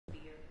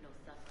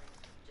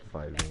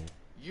fighting.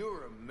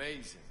 You're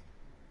amazing.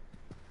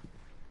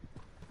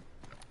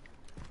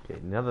 Okay,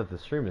 now that the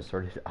stream has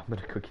started, I'm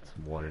gonna go get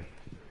some water.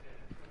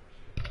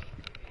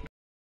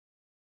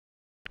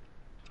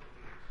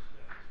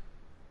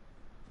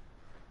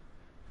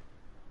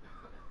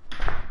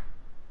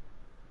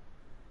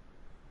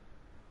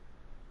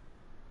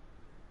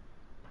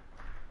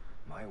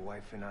 My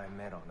wife and I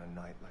met on a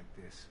night like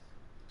this.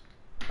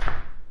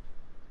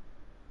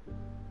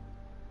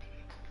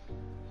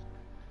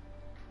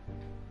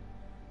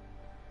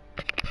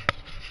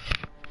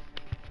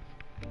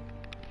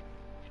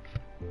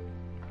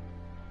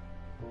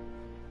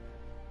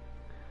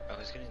 I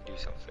was gonna do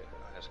something.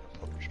 I was gonna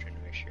pull the string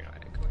to make sure you're not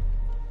echoing.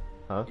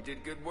 Huh? You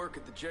did good work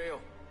at the jail.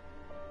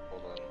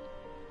 Hold on.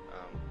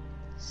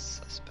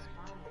 Suspect.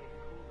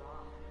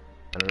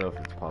 I don't know if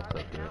it's popped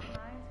up yet.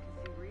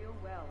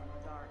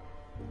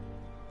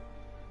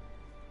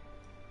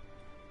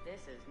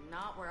 This is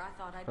not where I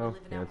thought I'd Oh, be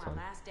living yeah, out it's my on.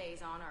 last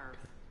days on Earth.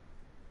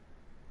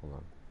 Hold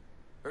on.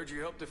 Heard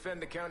you helped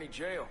defend the county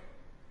jail.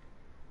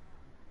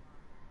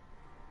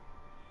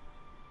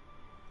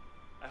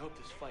 I hope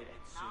this fight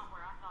ends soon.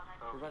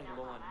 We're running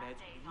low on meds.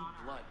 We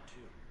need blood,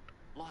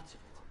 too. Lots of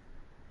it.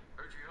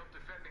 Heard you helped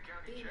defend the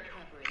county Being a jail.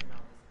 prepper isn't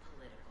always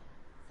political.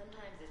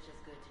 Sometimes it's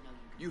just good to know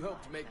you can You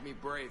helped make me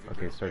brave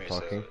Okay, again. start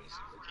talking.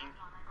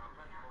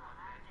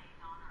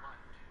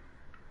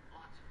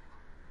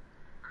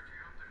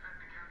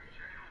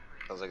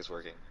 Sounds like it's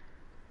working.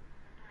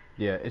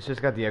 Yeah, it's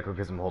just got the echo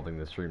because I'm holding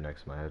the stream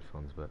next to my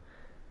headphones, but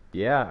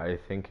yeah, I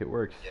think it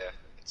works. Yeah,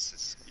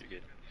 you're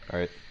good.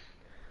 Alright.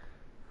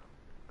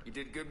 You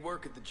did good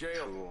work at the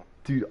jail. Cool.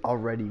 Dude,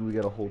 already we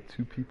got a whole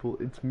 2 people.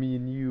 It's me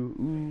and you.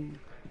 Ooh,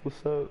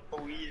 what's up?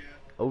 Oh yeah.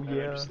 Oh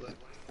yeah.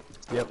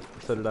 Yep,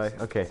 so did I.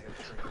 Okay.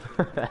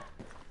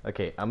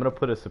 Okay, I'm gonna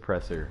put a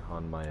suppressor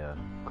on my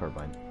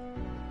carbine.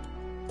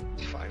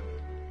 Fine.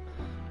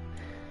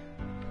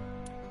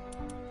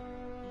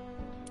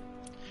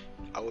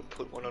 I would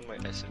put one on my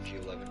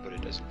SMG-11, but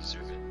it doesn't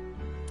deserve it.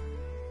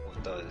 Well,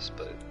 it does,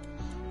 but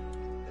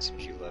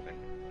SMG-11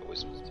 always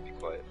supposed to be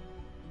quiet.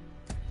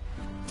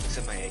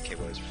 Except my AK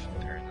was,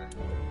 apparently.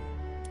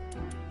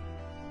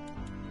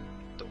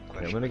 Don't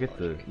question. Yeah, I'm gonna get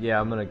the. Yeah,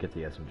 I'm gonna get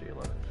the SMG-11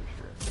 for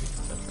sure.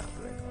 That's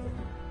happening.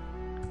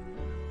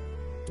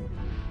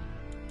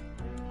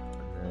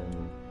 And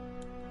then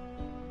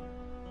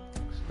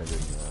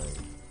extended mag.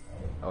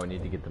 Oh, I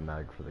need to get the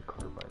mag for the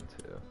carbine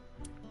too.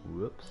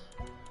 Whoops.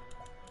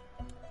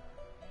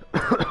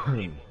 Rifle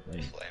ammo.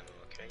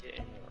 Can I get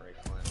any more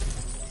rifle ammo?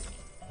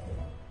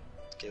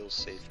 Scales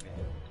save me.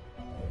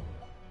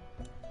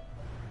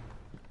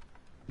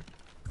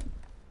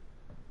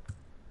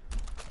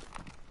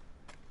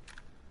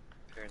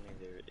 Apparently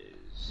there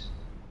is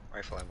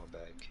rifle ammo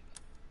bag.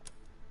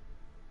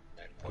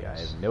 9 points. Yeah, I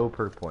have no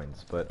perk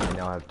points, but I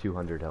now have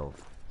 200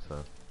 health,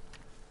 so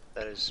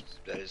That is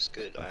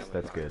good.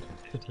 that's good.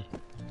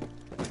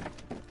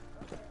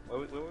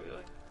 Wait.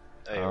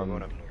 Oh, yeah, we're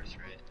going up north,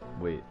 right?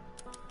 Wait,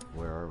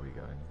 where are we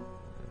going?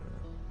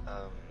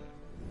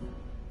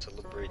 To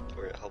liberate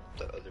or help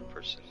the other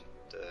person,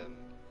 the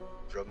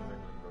Drummond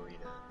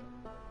Marina.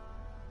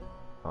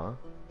 Huh?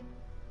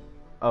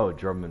 Oh,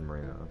 Drummond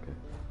Marina, okay.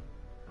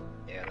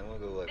 Yeah, then we'll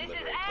go like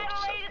liberate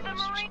Cultus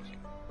Outpost or something.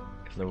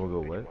 Then we'll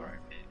go what?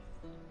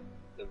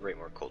 Liberate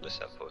more Cultus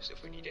Outpost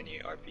if we need any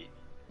RP.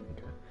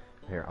 Okay.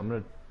 Here, I'm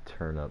gonna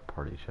turn up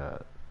party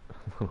chat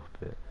a little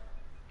bit.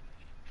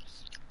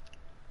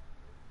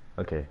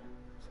 Okay,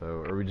 so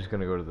are we just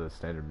gonna go to the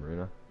standard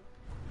marina?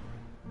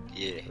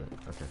 Yeah.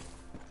 Okay.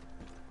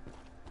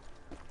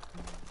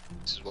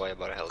 This is why I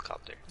bought a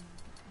helicopter.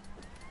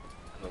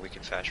 I mean, we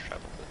can fast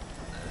travel, but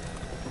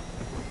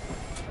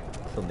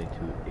Still need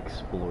to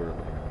explore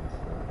lands.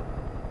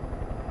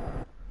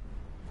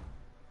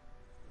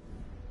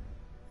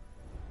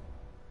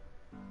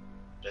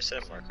 did I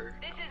set a marker?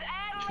 This is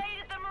Adelaide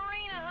at the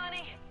marina,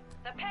 honey.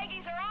 The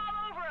Peggies are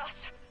all over us.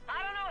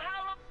 I don't know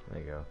how long.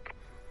 There you go.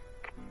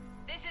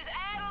 This is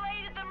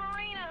Adelaide at the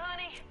marina,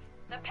 honey.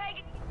 The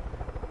Peggies.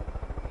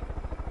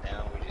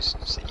 Now we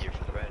just sit here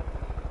for the ride.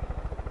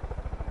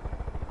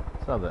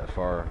 It's not that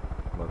far,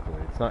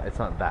 luckily. It's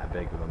not that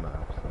big of a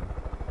map, so.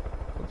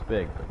 Well, it's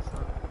big, but it's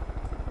not.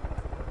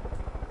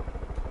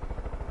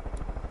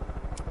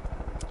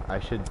 I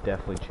should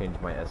definitely change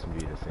my SMG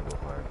to single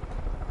fire.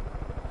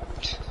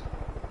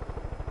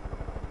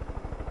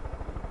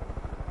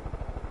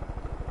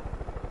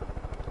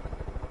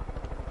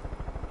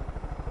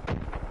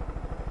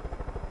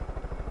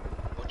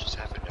 What just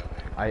happened down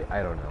there?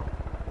 I don't know.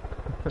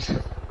 Shh,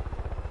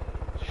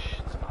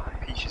 it's fine.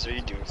 Peaches, are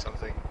you doing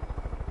something?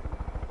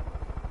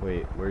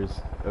 Wait,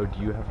 where's... Oh, do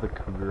you have the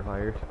cougar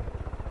hired?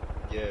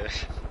 Yeah.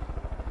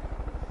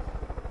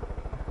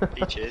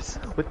 Peaches?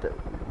 What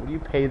do you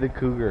pay the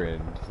cougar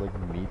in? Just like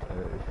meat?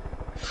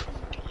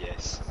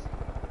 Yes.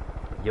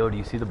 Yo, do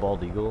you see the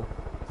bald eagle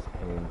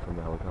hanging from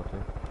the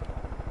helicopter?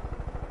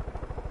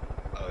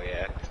 Oh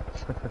yeah.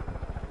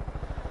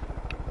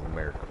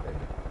 America, baby.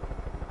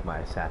 My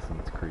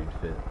Assassin's Creed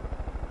fit.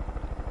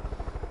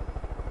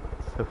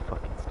 So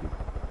fucking stupid.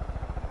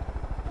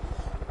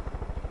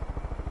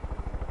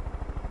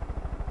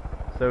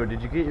 So,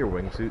 did you get your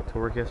wingsuit to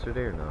work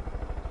yesterday or no?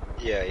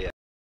 Yeah, yeah.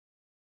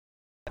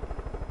 You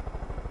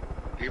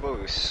can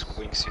probably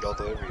wingsuit all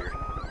the way over here.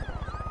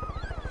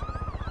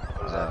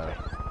 What is happening?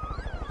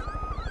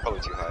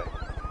 Probably too high.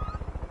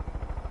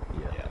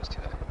 Yeah. Yeah, it was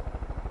too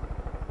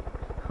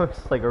high.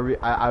 It's like, are we?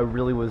 I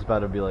really was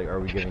about to be like,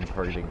 are we getting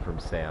targeting from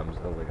Sam's?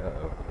 I was like,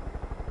 uh-oh.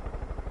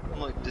 I'm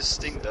like, this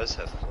thing does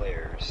have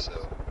flares,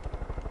 so...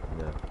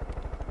 Yeah.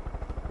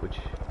 Which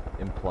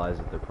implies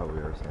that there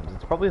probably are Sam's.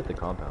 It's probably at the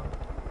compound.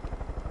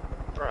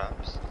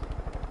 Perhaps.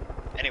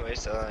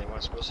 Anyways, you want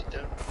us to go sit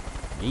down?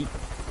 Yeet.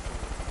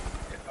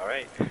 Yeah,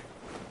 alright. It's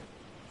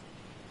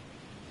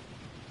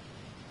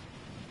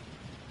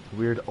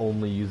weird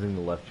only using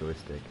the left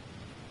joystick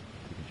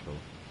to control.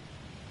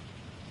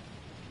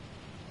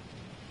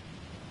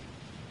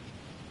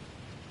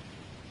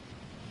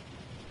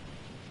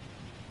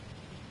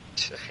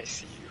 I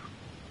see you.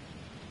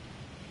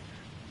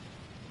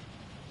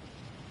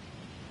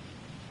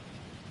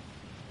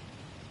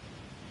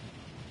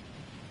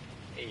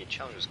 Hey, your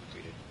challenge was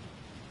completed.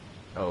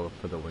 Oh,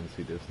 for the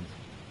wingsuit distance.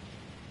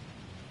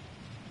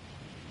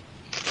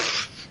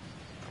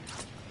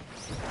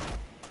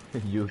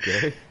 You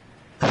okay?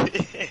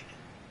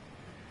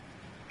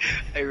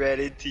 I ran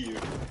into you.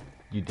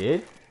 You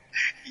did?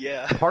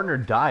 Yeah. Partner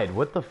died.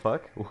 What the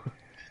fuck?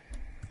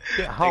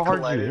 Yeah, how I hard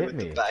did collided you hit with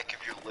me? the back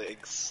of your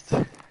legs.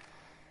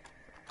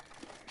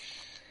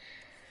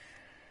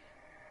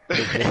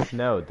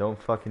 No, don't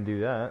fucking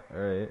do that.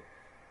 All right.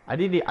 I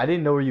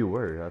didn't know where you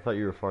were. I thought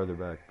you were farther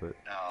back, but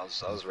No, I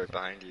was right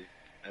behind you.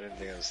 I didn't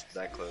think I was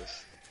that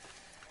close.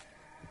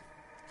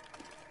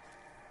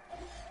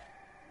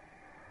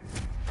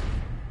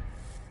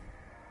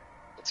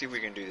 Let's see if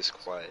we can do this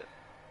quiet.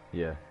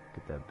 yeah,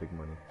 get that big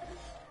money.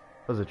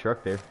 There's a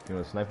truck there. You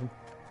want to snipe him?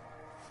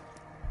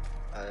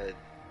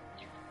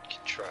 You can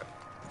try.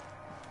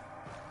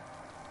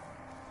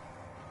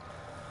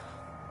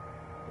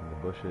 In the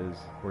bushes.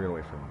 We're gonna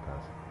wait for him to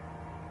pass.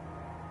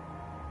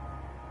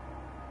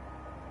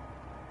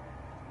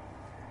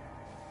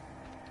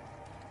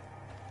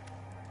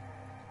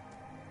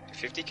 Do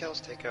 50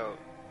 cals take out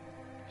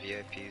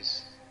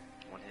VIPs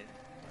one hit?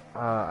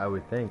 I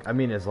would think. I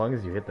mean, as long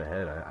as you hit the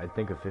head, I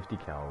think a 50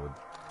 cal would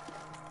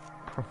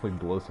probably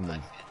blow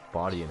someone's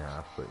body in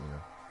half, but you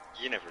know.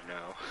 You never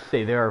know.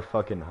 Say they are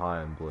fucking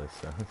high on bliss,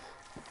 so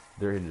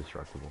they're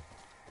indestructible.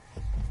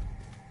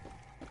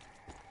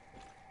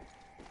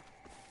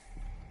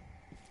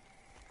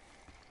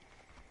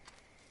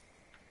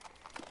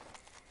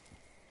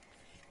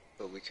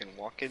 But we can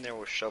walk in there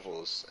with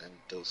shovels and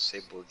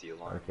disable the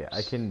alarms. Okay,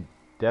 I can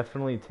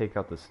definitely take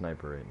out the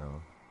sniper right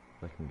now.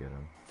 If I can get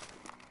him.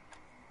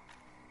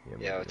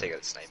 Yeah, I'll maybe take not.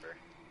 out the sniper.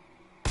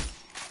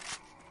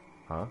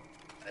 Huh?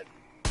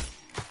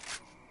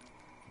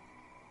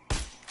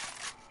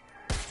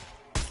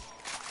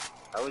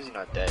 How is he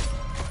not dead?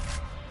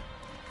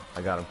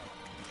 I got him.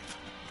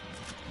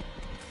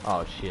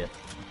 Oh shit.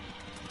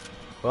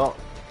 Well,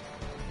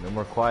 no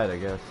more quiet, I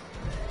guess.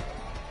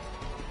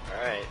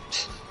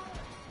 Alright.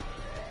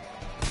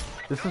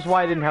 This is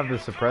why I didn't have the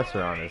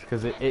suppressor on us,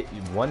 because it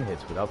one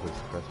hits without the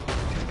suppressor.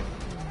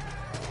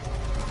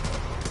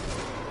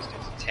 This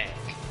dude's a tank.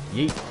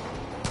 Yeet.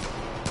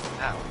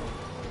 Ow.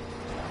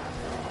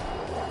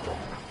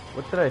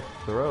 What did I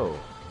throw?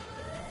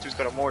 This dude's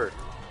got a mortar.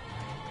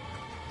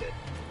 Dead.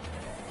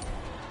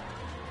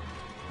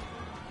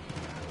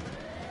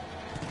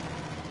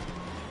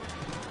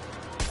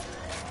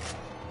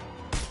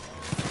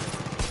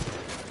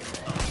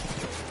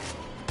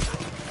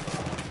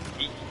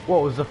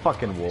 Whoa, there's a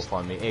fucking wolf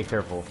on me. Hey,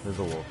 careful. There's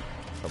a wolf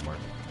somewhere.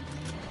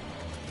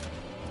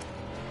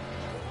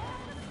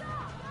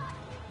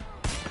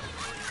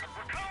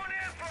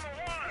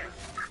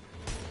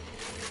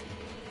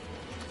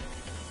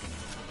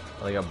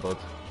 Oh, they got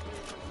boats.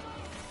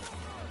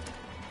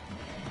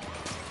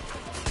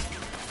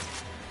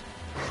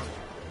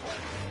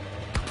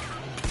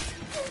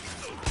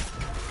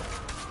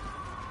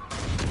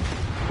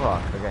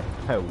 Fuck, okay.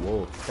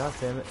 Whoa, god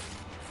damn it.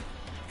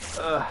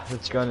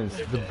 This gun is,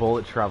 the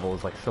bullet travel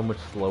is like so much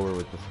slower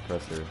with the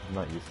suppressor. I'm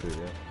not used to it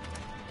yet.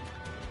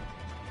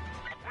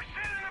 We're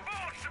sending the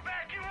boats to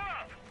back you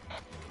up.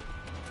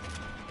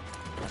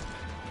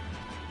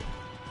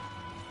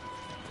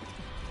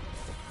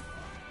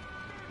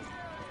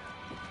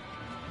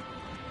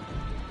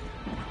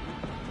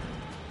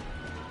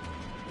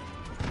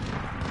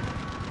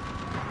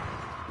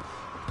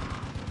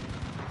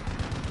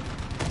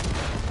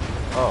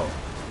 Oh.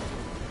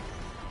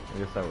 I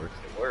guess that works.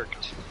 It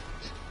worked.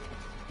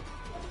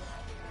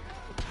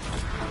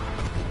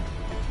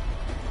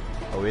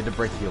 Oh, we had to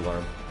break the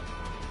alarm.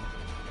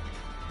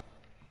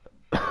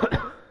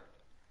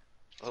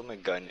 Oh, my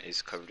gun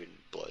is covered in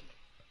blood.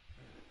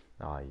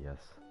 Ah, yes.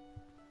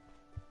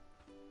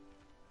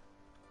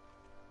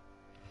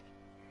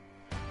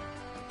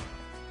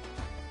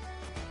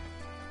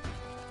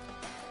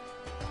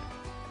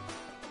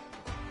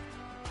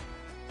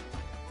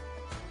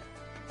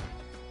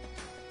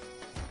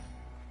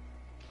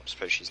 I'm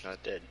surprised she's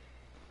not dead.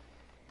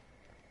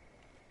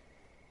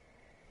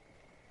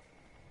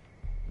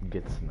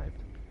 get sniped.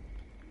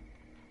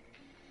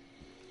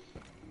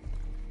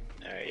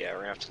 Alright, yeah, we're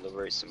gonna have to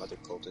liberate some other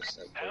cultists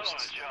Hell of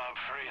outposts. a job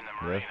freeing the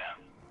Yeah. marina.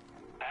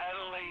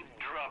 Adelaide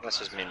Drummond. That's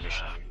his main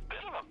mission.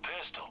 Bit of a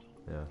pistol.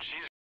 Yeah.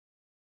 She's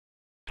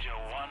a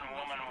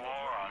one-woman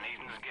war on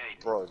Eden's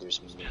Gate. Bro,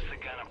 there's me. Just the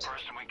kind of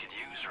person we could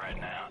use right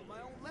now.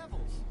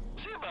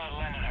 See about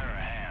lending her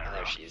a hand, Oh,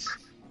 there Ruff. she is.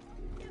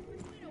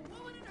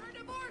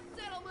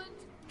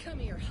 Come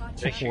here, hot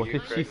Did I hear What you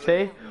did she correctly?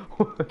 say?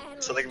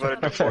 Something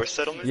about a divorce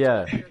settlement?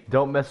 Yeah,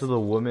 don't mess with a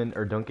woman,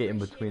 or don't get in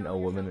between a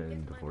woman and a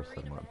divorce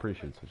settlement. I'm pretty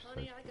sure it's what she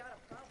said.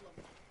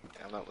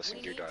 Yeah, I'm not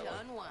listening to your dialogue.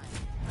 Don't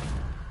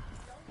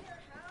care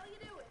how you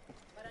do it,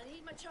 but I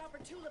need my chopper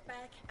tulip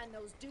back and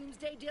those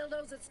doomsday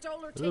dildos that stole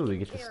her taken Ooh, we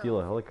get to care steal a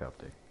of.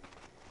 helicopter.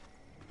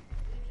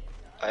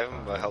 I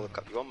have a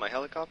helicopter. You want my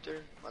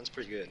helicopter? Mine's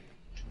pretty good.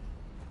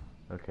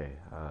 Okay,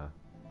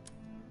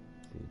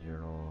 see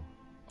journal.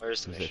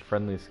 Where's the Is it mission?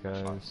 Friendly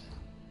Skies?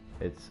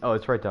 It's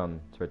right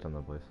down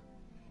that place.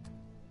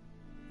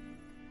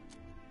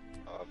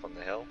 Oh, up on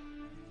the hill?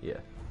 Yeah,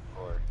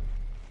 Or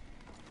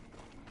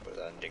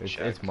the ending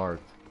shack? it's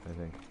marked, I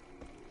think.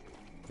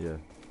 Yeah.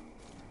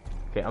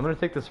 Okay, I'm gonna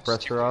take the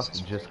suppressor off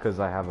just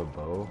because I have a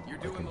bow. You're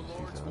I doing can the just use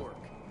Lord's that. work.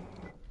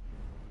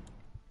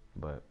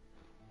 But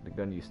the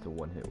gun used to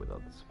one hit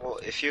without the suppressor. Well,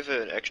 if you have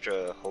an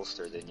extra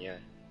holster, then yeah.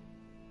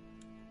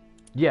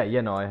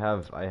 Yeah, no, I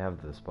have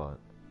the spot.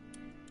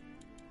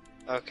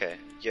 Okay,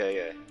 yeah,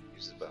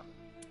 use the bow.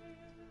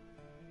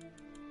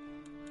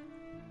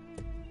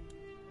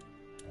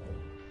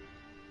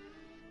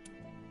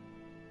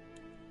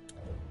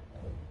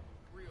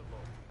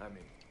 I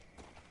mean,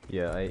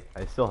 Yeah,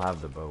 I still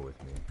have the bow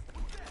with me.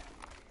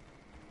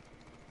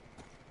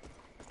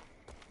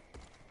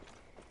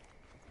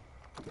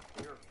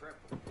 you're a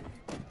prepper.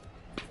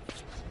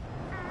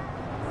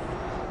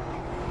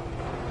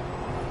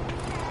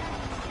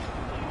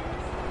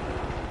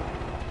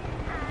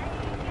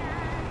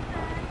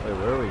 Wait,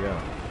 where are we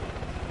going?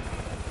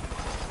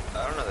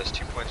 I don't know, there's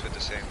 2 points with the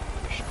same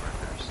mission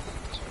markers.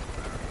 This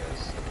one, I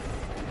guess.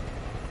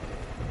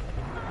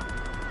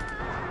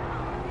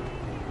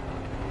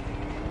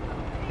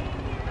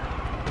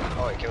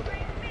 Oh, I killed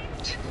him.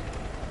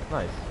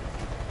 Nice.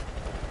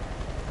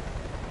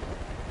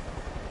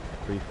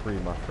 Free,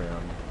 my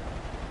friend.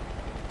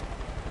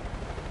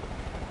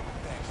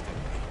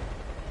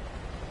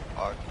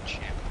 Og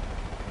champ.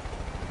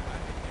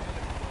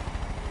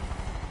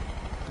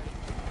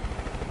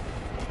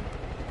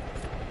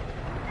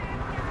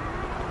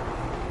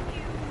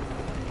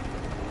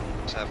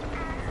 What's happening?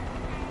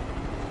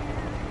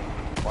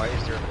 Why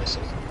is there a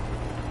missile?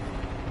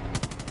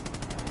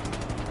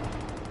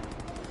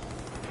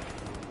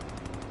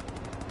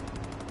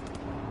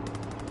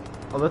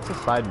 Oh, that's a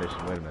side mission.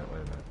 Wait a minute.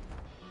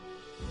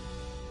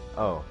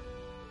 Oh.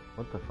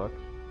 What the fuck?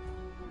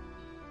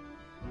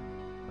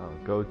 Oh,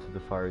 go to the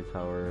fiery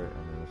tower,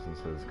 and then this one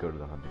says go to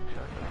the hunting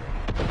shack.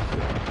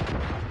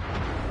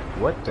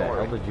 What the Don't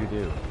hell worry. did you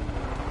do?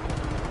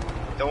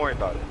 Don't worry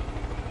about it.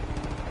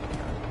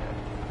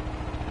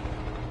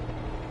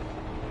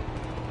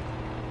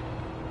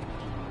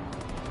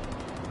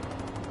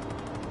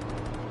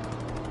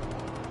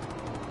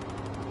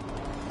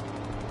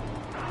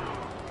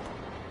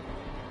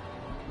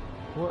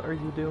 What are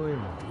you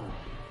doing?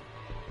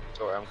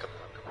 Don't worry, I'm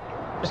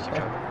coming. Just keep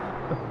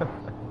jumping.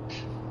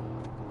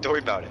 Don't worry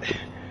about it.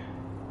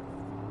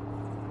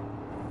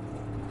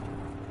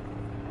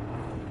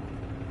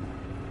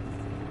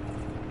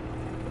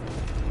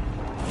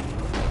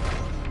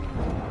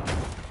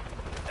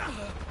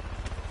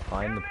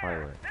 Find the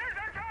pilot. There's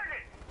our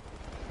target!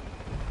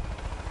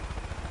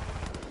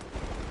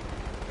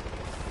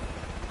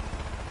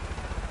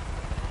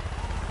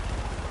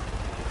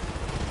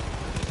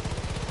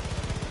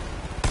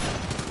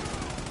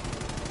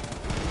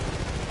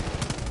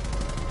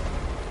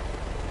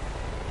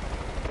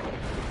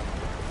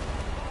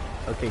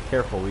 Okay,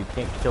 careful. We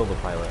can't kill the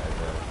pilot.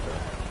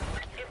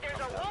 If there's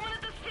a woman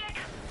at the stick,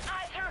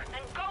 eyes her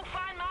and go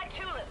find my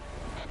tulip.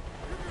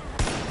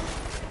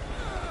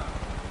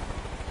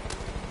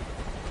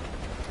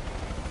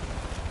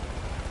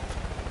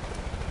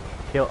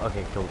 Kill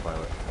the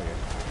pilot. Okay.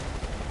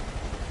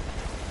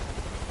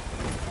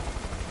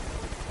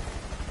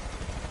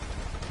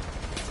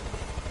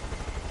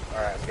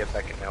 Alright, let's get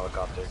back in the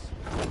helicopter.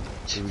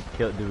 Did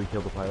we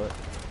kill the pilot?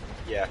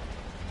 Yeah.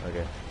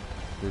 Okay.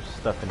 There's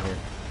stuff in here.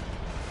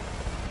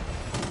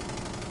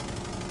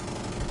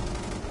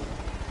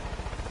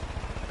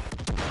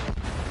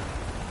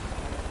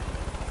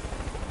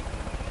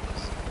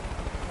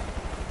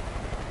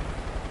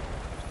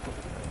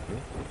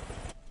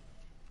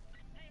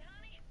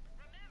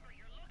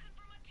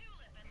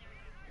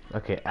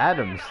 Okay,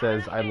 Adam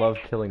says I love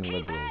killing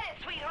liberals.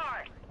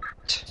 Sweetheart.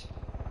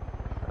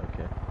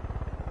 Okay.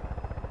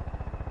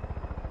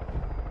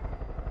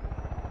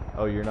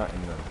 Oh, you're not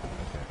in the. Okay.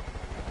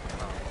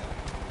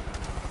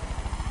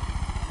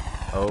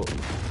 Oh.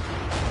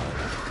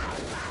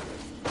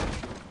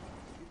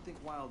 You'd think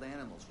wild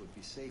animals would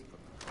be safe from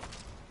them,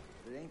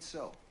 but it ain't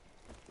so.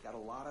 Got a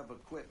lot of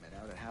equipment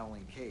out at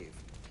Howling Cave,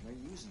 and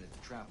they're using it to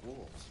trap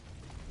wolves.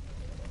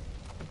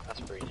 That's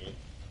pretty neat.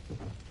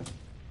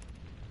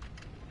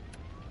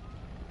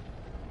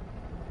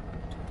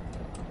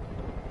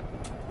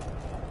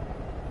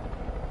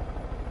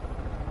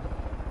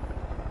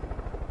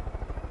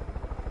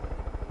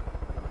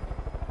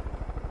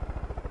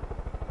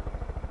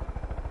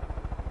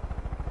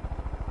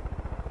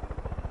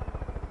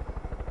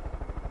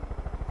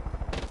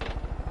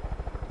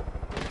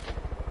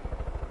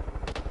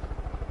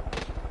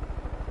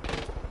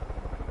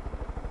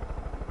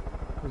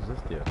 What does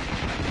this do?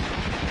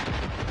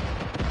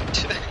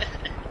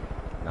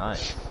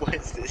 Nice. What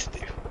does this do?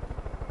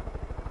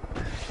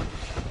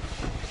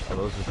 Oh,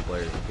 those are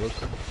flares. Whoops.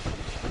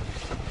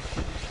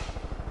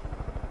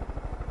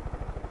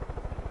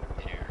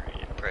 Here,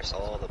 you press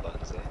all the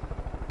buttons there.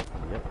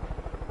 Yep.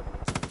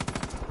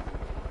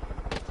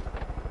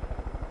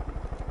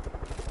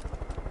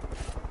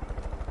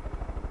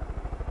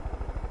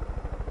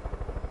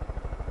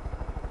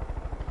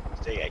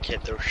 Dang, I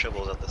can't throw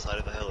shovels at the side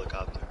of the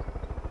helicopter.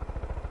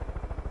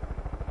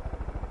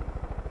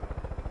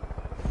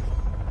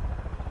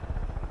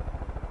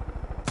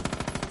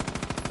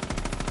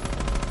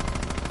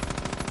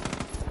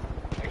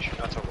 Make sure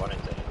not to run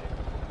into anything.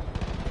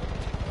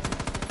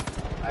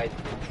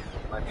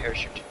 My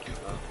parachute didn't do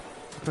well.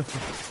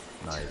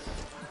 Nice.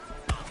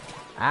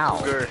 Ow!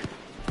 Cougar.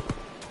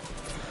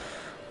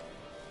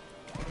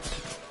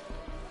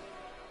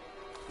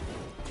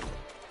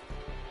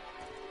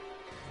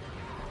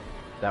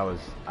 That was...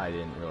 I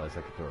didn't realize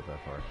I could throw it that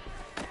far.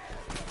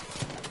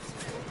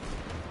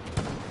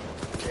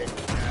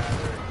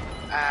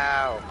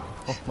 Ow!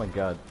 Oh my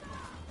god.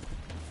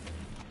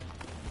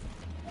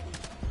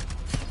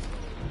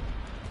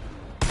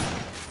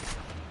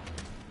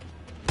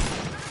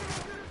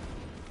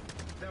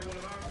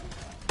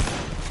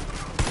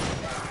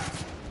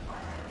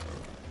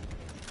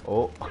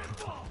 Oh.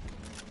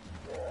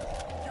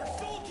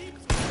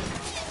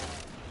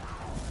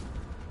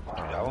 Dude,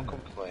 I won't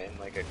complain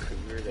like a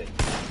cougar that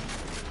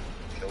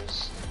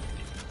kills.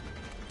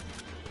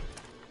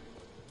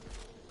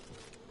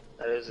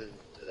 That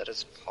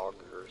is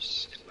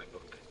poggers in my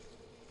book.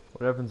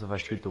 What happens if I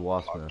shoot the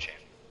wasp now?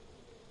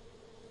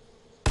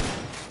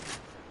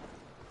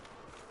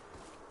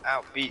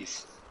 Ow,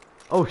 bees.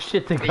 Oh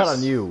shit, they got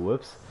on you.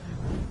 Whoops.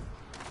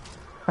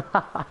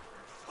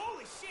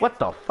 What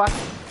the fuck?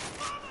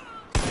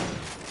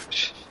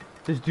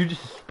 This dude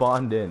just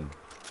spawned in.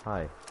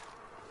 Hi. You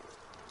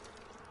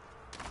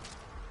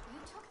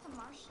took the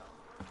Marshal.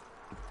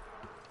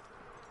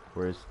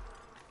 Where's...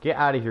 Get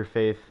out of here,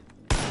 Faith.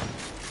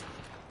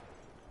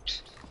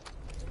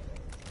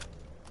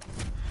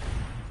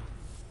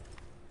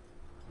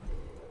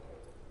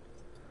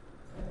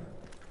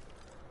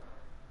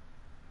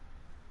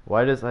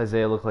 Why does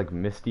Isaiah look like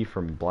Misty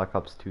from Black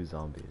Ops 2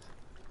 Zombies?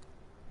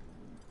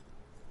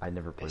 I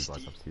never played Misty?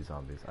 Black Ops 2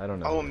 Zombies. I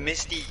don't know. Oh,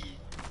 Misty!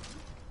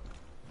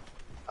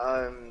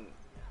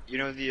 You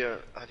know the,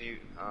 have you,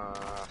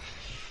 I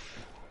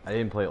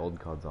didn't play old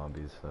COD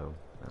Zombies, so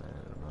I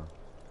don't know.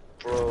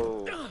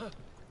 Bro,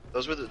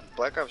 those were the,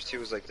 Black Ops 2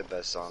 was like the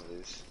best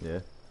zombies. Yeah?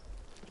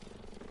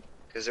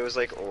 Cause there was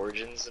like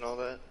Origins and all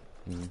that.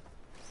 Mm-hmm.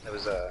 There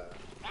was,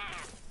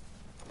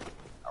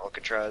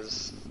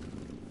 Alcatraz.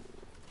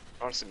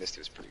 Honestly, Misty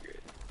was pretty great.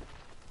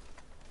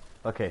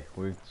 Okay,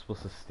 we're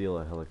supposed to steal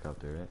a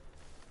helicopter, right?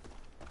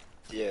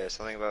 Yeah,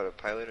 something about a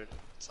pilot or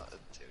something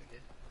too, yeah.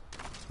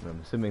 I'm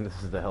assuming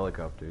this is the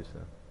helicopter, so...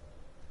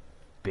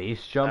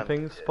 Base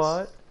jumping Yes.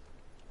 spot?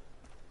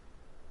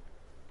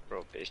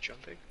 Bro, base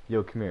jumping?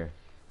 Yo, come here.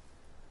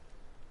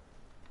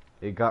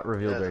 It got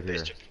revealed Yeah, right the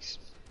base here. jumping's-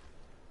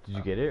 Did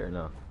you get it or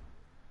no?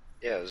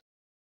 Yeah, it was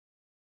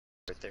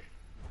right there.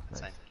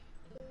 That's Nice. fine.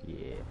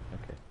 Yeah,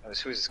 okay. Who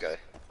is this guy?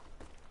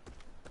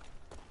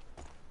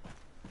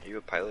 Are you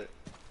a pilot?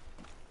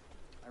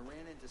 I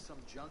ran into some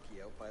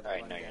junkie out by the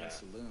Alright, no, rundown you're not.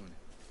 saloon.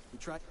 He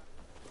tried.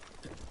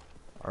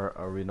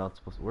 Are we not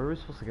supposed to... Where are we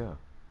supposed to go?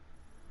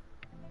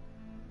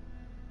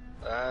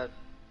 I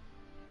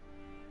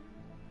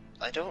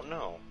don't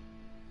know.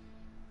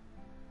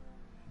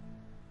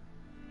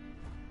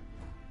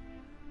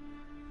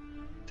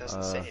 It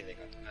doesn't say anything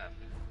on the map.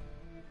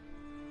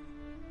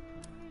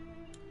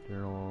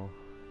 Journal...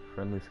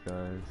 Friendly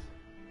skies...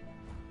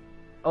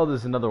 Oh,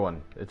 there's another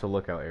one. It's a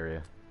lookout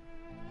area.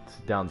 It's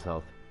down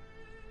south.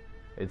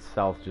 It's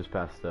south just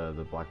past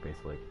the Black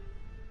Base Lake.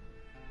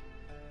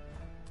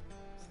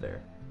 It's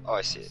there. Oh,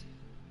 I see it.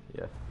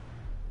 Yeah.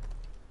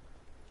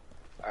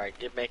 Alright,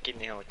 get back in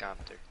the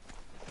helicopter.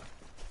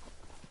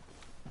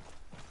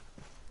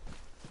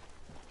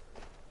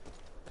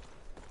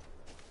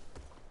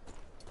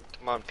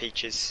 Come on,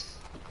 Peaches.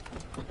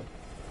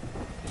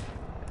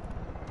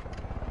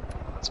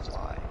 Let's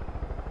fly.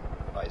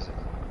 Isaac.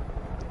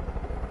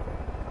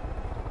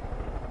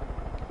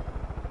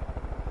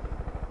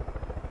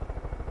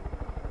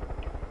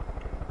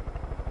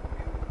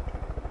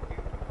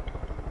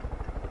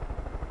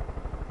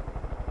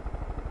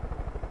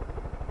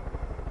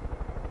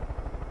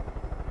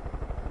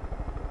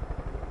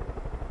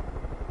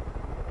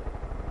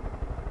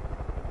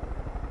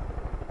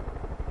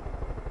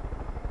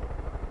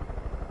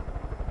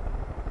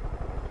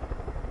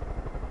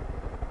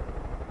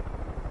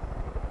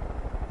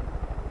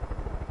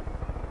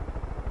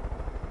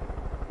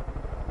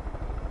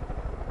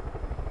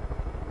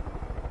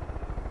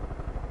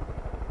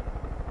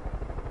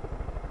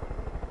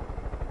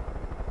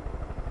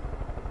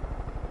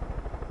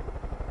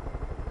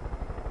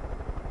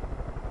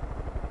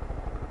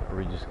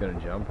 just gonna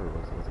jump, or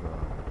what's going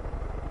on?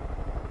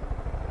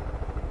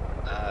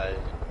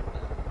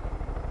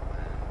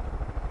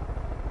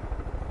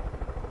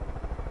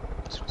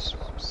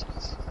 Swap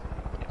seats.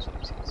 Yeah,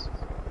 swap seats.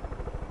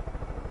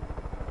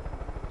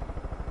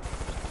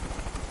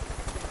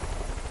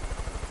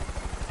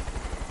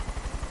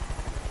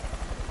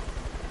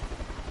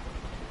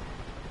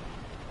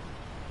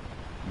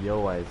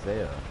 Yo,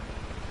 Isaiah.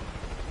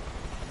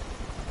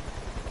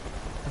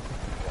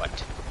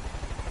 What?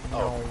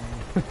 Oh.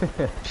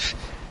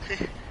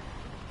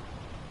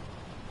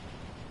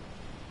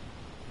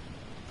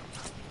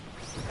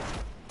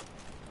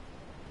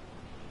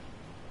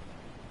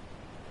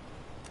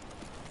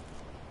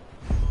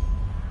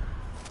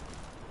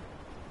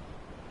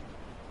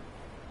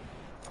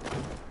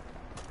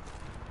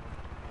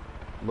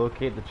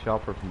 Locate the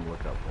chopper from the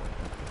lookout point.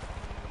 Okay.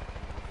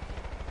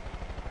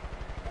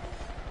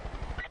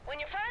 When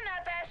you find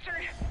that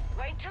bastard,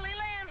 wait till he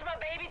lands, my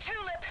baby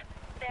Tulip.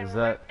 Then Is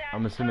that? rip that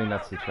I'm assuming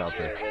that's the son of a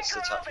chopper. Yeah, that's the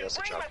picker top- up and that's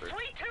the bring my chopper.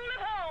 sweet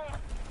Tulip home.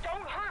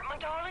 Don't hurt my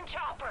darling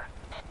chopper.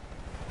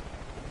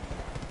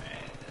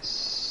 And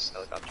this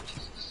helicopter.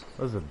 Jesus.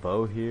 There's a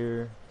bow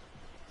here.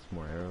 Some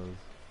more arrows.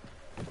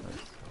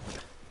 Nice.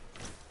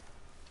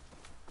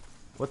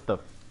 What the?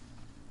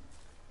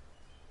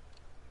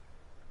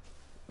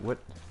 What?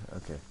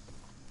 Okay.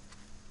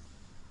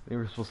 I think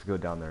we're supposed to go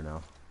down there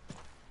now.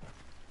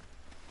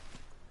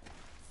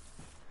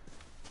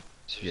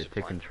 So Yeah, there's a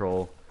take plan.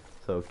 control.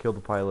 So kill the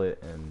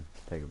pilot and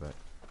take it back.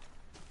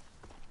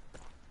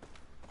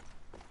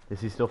 Is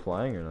he still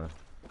flying or not?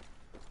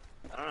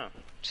 I don't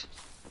know.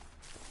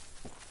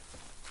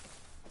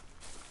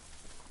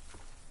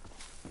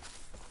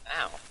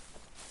 Ow.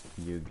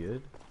 You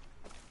good?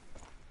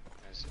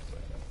 That's it.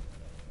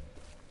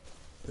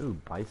 Ooh,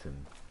 bison.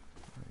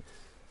 Nice.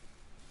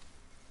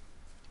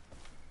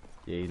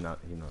 Yeah, he's not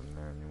in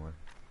there anymore.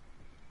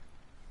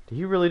 Did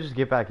he really just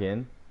get back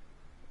in?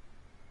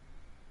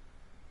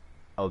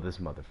 Oh, this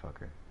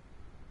motherfucker.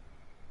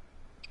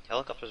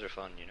 Helicopters are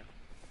fun, you know.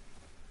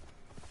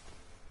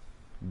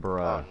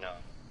 Bruh. Oh no.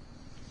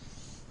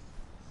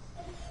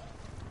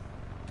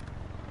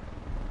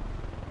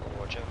 Oh,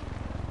 watch out.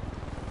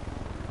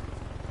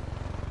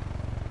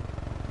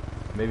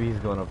 Maybe he's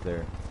going up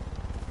there.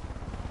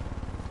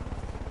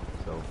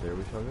 So there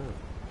we shall go.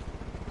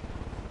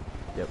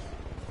 Yep.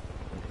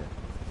 Okay.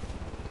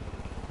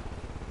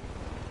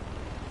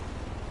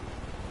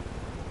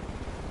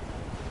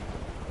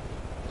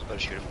 I was about to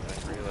shoot him,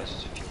 but I realized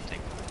it's a fuel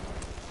tank.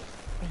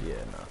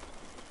 Yeah, no.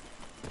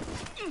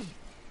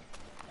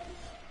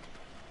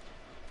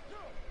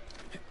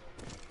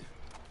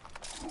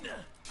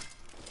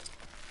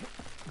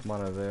 Come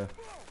on over there.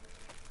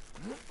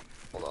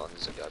 Hold on,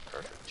 this is a guy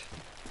perfect.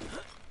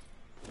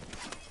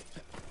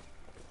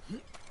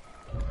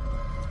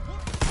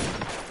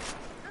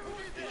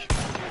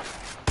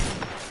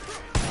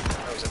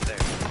 I was up there.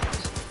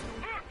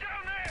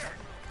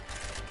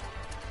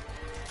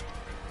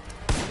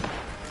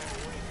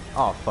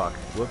 Oh fuck.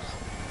 Whoops.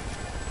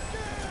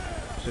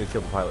 Should have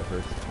killed the pilot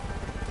first.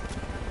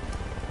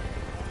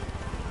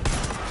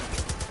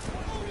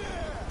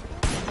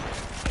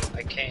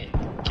 I can't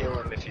kill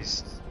him if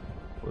he's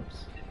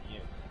Whoops. in you.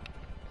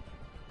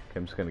 Okay,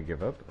 I'm just gonna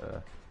give up.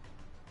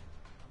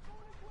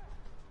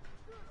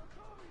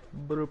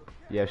 Bloop.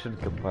 Yeah, I should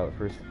have killed the pilot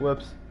first.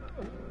 Whoops.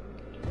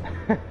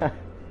 I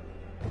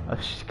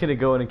was just gonna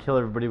go in and kill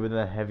everybody, but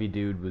that heavy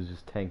dude was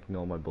just tanking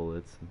all my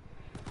bullets.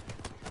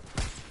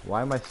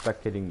 Why am I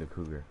spectating the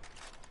cougar?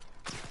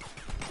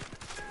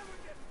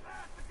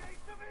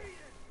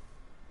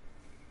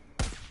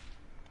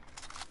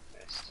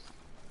 Yes.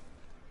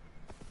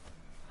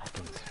 I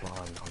can spawn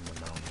on the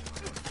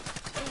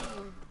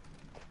mountain.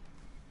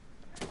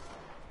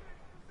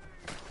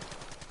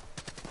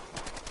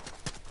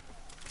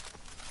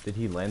 Did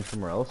he land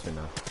somewhere else or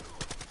no?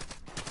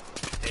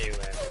 Hey, you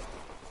land.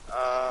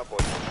 Boy.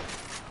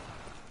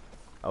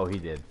 Oh, he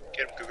did.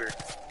 Get him, Cougar.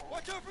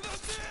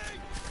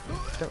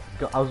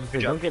 I was gonna say,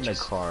 Good don't job, get in a bitches.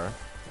 car.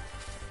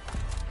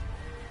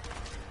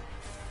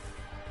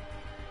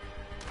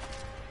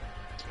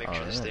 Make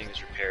sure this Alright. thing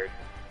is repaired.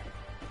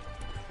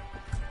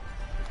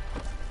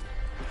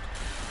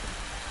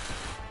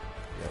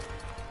 Yep.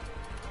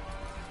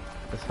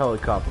 This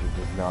helicopter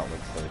does not look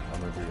safe, I'm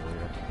gonna be real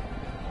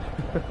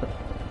here.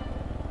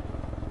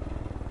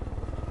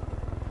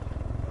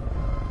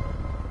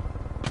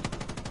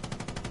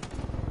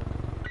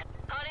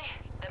 Honey,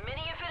 the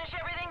minute you finish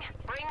everything,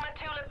 bring my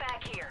Tulip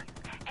back here.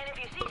 And if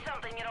you see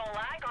something you don't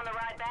like on the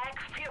ride back,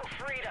 feel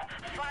free to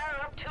fire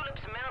up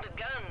Tulip's mounted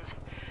guns.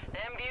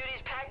 Them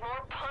beauties pack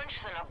more punch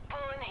than a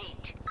bull in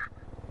heat.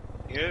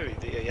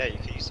 Yeah, you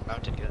can use the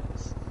mounted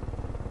guns.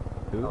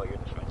 Who? Oh, you're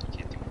in the front, you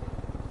can't do it.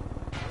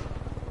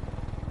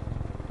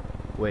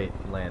 Wait,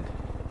 land.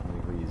 Let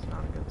me go use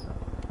mountain guns now.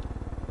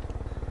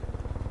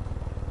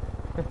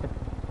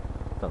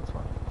 Sounds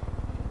fun.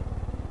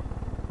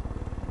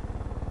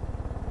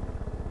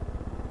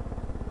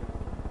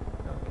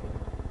 Okay.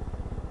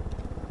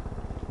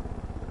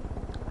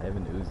 I have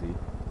an Uzi.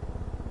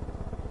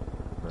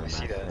 Or a I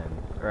see Mac that. 10.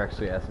 Or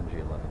actually SMG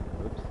 11.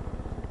 Oops.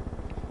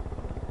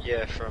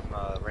 Yeah, from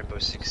Rainbow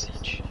Six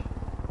Siege.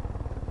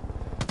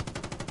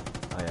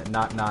 Oh yeah,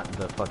 not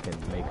the fucking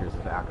makers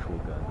of actual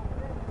gun.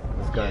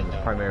 This gun is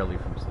primarily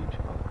from Siege,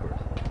 of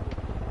course.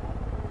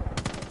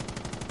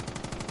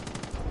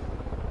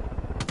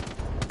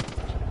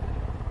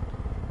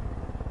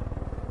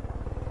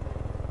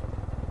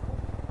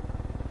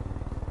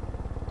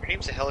 Your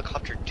name's a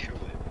helicopter Tulip.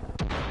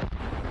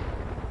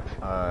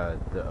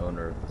 The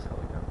owner of this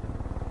helicopter.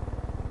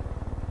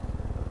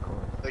 Of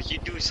course. Like, you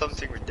do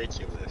something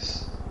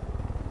ridiculous.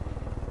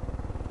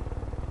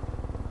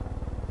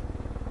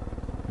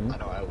 I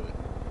know I would.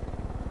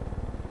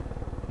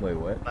 Wait,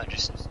 what? Not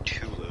just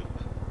Tulip.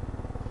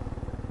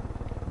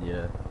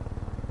 Yeah.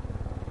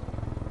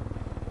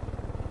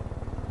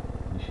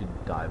 You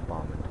should dive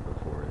bomb into the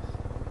forest.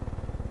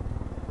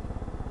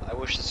 I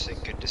wish this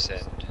thing could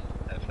descend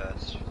that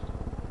fast.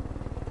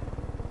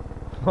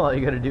 All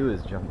you gotta do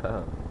is jump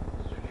out.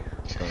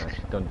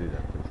 Don't do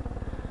that, please.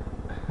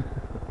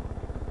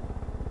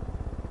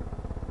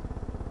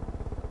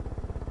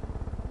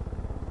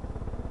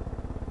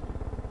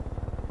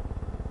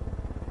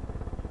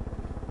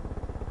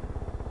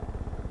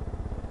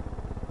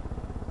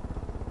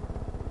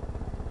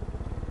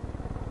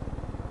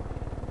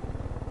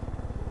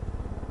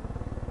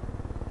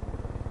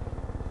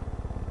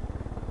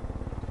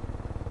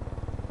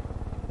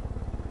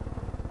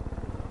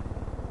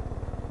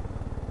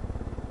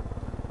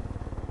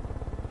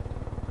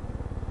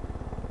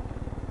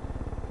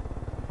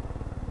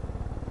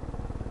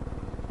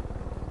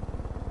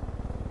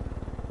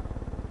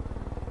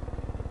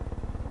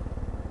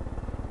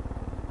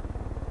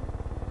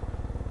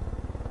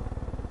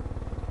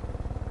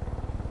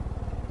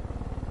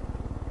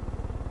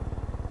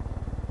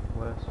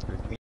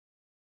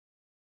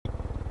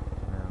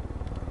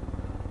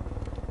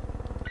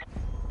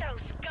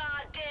 Those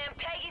goddamn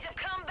Peggies have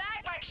come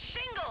back like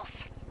shingles.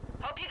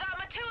 Hope you got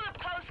my tulip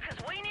close, cause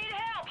we need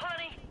help,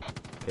 honey.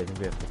 Okay, I think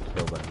we have to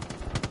kill them.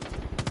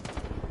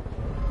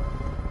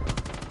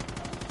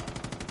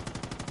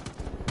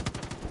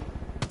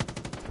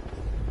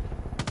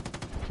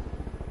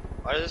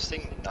 Why does this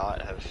thing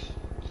not have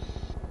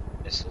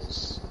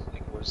missiles?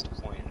 Like, what is the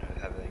point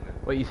of having them?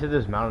 Wait, you said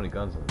there's mounted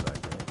guns on the back,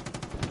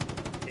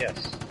 right?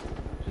 Yes.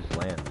 Just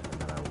land,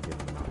 and then I will give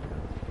them the mounted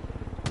guns.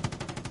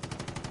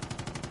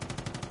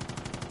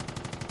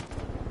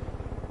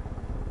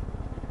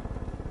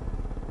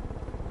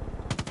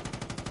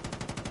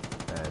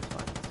 It's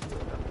fine. See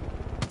what happens.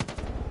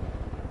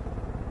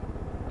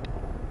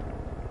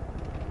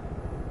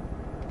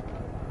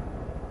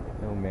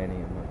 No, Manny,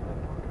 I'm not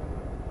letting walk out.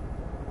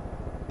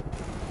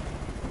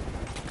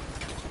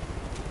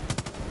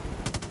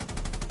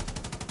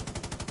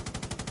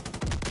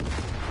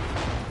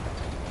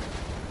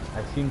 I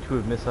seem to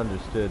have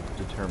misunderstood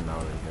the term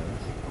mounted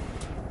guns.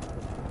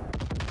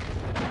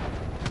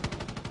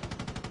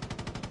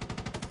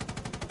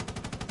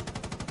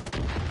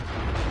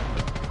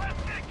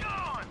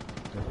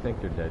 I think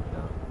they're dead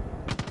now.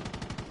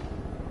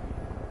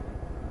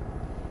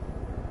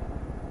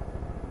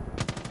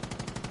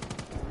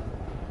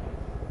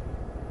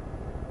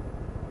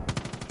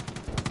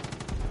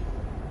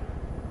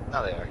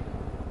 Now they are.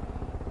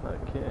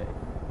 Okay.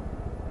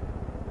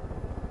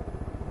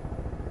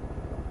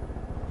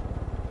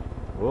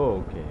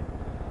 Whoa, okay.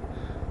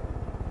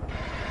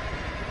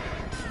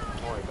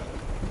 Don't worry about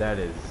it. That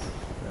is...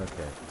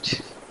 okay.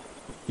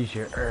 You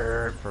should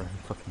for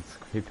fucking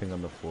scraping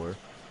on the floor.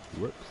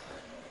 Whoops.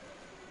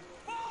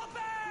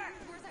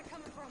 Where's that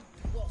coming from?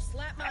 Well,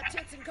 slap my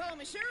tits and call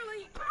me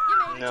Shirley. You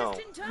made No.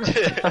 it just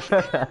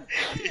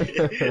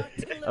in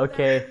time.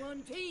 Okay.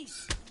 One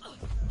piece.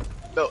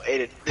 No,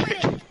 Aiden. Quit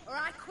it, or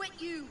I quit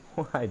you.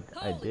 I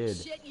Holy did.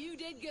 shit, you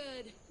did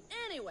good.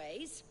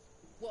 Anyways,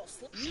 well,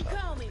 you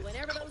call me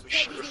whenever those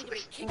babies need to be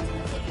kicked in the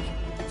dick.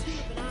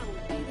 Tulip and I will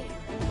be there.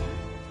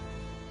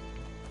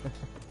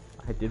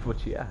 I did what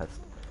she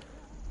asked.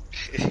 I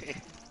used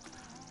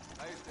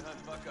to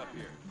hunt buck up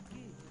here.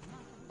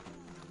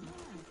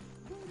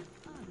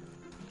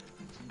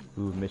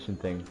 Ooh, mission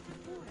thing.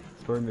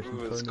 Story mission,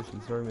 Ooh, story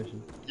mission, story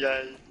mission.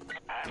 Yay.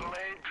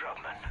 Adelaide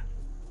Drummond.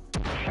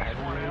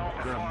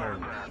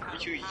 Are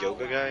you a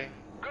yoga guy?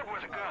 Good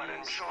with a gun,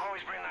 and she'll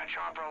always bring that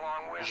chopper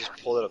along with You her.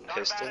 just pulled out a Not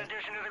pistol? bad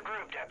addition to the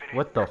group, deputy.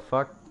 What the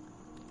fuck?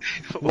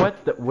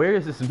 What the? Where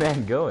is this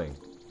man going?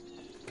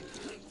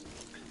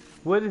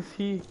 What is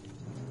he?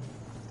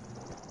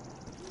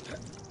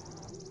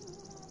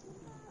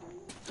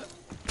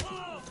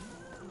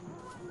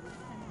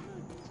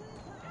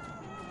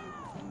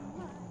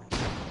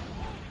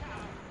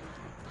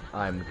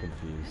 I'm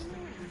confused.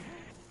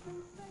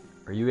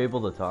 Are you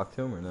able to talk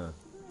to him or not?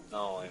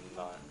 No, I'm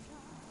not.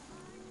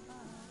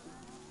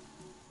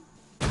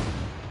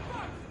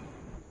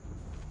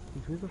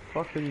 Dude, who the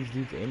fuck are these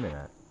dudes aiming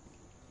at?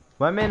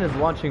 My man is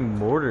launching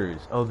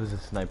mortars. Oh, there's a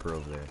sniper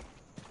over there.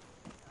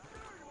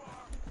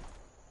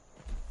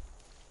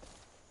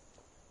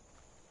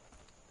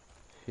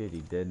 Shit, he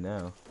dead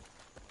now.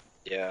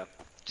 Yeah.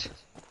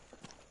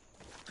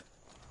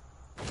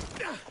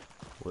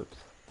 Whoops.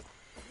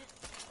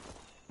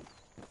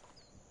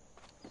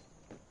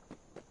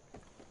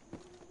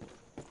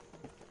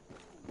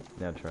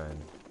 Now try and...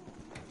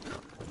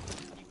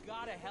 You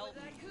gotta help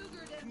me.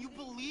 Can you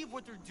believe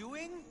what they're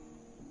doing?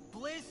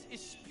 Bliss is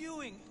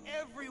spewing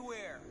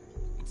everywhere.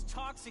 It's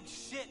toxic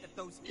shit that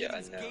those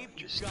idiots gave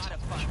you. You gotta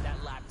find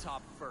that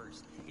laptop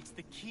first. It's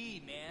the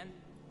key, man.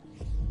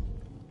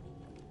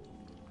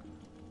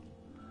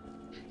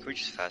 Can we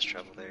just fast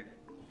travel there?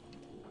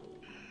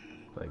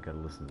 I gotta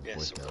listen to the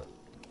voice now.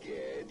 Yeah,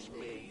 it's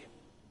me.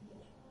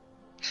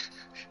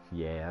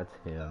 Yeah, it's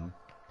him.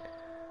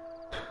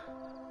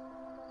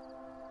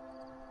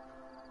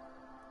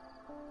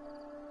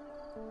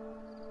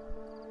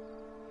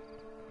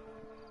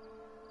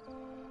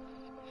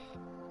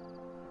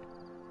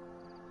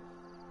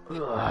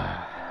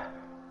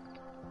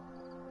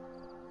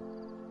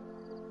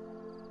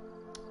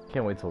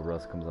 Can't wait till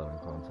Rust comes out on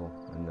console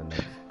in the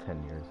next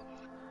 10 years.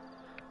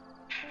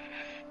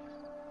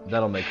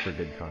 That'll make for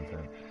good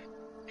content.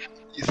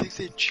 You think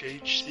they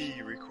changed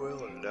the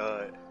recoil or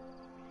not?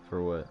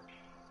 For what?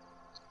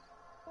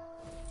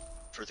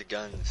 For the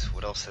guns,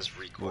 what else has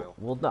recoil?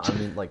 Well, no, I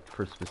mean, like,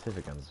 for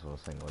specific guns, is what I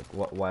was saying. Like,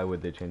 why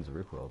would they change the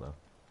recoil,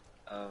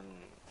 though?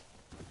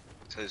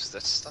 Because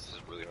that stuff is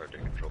really hard to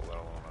control.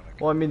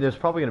 Well, I mean, there's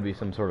probably going to be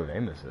some sort of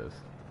aim assist.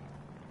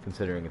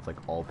 Considering it's, like,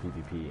 all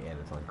PvP and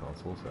it's on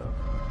console, so...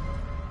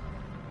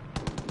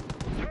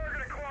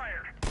 Target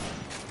acquired.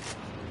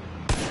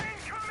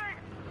 Incoming.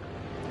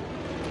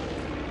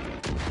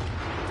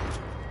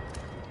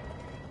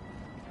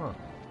 Huh.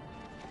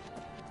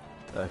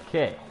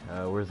 Okay,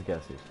 where's the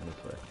gas station? This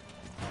way.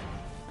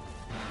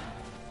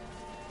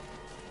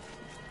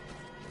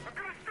 I'm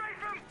gonna strafe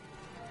him.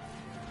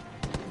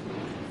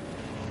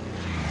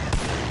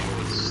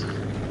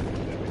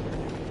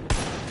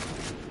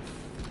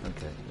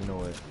 Okay, you know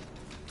what?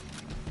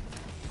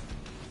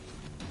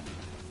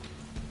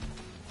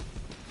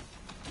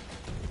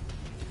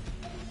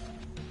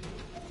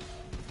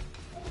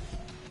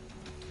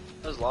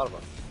 There's a lot of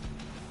them.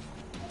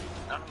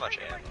 Not much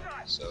ammo,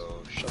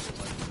 so shovel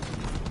them.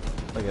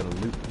 I gotta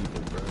loot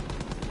people, bro.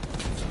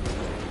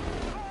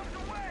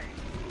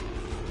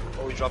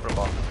 Oh, he's dropping a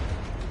bomb.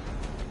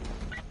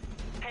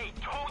 Hey,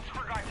 Toads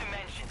forgot to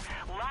mention,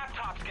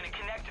 laptop's gonna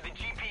connect to the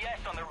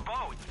GPS on their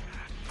boats.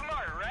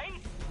 Smart, right?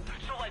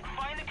 So, like,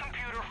 find the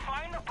computer,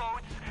 find the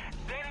boats,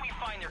 then we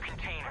find their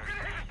containers.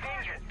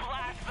 Then you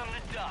blast them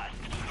to dust.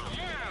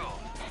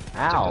 You!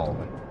 Ow!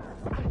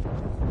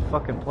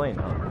 Fucking plane,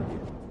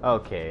 huh?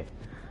 Okay.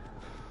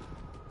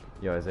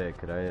 Yo, Isaiah,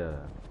 could I,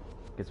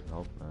 get some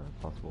help?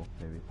 Possible,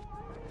 maybe.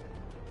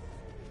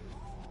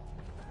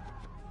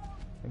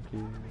 Thank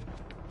you.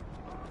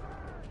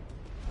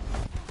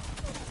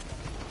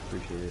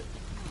 Appreciate it.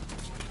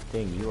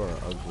 Dang, you are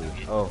ugly.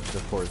 Oh,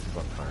 the forest is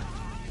on fire.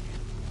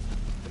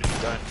 What have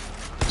you done?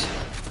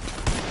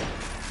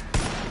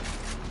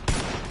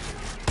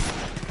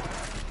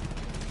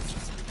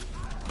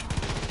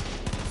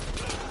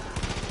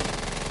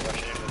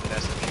 Rushing in with an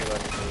SMG-11,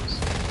 please.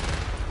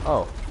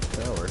 Oh,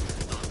 that works.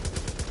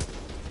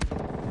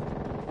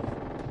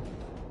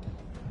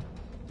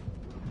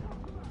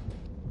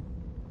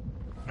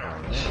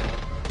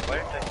 Why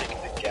didn't I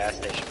take the gas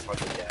station for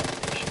the gas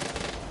station?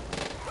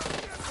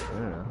 I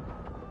don't know.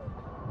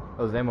 Oh,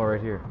 there's ammo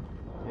right here.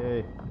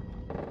 Yay.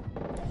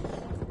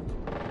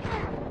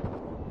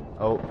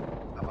 Oh.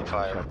 I'm on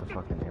fire. Got the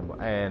fucking ammo.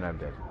 And I'm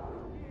dead.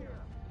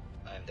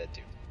 I'm dead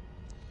too.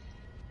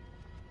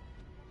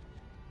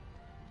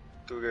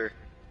 Cougar,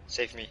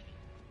 save me.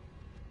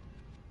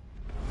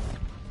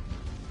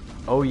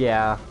 Oh,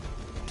 yeah.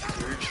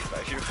 Cougar,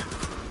 right here.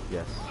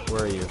 Yes.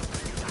 Where are you?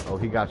 Oh,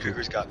 he got you.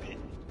 Cougar's got me.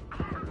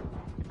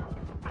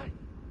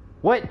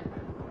 What?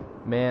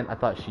 Man, I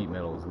thought sheet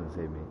metal was gonna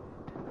save me.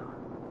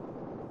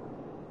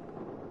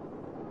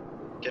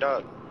 Get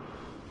out.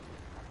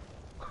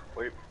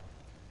 Wait,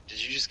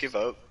 did you just give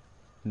up?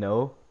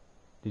 No?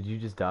 Did you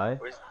just die?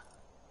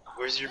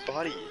 Where's your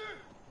body?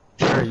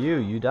 Where are you?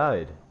 You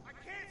died.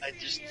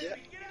 Yeah.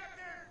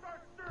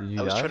 Did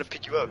you I was die? trying to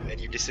pick you up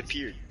and you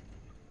disappeared.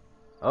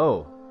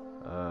 Oh.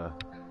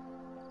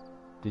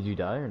 Did you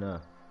die or no?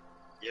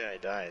 Yeah, I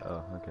died.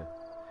 Oh, okay.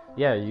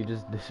 Yeah, you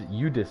just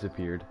you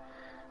disappeared.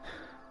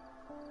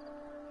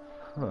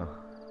 Huh.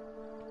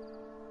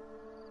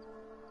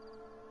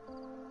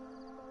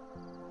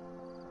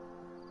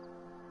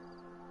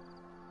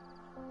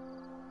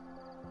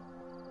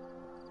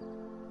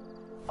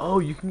 Oh,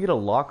 you can get a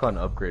lock-on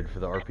upgrade for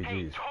the RPGs.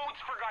 Hey,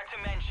 Toads forgot to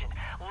mention,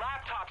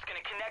 laptop's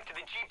gonna connect to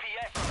the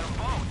GPS on their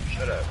boat.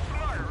 Shut up.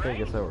 Smart, right? Okay, I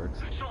guess that works.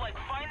 So, like,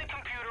 find the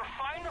computer,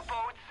 find the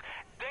boats,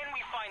 then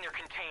we find their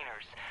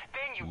containers.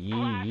 Then you Yee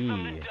blast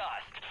them to yee.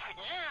 dust.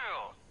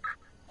 You!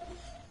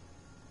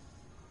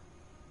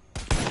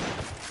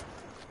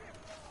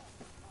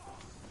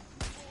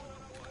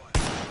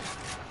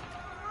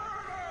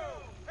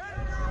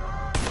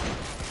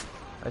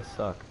 I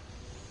suck.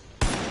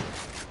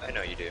 I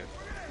know you do.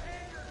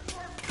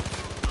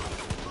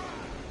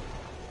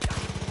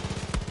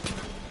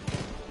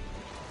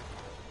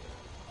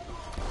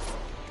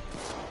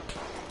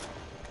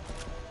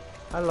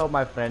 Hello,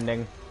 my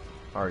friending.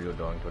 How are you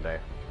doing today?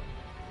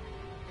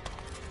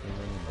 No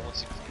one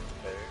seems to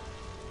get better.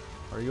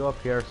 Are you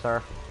up here,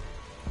 sir?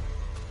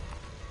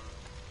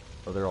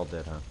 Oh, they're all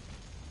dead, huh?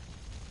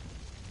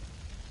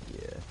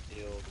 Yeah.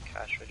 Deal the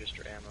cash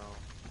register ammo.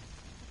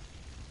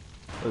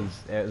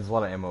 There's a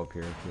lot of ammo up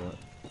here if you want.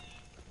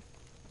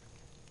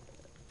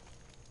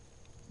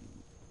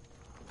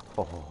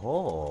 Ho ho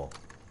ho!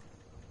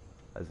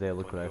 Isaiah,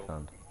 look what I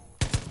found.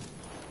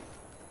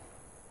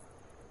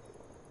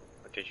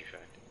 What did you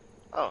find?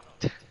 Oh.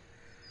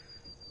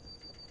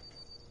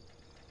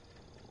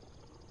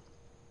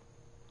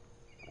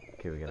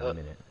 Okay, we got a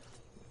minute.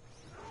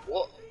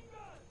 What?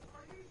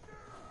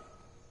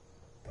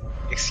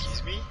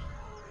 Excuse me?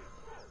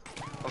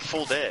 I'm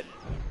full dead.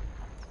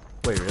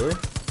 Wait, really?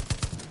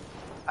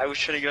 I was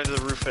trying to get onto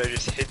the roof and I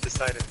just hit the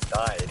side and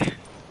died.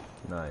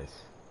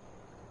 Nice.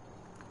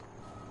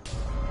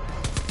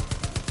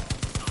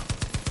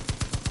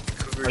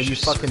 Are you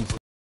fucking...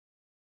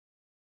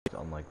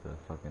 Unlike the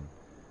fucking...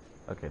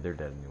 Okay, they're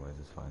dead anyways,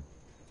 it's fine.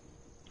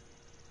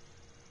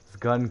 This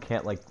gun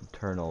can't, like,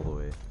 turn all the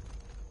way.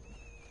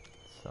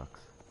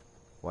 Sucks.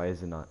 Why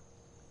is it not?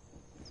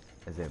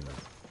 Isaiah, man.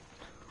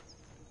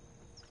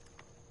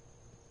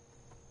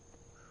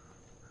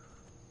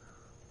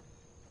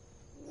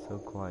 So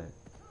quiet.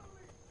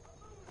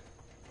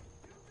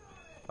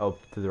 Oh,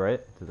 to the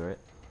right? To the right?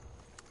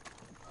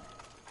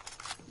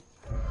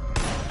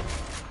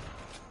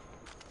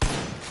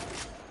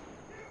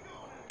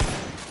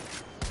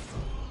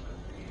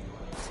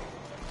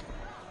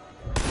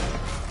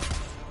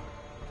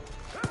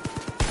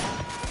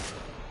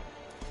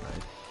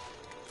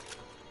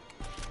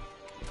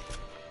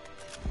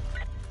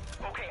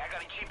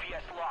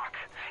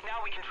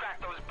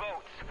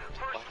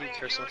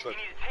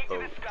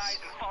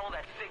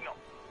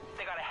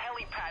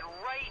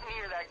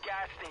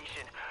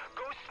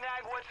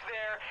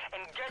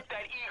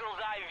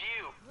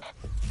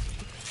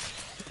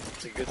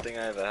 It's a good thing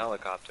I have a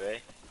helicopter, eh?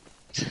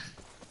 Too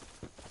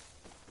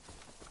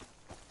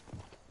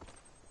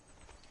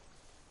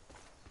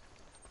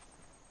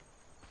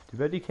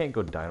bad you can't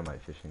go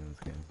dynamite fishing in this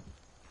game.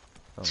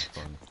 Sounds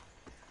fun.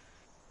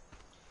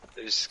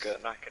 There's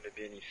not going to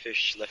be any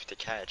fish left to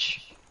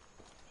catch.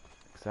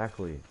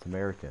 Exactly, it's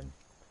American.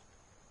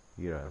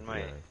 You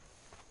gotta,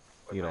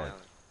 you know.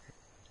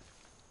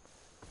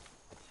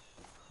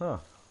 Huh.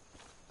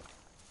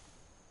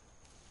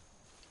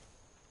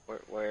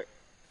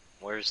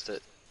 Where's the...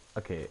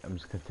 Okay, I'm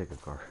just gonna take a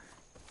car.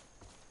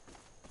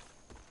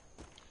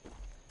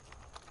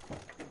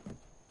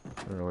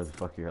 I don't know where the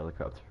fuck your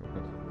helicopter went.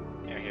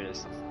 Yeah, here it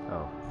is.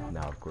 Oh,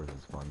 now of course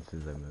it's spawned as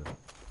soon as I move.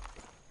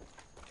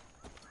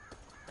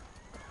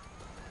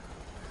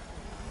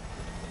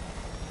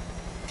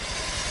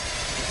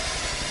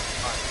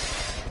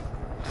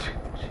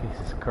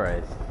 Jesus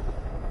Christ.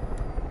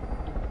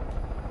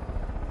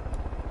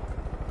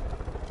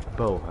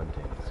 Bow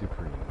hunting,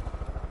 supreme.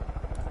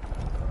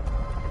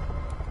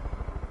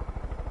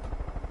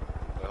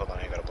 Wait, hold on,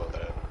 I gotta blow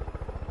that up.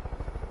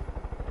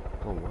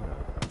 Blow what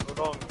up? Hold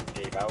on,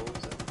 Dave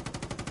Bowser.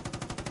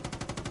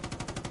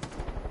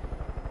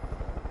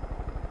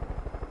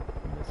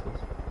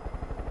 Missiles?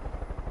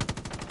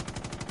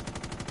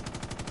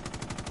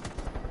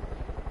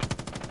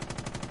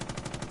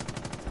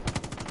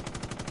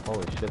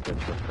 Holy shit, that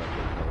truck got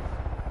big health.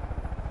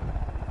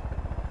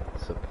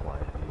 Supply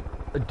view.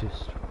 A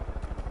destroy.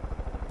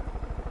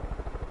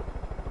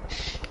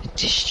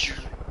 Destroy.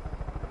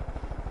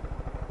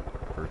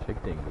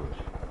 Perfect English.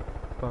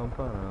 Bum,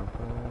 bum,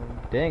 bum.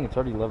 Dang, it's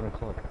already 11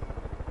 o'clock.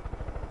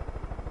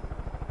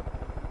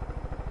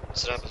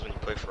 That's what happens when you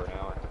play for an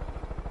hour.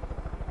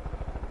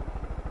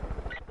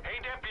 Hey,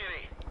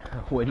 deputy.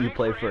 When you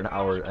play for an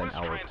hour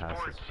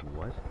passes.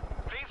 What?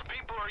 These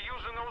people are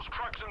using those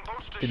trucks and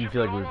boats to Didn't ship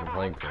feel like all we were over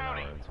playing Hope for an hour,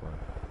 County. that's why.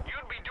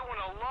 You'd be doing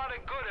a lot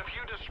of good if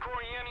you destroy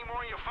any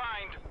more you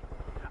find.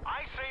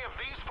 I say if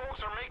these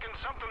folks are making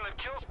something that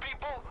kills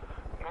people,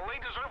 well, they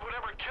deserve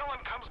whatever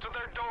killing comes to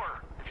their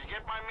door, if you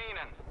get my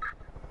meaning.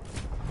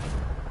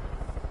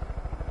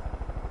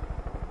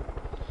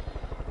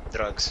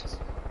 Drugs.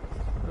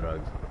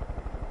 Drugs.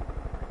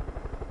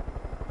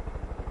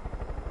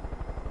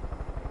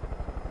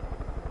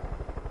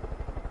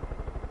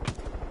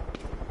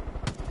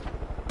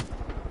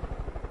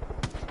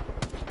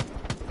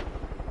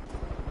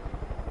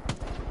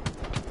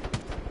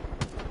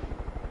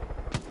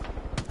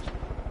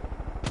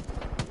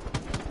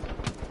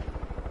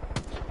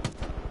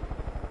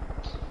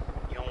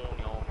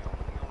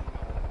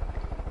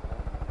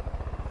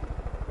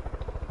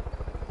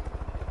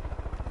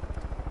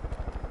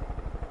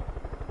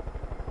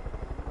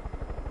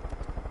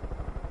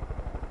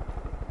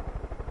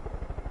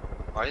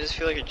 Why does this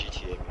feel like a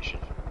GTA mission?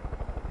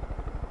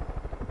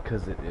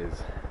 Because it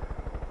is.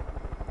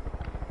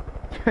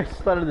 I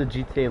just thought of the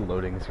GTA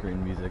loading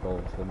screen music all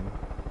of a sudden.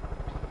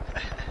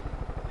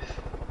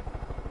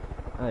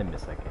 I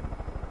miss that game.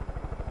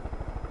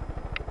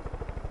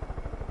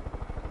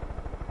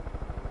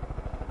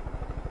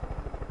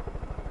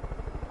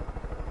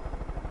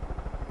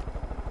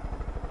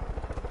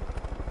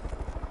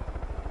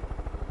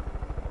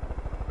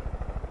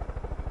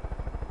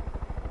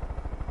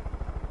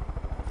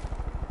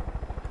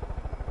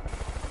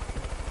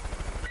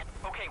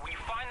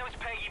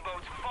 Peggy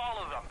boats,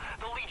 follow them.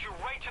 They'll lead you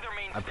right to their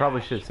main I probably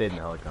stash. should have stayed in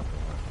the helicopter.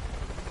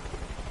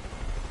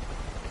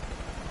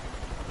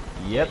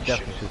 Yep,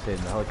 definitely should have stayed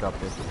in the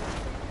helicopter.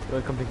 You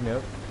wanna come pick me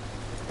up?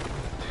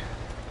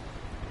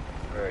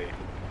 Where are you?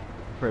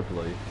 Right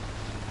below you.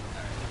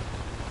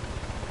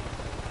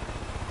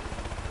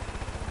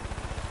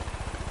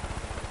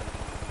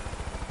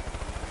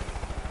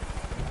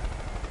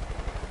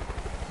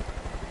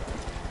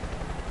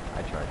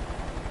 I tried.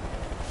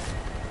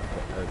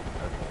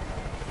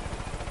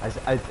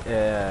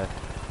 Okay.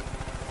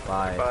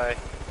 Bye. Bye.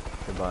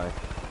 Goodbye.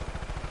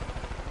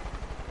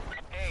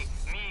 Hey,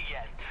 me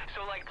again.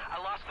 So, like,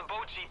 I lost the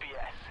boat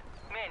GPS.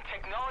 Man,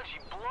 technology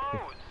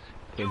blows.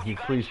 Can you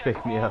gotta please check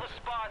pick me all up? the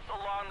spots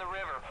along the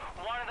river.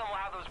 One of them will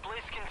have those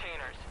bliss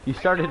containers. You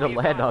started to Make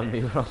land sure you on me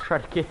when I was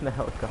trying to get in the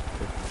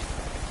helicopter.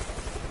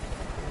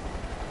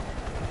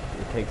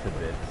 It takes a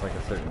bit. It's like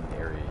a certain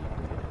area you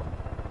can get in.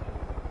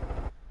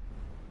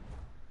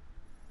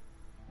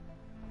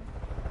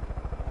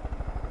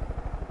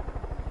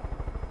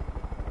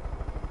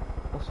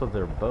 Also,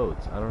 they're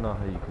boats. I don't know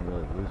how you can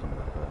really lose them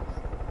that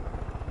fast.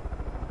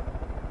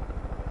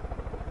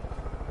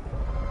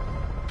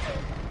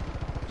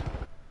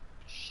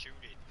 Shoot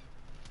it.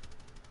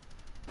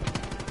 Oh,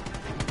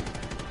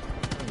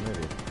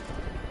 maybe.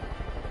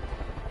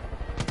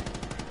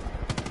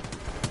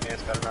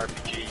 Man's got an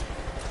RPG.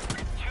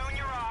 Tune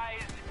your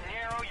eyes,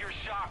 narrow your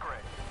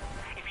chakras.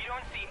 If you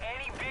don't see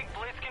any big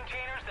bliss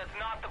containers, that's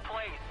not the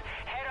place.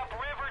 Head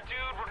upriver,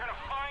 dude. We're gonna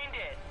find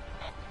it.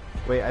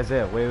 Wait,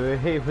 Isaiah, wait,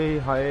 hey,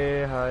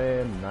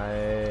 hi,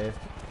 nice.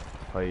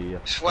 Hi,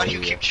 Why do you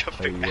keep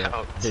jumping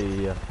out?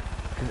 Hey,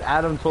 because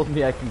Adam told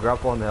me I can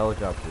grapple on the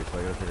helicopter, so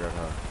I gotta figure out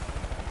how.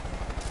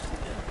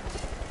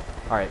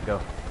 Alright, go.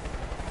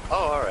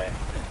 Oh, alright.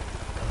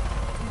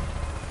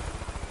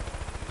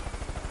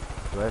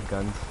 Do I have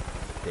guns?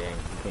 Dang,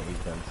 you can't use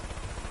guns.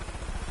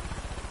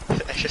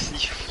 I just see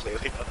you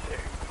flailing up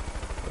there.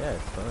 Yeah,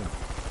 it's fun. I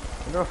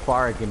wonder how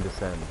far I can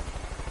descend.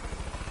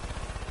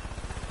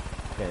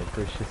 Okay,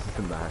 push this is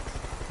the max.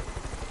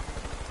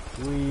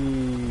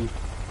 Whee!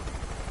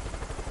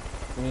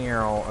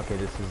 Meow. Okay,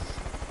 this is...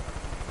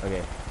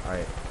 Okay,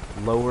 alright.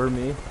 Lower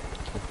me,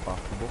 if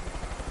possible.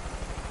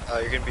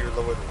 You're gonna be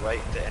lowered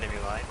right to enemy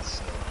lines,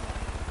 so...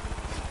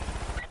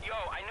 Yo,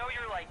 I know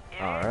you're like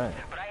in Alright. it,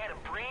 but I had a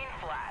brain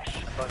flash.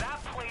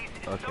 That place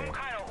is Okay. some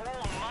kind of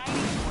old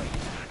mining place.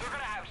 They're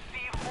gonna have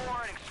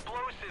C4 and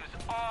explosives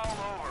all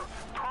over.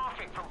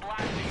 Perfect for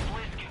blasting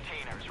bliss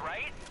containers,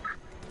 right?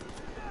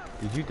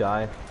 Did you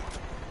die?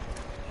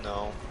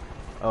 No.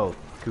 Oh,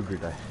 Cougar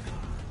died.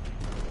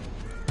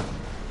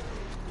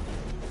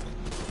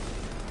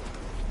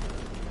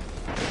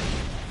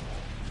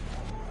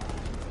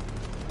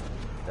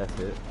 That's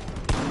it.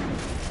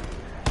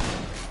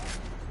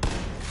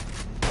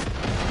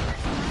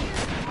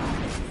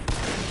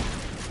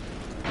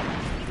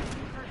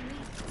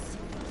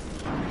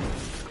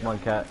 Come on,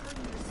 cat.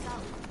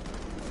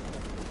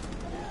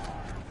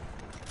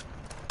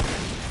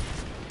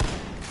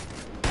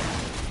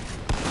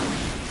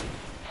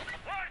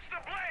 Watch the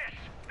bliss!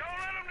 Don't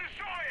let them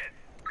destroy it!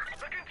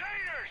 The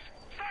containers!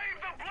 Save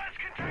the bliss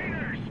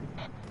containers!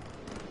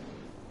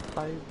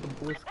 Save the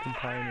bliss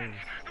containers.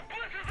 The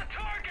bliss is the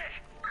target!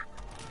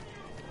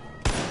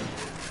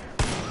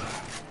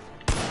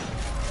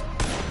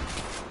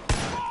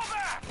 Fall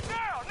back!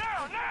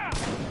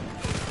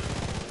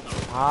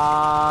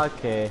 Now!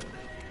 Okay.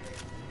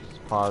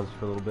 Just pause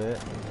for a little bit.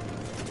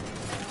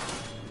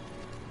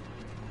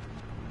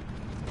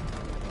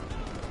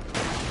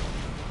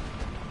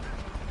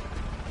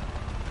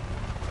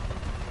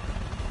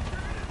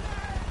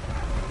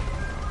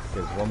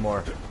 There's one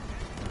more.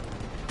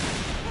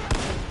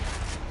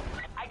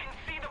 I can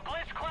see the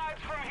bliss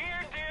clouds from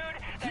here, dude.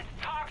 That's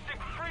toxic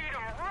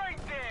freedom right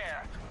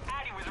there.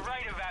 Addie was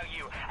right about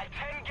you. A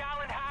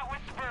 10-gallon hat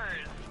with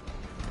spurs.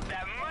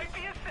 That might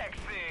be a sex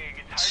thing.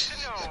 It's hard to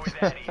know with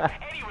Addie.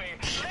 Anyway,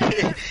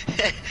 later.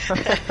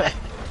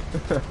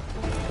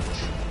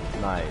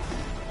 Nice.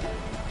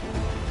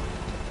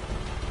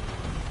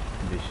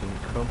 Mission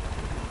complete.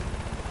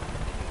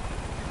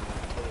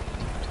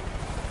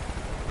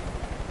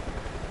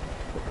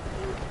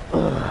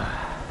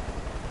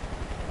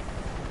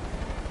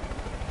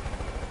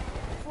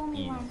 Fool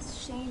me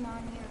once, shame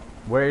on you.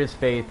 Where is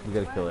Faith? We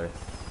gotta kill her.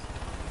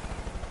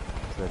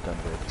 So that's not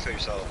good. Kill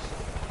yourself.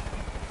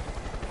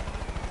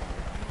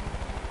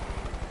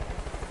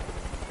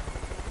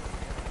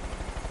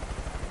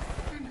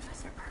 None of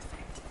us are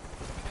perfect.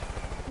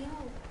 We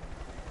all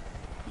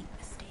make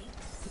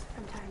mistakes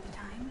from time to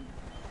time.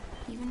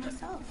 Even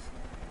myself.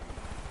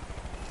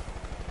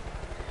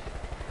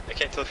 I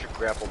can't tell if you're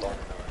grappled on or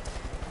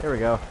not. There we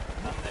go.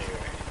 There you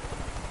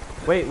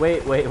are. Wait.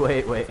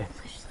 Foolishly.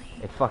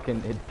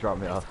 It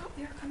dropped me I off. thought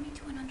we were coming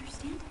to an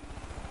understanding.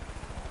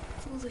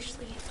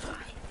 Foolishly, I thought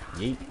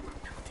Yeet. we were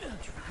building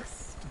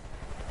trust.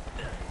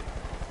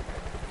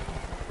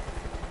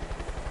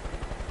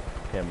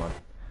 Okay, I'm on.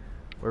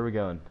 Where are we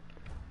going?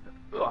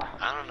 Ugh.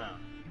 I don't know.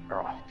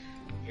 Ugh.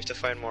 We have to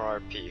find more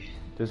RP.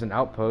 There's an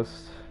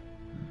outpost.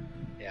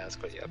 Yeah, let's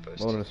go to the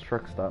outpost. Wilderness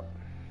truck stop.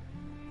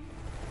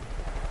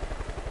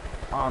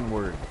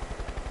 Onward.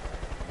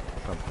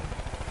 Something.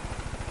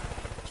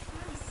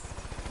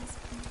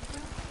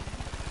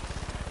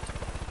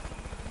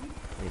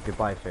 Hey,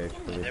 goodbye, Faith.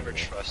 I never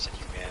trusted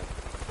you, man.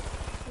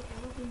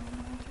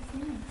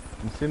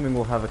 I'm assuming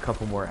we'll have a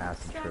couple more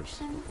acid trips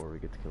before we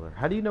get to kill her.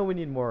 How do you know we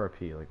need more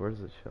RP? Like, where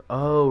does it show?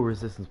 Oh,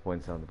 resistance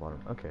points down the bottom.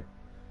 Okay.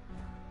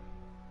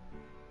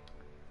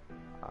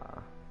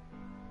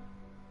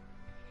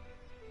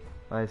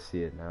 I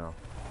see it now.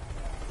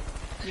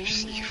 I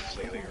just see you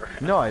flailing around.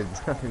 No, I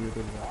really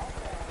didn't.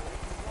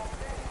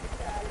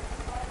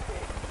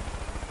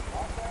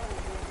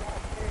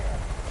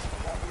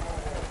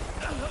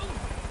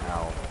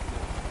 Ow.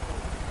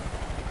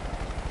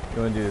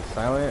 You want to do this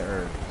silent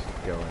or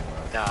just going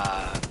loud?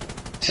 Nah.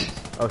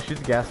 Oh, shoot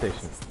the gas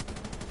station.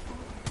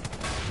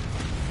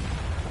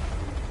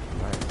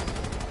 Nice.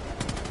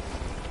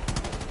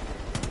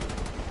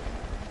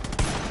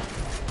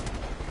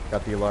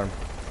 Got the alarm.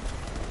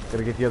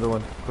 Gotta get the other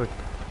one, quick.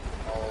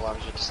 All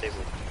alarms are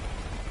disabled.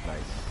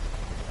 Nice.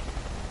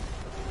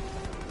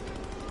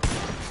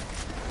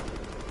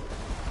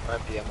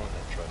 Might be ammo on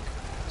that truck.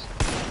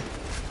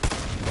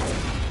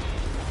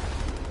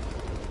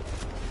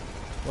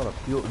 What a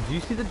fuel. Do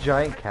you see the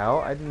giant cow?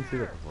 I didn't see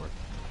that before.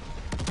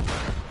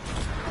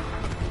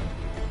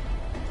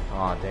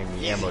 Aw, dang,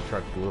 the ammo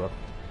truck blew up.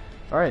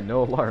 Alright,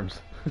 no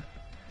alarms.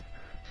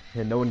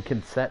 And no one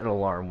can set an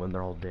alarm when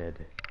they're all dead.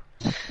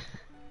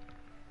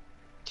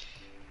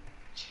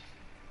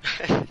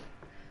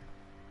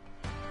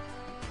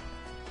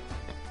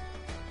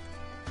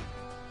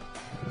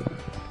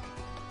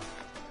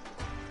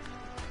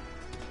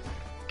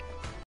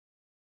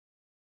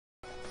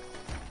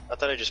 I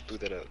thought I just blew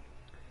that out.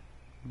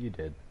 You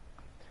did.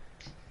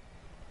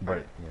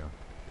 But, you know,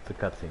 it's a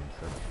cutscene,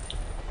 so.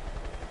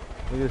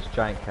 Look at this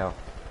giant cow.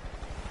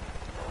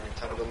 Alright,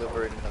 time to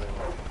deliver another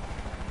one.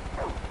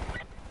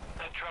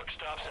 That truck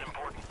stops an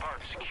important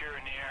part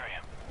securing the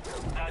area.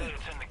 Now that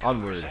it's in the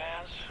Onward.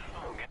 hands,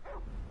 okay.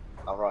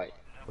 Alright.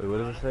 Wait, what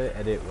does it say?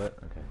 Edit what?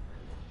 Okay.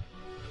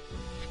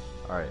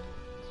 Alright.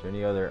 Is there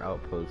any other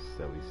outposts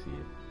that we see?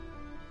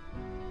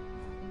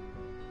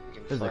 We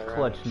can There's fly a around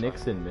Clutch and find-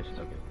 Nixon mission.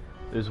 Okay.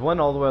 There's one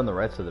all the way on the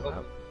right side of the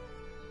map.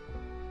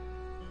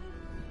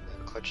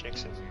 Clutch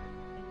Nixon.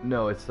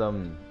 No, it's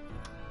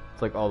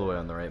like all the way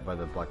on the right by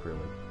the Black River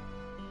Lake.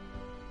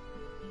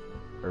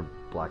 Or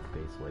Black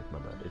Base Lake, my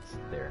bad. It's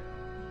there.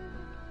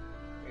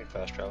 We can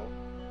fast travel.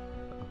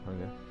 Oh,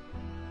 okay.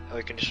 Oh,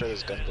 we can destroy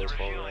this gunboat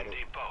while we're at it.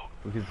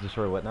 We can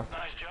destroy what now?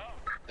 Nice job.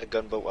 A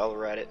gunboat while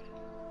we're at it.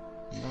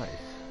 Nice.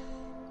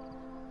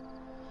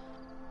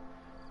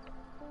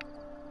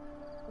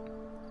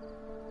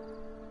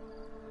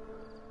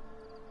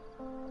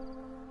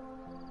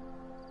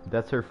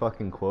 That's her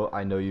fucking quote.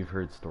 I know you've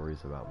heard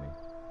stories about me.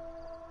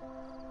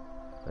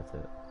 That's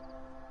it.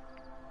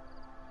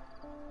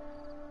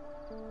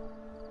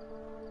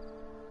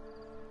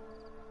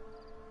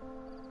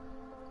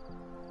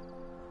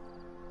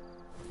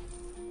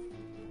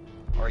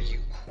 Are you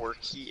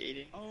quirky,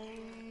 Aiden?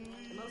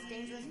 The most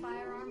dangerous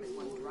firearm is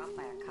one dropped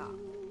by a cop.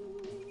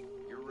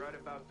 You're right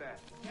about that.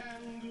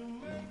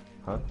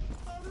 Huh?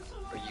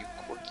 Are you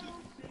quirky?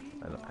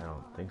 I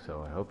don't think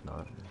so. I hope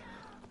not.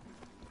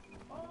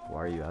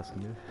 Why are you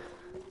asking me?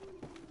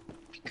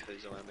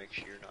 Because I want to make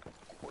sure you're not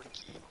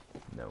quirky.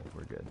 No,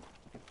 we're good.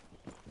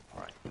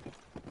 Alright.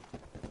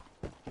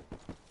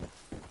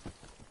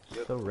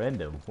 So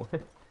random.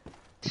 What?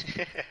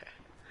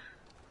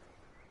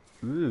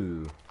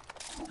 Ooh.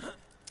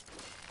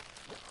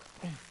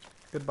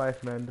 Goodbye,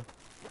 friend.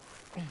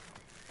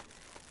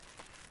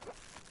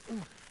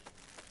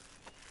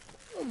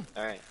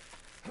 Alright.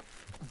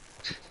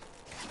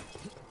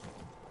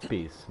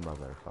 Peace,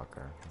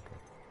 motherfucker. Okay.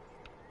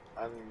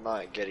 I'm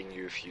not getting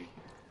you if you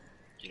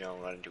know,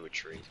 run into a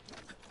tree.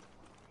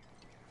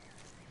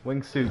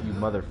 Wingsuit, you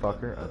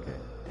motherfucker. Okay.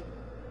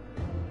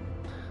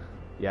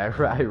 Yeah,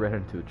 I ran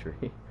into a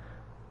tree.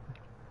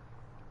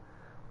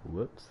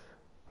 Whoops.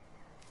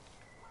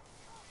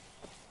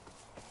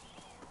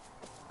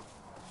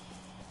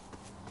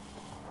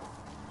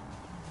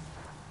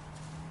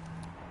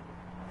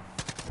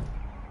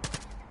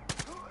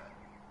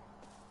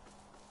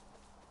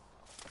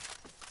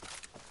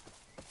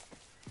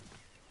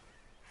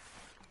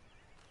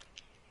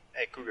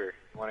 Hey, Cougar,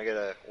 you wanna get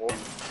a wolf?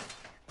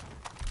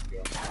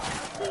 Go.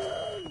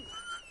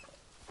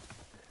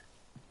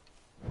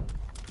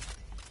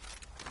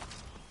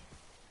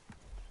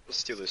 Let's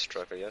steal this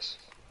truck, I guess.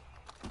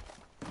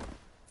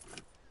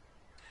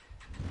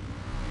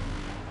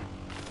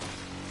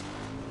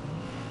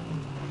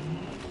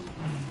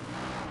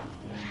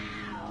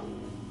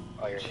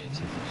 Oh, you're an idiot.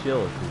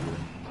 Chill, Cougar.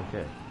 It's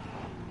okay.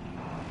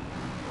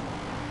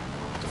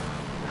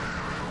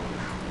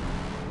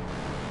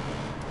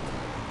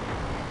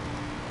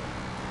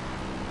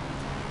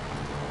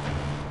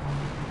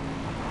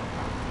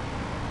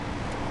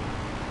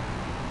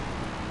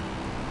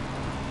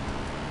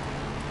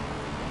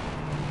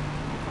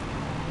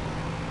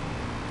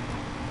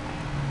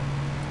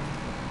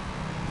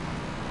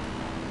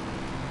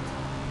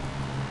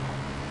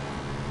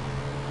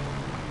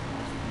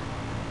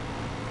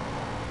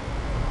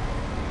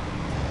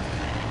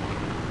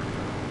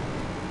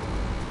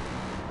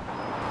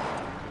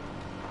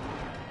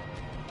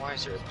 Why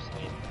is there a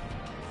plane?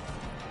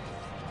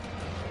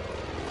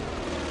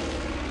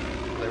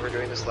 Play, we're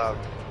doing this loud.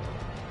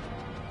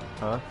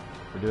 Huh?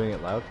 We're doing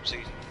it loud? So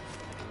I'm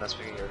not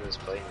speaking over this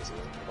plane, is it?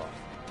 Come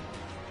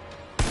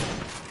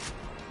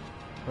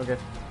on. Okay.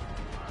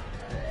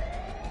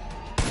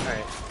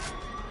 Alright.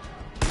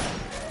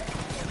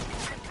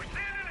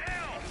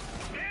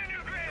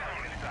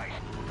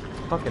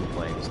 Fucking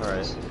planes,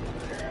 alright.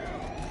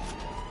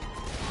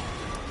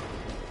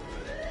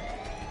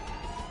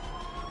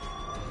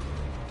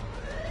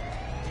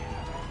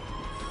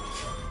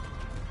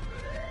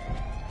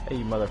 Hey,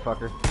 you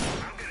motherfucker.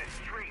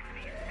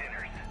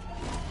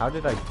 How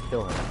did I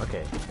kill him?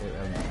 Okay, I'm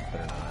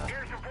better not ask.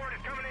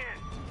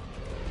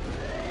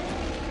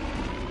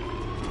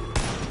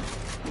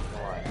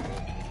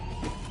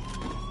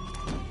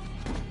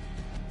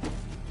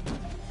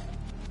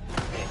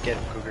 Get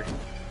him, Cougar.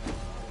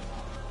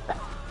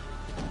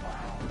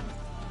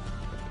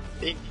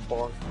 Bing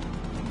bong.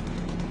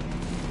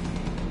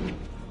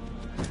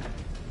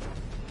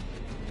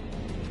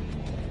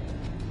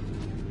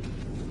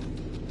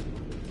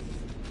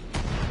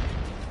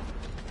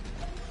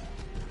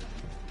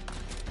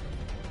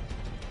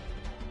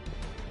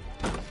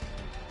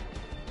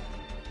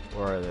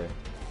 Where are they? I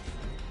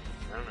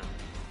don't know.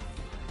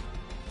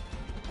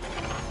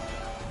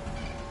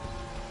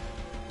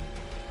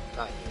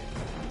 Not here.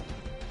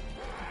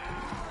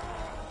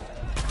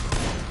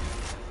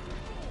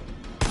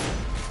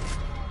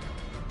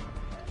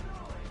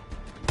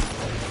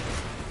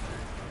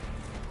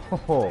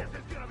 Oh.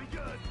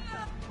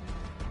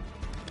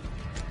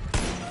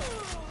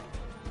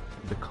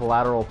 The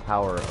collateral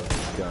power of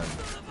this gun.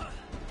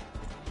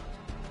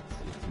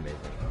 It's amazing.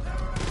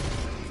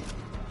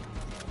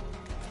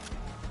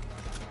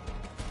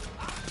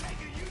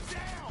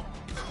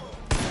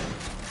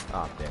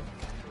 Ah, damn.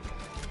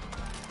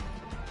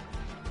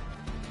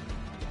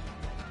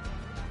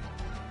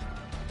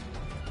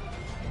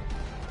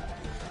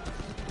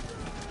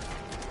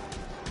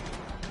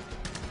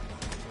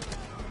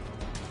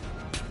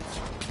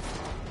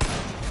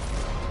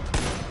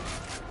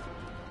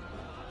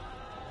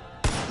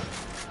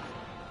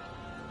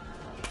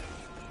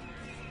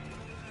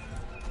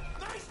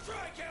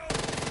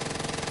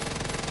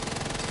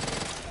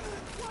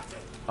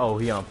 Oh,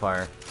 he on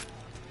fire.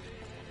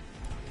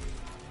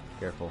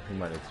 Careful, he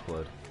might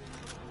explode. Is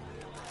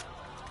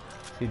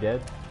he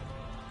dead?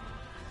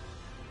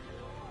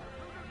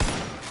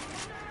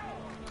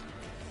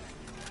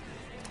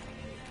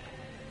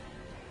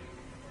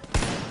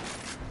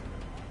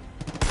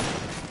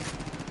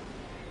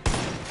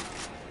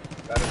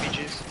 Battle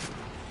beaches?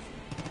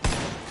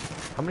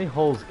 How many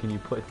holes can you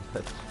put in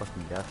that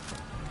fucking gas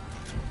tank?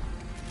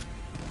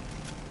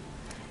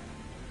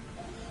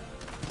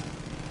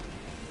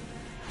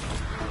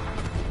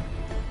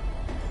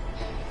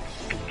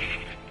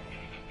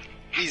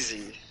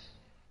 Easy.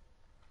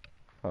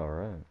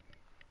 Alright.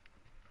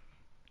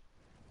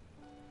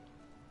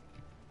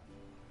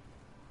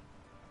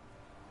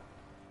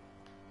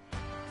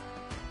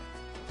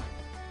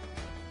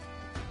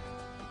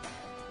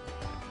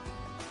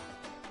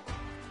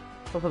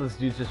 I love how this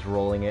dude's just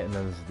rolling it and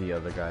then there's the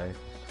other guy just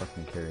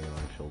fucking carrying it on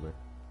his shoulder.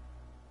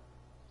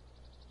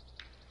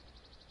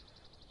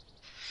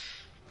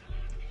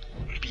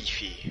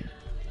 Beefy.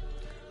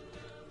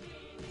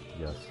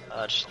 Yes.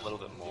 Just a little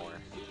bit more.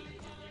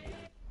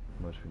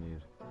 How much we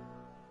need?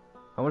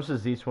 How much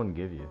does each one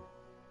give you?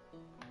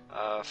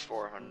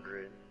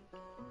 400.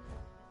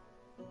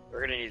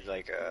 We're gonna need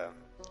like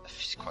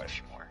quite a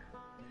few more.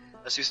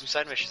 Let's do some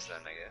side missions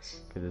then, I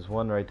guess. Okay, there's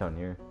one right down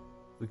here.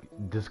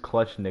 Does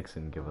Clutch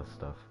Nixon give us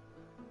stuff?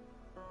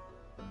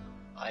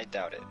 I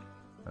doubt it.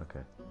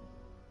 Okay.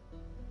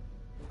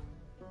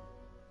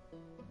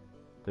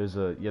 There's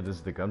a this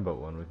is the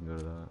gunboat one. We can go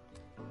to that.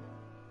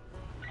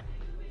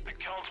 The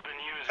cult's been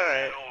using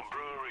that old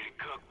brewery to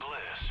cook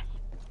Bliss.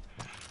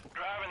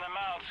 Driving them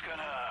out's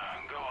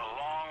gonna go a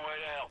long way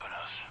to helping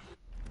us.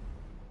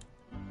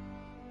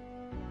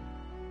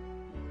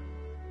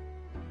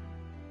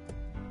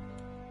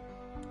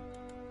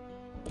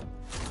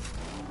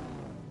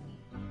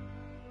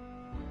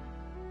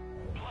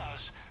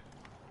 Plus,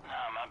 now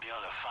I might be able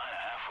to find a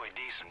halfway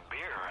decent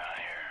beer around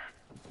here.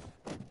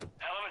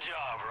 Hell of a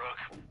job, Rook.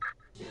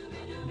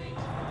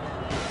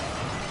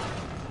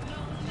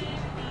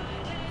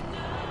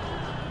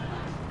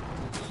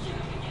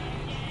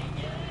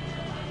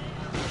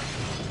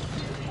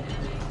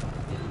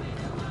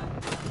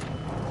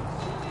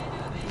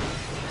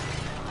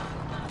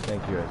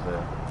 Thank you,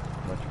 Isaiah.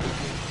 Much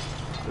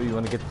appreciated. Oh, you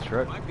want to get the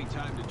truck? Might be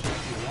time to check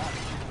your watch.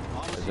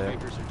 Isaiah?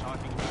 Policymakers are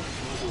talking about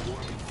global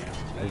warming gas.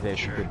 Isaiah, if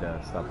you could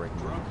stop breaking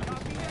the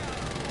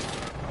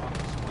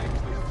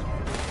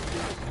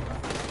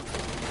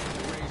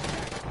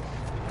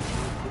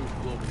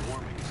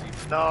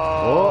No.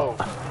 Oh.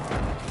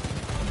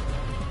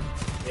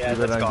 Yeah, You that's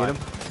better gone. get him?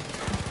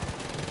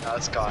 No,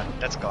 that's gone.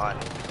 That's gone.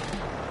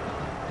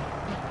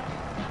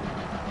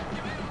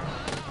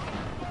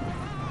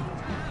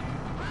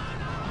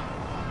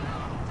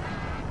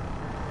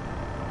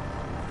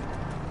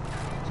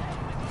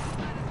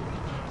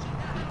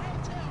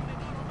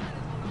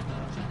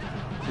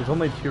 There's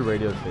only 2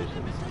 radio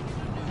stations.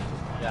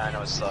 Yeah, I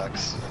know it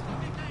sucks.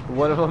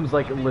 One of them's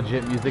like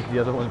legit music, the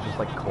other one's just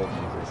like cult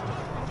music.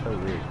 It's so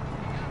weird.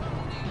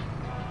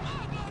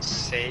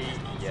 Say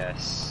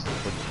yes.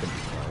 We're just gonna be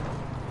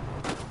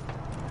quiet.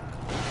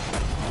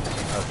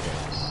 Okay.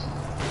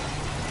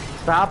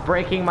 Stop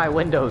breaking my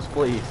windows,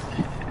 please.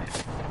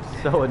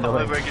 So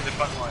annoying. I'm breaking the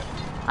front one.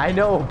 I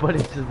know, but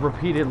it's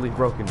repeatedly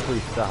broken.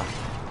 Please stop.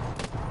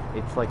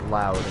 It's like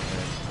loud and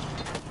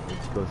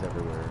it goes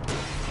everywhere.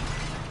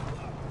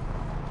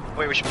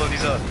 Wait, we should blow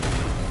these up.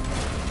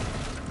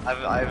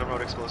 I have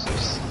remote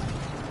explosives.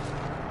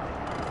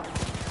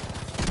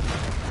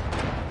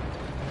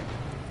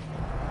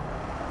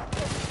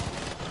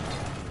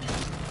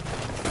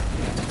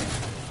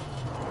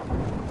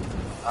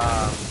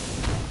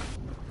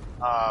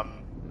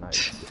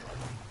 Nice.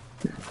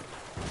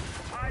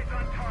 Eyes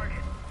on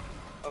target.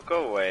 Oh,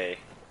 go away.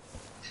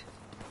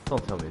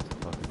 Don't tell me it's a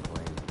fucking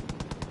plane.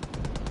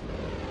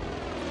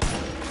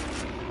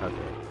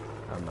 Okay.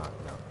 I'm not.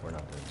 No, we're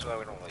not doing That's why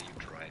we don't let you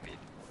drive it.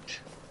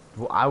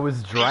 Well, I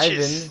was driving.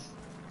 Peaches.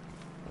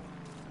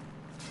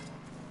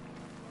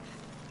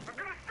 I'm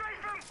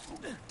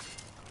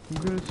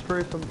gonna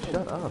strafe him.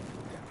 Shut up.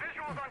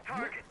 Visuals on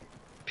target.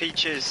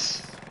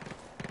 Peaches.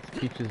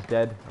 Peach is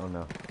dead. Oh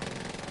no.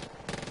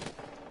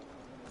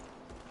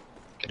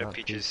 Get up, Not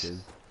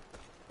Peaches.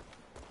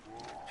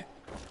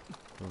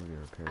 We're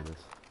gonna repair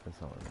this.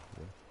 That's not what I'm gonna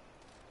do.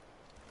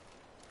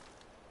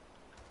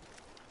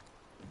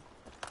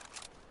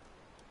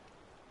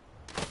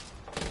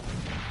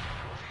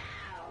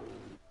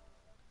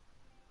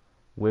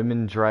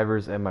 Women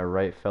drivers, am I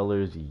right,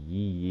 fellers?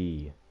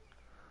 Yee.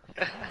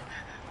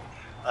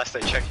 Last I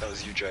checked, that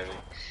was you driving.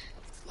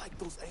 It's like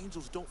those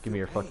angels don't Give me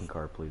your feel fucking pain.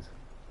 car, please.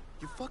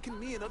 You're fucking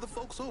me and other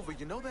folks over,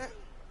 you know that?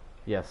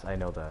 Yes, I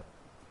know that.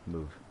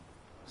 Move.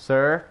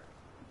 Sir?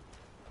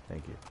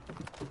 Thank you.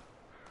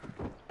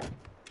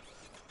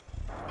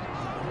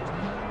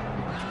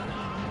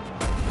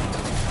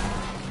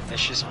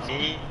 It's just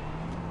me,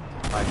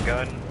 my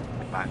gun,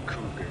 and my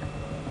cougar.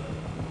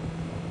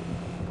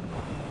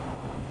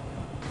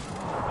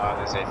 Oh,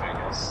 there's anything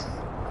else.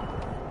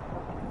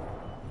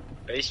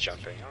 Base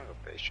jumping. I wanna go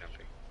base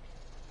jumping.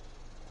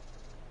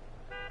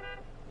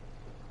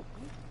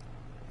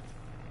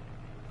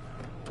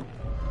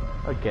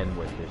 Again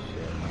with this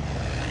shit.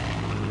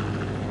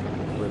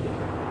 Where the-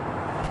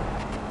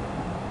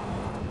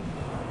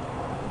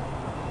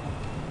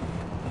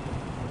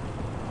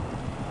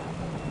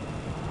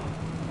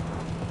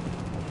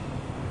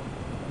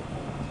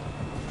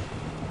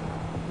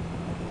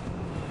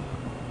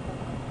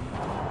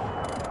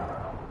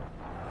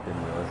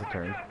 Didn't realize it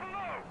turned.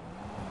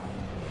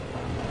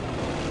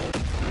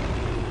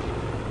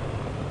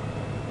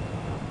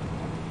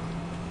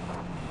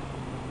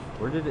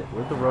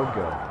 Where'd the road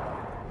go?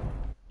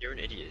 You're an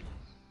idiot.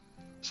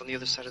 It's on the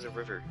other side of the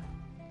river.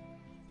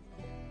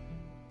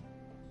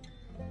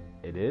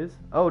 It is?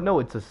 Oh no,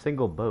 it's a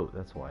single boat,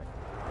 that's why.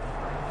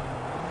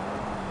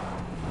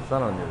 It's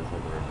not on the other side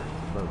of the river,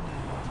 it's a boat.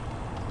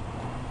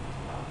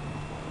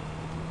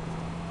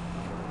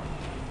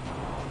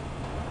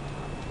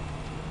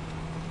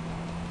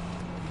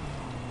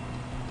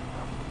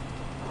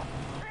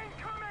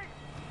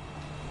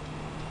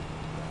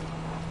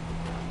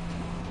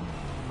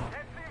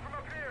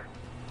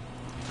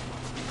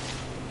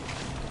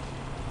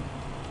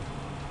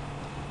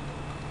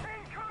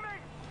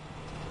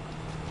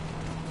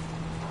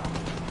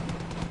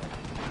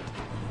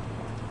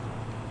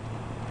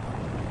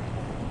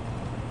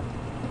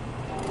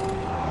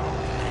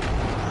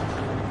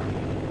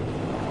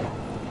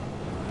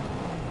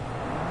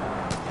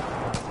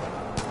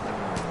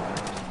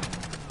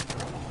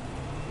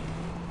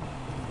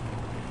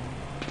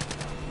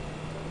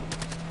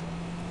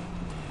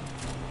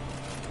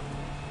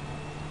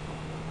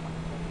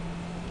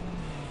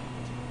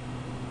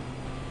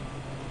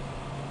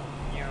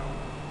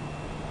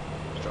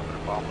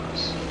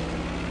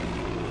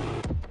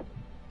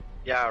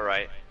 Yeah,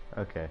 right.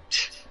 Okay.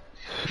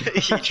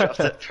 He dropped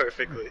it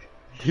perfectly.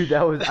 Dude,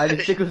 that was, I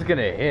didn't think it was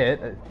gonna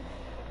hit.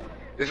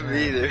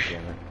 Me either.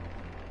 Damn it.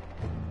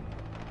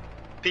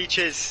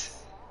 Peaches!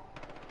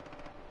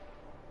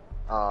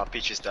 Aw,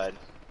 Peaches died.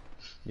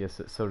 Yes,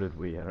 so did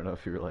we. I don't know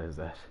if you realize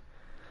that.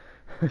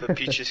 But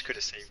Peaches could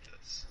have saved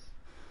us.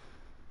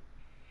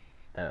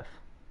 F.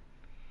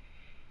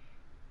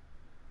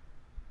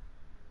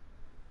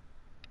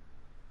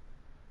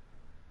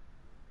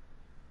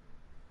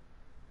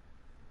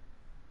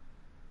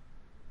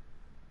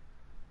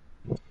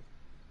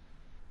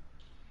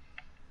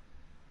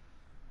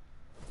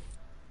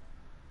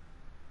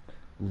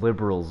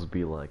 Liberals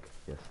be like,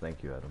 yes,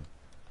 thank you, Adam.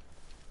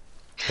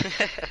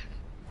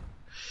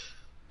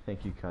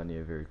 Thank you,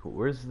 Kanye. Very cool.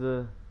 Where's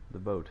the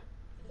boat?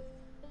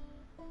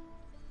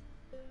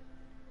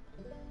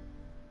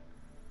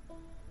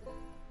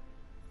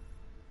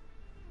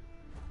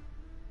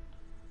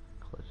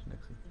 Clutch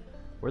Nixon.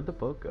 Where'd the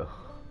boat go?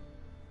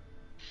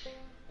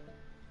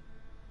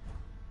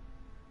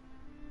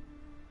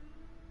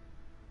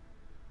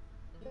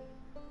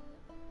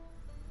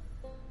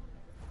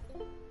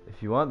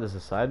 If you want, there's a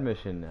side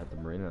mission at the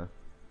marina.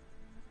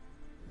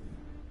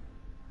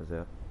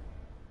 Isaiah.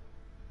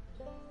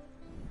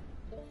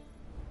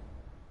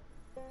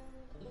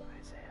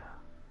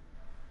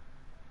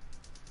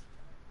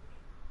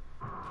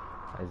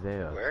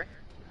 Isaiah. Where?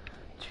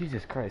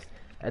 Jesus Christ.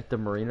 At the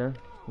marina,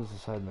 there's a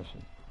side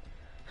mission.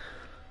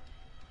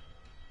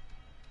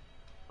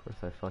 Of course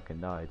I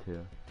fucking die too.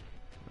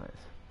 Nice.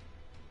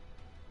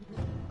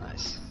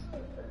 Nice.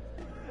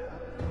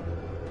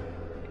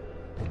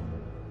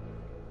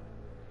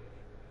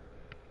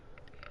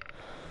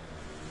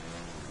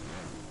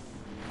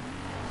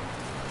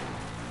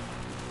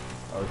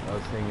 I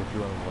was saying if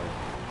you want to like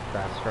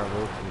fast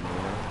travel to the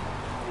marina.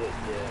 Yeah,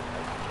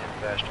 I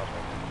can fast travel.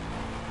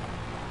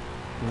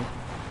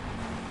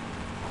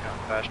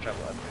 Yeah, fast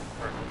travel up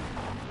there.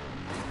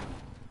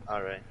 Perfect.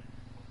 Alright.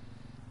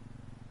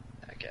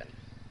 Again.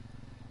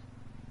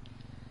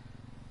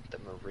 The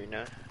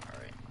marina.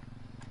 Alright.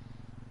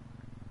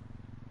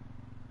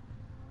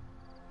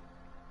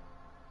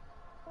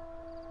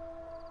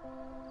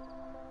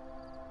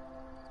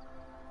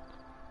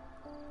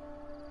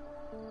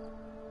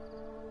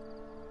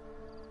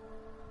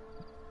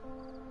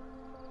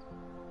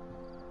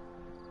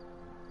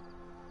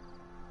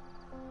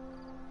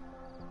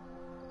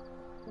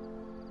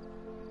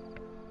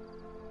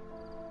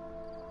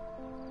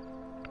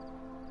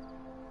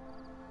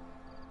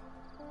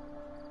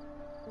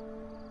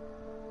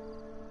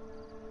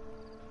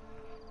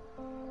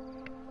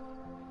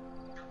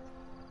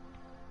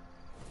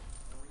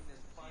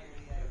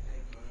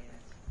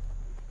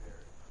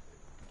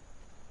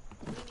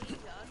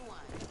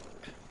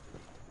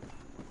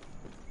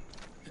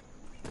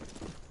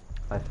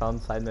 I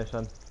found side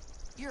mission.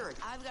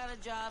 I've got a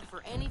job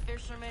for any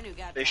fisherman who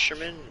got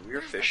Fisherman? We're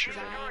Here's fishermen.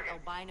 the giant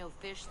albino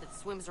fish that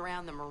swims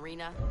around the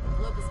marina.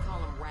 Locals call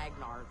him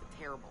Ragnar the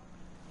Terrible.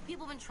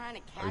 People have been trying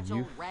to catch Are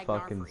you old Ragnar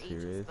fucking for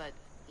ages, serious? but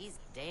he's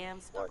damn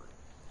stubborn.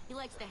 He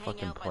likes to hang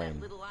Fucking out by plane.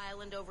 that little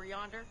island over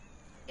yonder.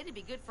 It'd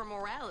be good for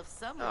morale if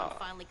someone Oh.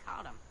 finally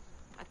caught him.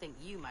 I think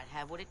you might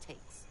have what it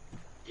takes.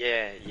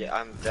 Yeah,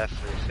 I'm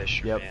definitely a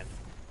fisherman. Yep.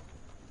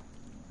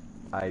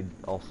 I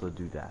also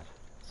do that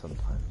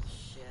sometimes.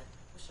 Shit.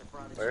 Wish I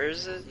brought a Where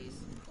is it?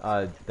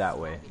 That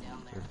way.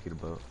 Let's get a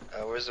boat.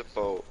 Where's a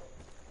boat?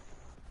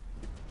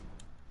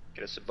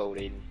 Get us a boat,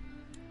 Aiden.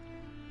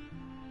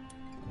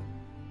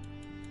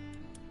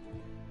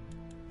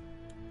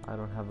 I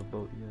don't have a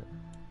boat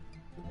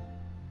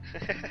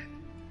yet. I'm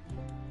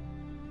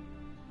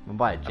gonna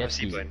buy a I'm a jet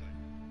ski. seaplane.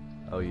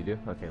 Oh, you do?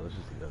 Okay, let's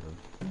just do that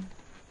then.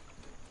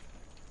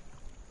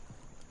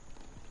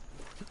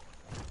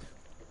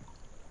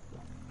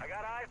 I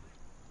got eyes.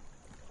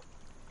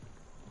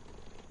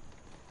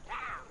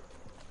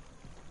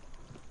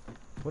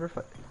 What if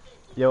I...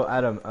 Yo,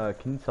 Adam,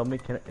 can you tell me,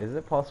 is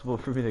it possible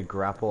for me to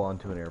grapple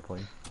onto an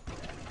airplane?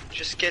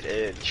 Just get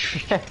in.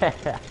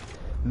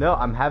 No,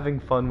 I'm having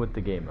fun with the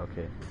game,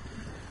 okay?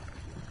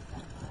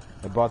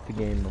 I bought the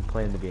game, I'm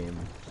playing the game.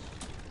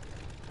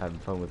 Having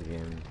fun with the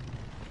game.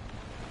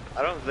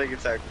 I don't think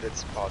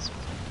it's possible.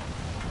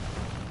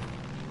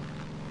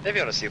 Maybe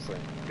on a seaplane.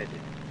 Maybe.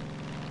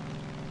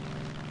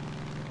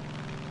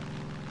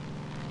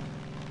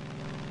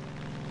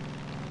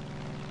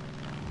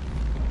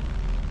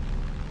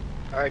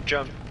 Alright,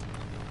 jump.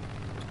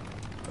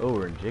 Oh,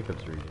 we're in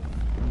Jacob's region.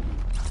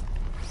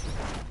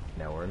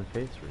 Now we're in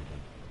Faith's region.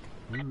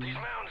 These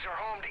mountains are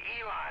home to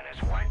Eli and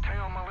his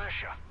whitetail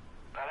militia.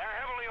 Now they're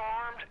heavily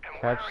armed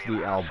and Catch wary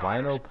the of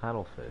albino outsiders.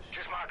 paddlefish.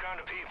 Just my kind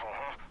of people,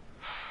 huh?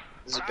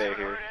 There's a But I bear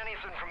haven't here. heard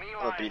anything from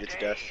Eli I'll beat it to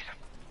in death. days.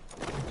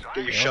 So Get I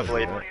your guess shovel,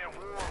 we're Aiden. already at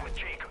war with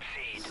Jacob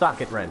Seed.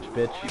 Socket wrench, bitch.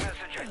 The only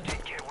message I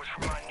did get was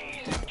from my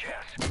niece,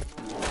 Jess.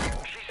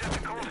 She said the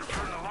Colts are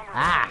turning the lumber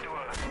Ah! into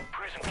a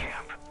prison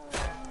camp.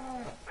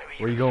 Maybe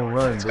Where you gonna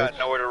run, It's bitch? got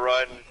nowhere to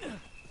run.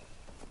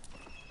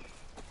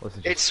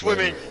 Listen, It's just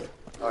swimming. swim.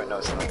 Oh no,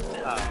 it's not.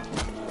 Ah.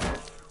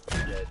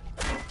 Dead.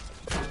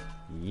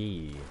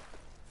 Yeah.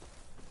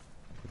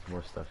 There's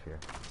more stuff here.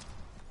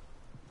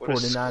 What a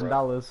scrub.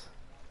 $49.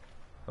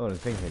 Oh, and a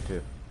thing here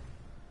too.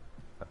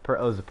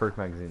 Oh, there's a perk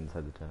magazine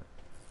inside the tent.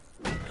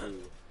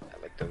 Ooh,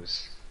 I like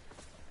those.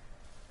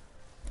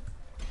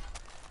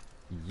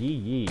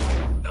 Yee.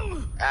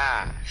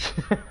 Ah.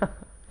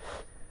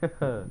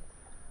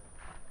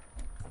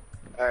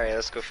 Alright,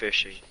 let's go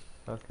fishing.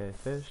 Okay,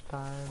 fish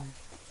time.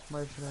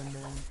 My friend.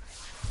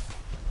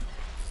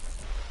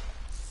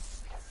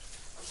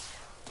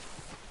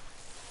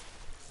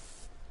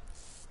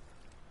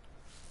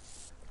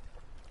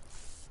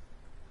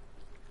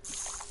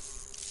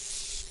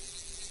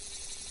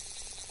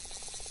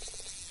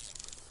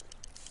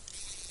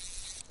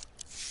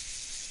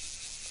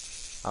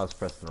 I was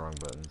pressing the wrong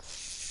buttons.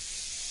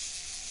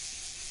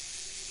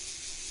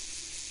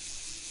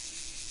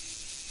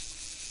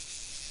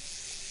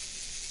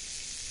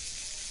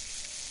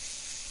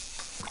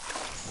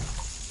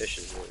 Fish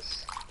is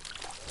this.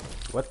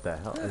 What the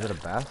hell? Is it a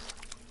bass?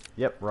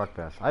 Yep, rock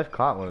bass. I've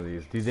caught one of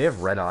these. Dude, they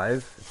have red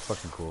eyes. It's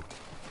fucking cool.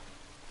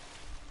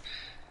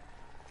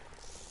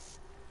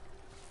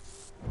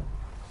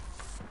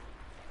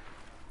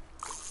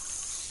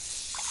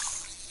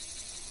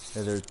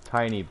 Yeah, they're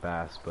tiny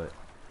bass, but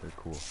they're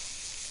cool.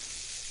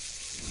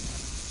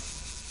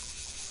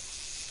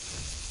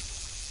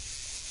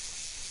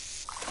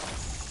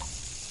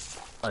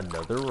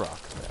 Another rock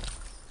bass.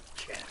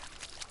 Yeah.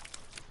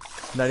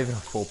 Not even a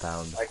full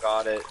pound. I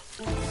got it.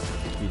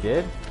 You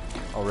did?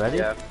 Already?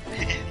 Yeah.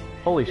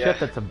 Holy Yeah. shit,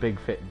 that's a big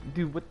fit.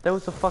 Dude, what? That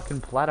was a fucking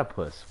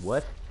platypus.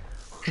 What?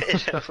 Can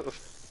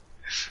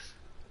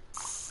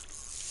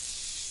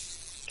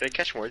I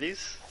catch more of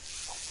these?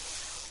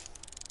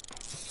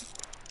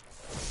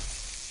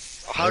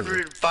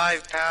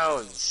 105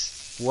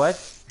 pounds. What?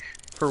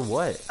 For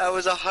what? That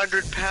was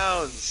 100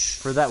 pounds.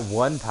 For that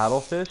one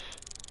paddlefish?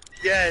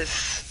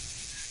 Yes.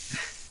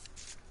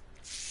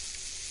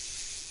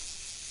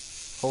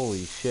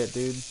 Holy shit,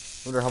 dude.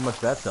 Wonder how much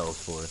that sells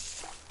for.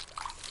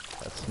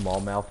 That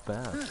smallmouth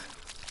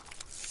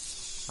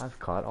bass. I've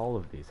caught all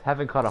of these.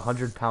 Haven't caught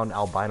 100-pound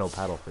albino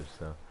paddlefish,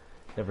 though.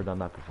 Never done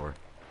that before.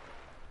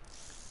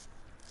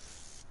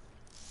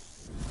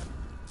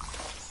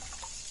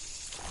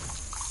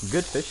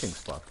 Good fishing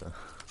spot, though.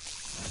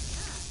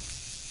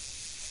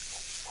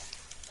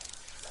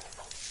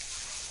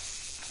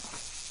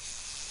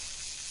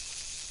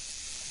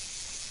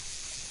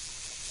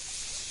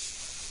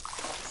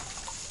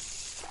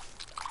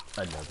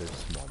 Another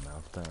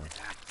smallmouth bass.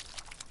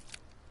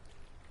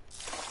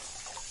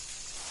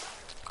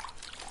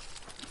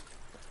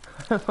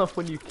 I love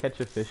when you catch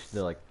a fish,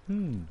 they're like,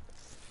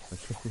 Like,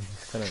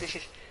 just kind of,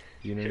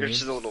 you know what I mean? Here's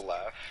just a little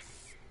laugh.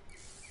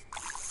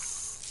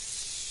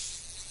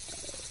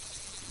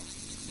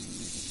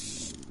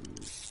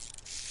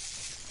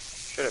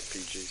 Shut up,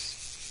 PGs.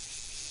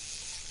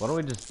 Why don't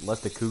we just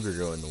let the cougar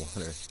go in the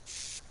water?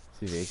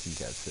 See if they can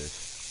catch fish.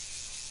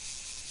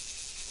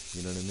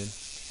 You know what I mean?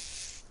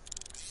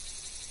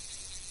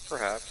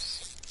 Perhaps.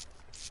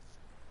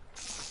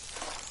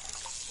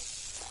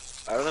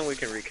 I don't think we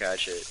can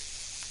recatch it.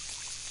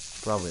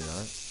 Probably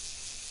not.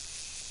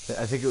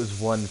 I think it was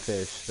one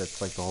fish,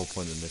 that's like the whole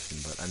point of the mission,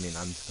 but I mean,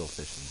 I'm still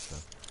fishing, so.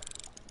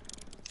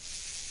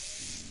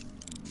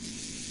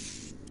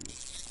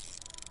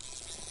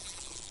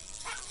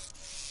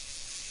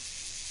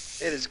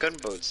 Hey, there's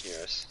gunboats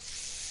near us.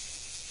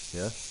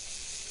 Yeah?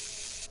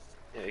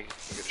 Yeah, you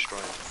can go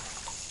destroy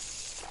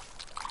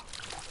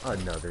them.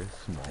 Another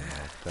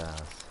smallmouth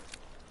bass.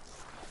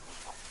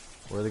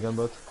 Where are the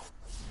gunboats?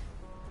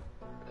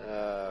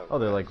 Oh,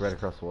 they're like right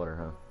across the water,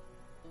 huh?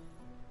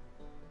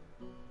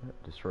 Yeah,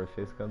 destroy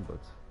face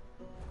gunboats.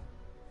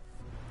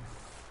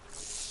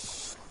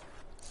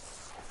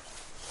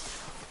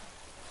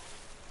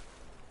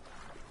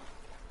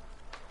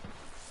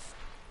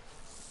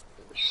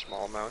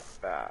 Smallmouth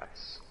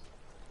bass.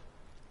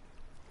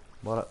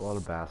 A lot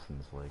of bass in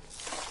this lake.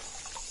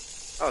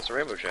 Oh, it's a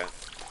rainbow chat.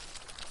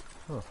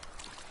 Huh.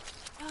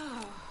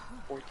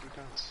 14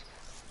 pounds.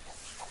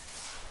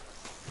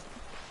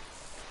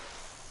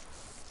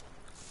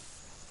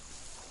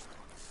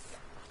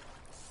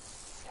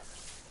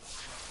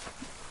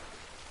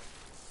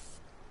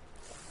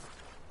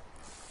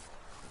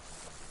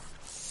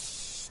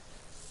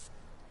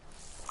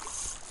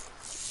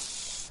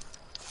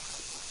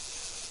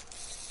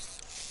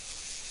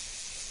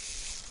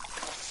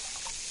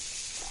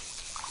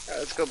 Alright,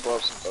 let's go blow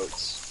up some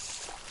boats.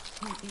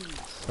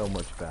 So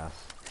much bass.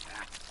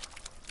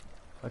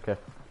 Okay.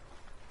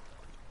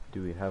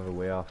 Do we have a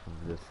way off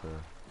of this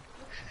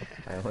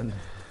island?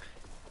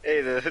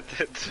 Hey, the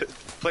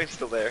plane's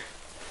still there.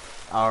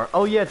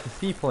 Oh yeah, it's a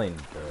seaplane.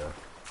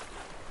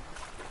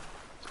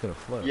 It's gonna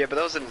float. Yeah, but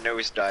that was a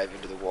nosedive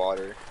into the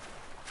water.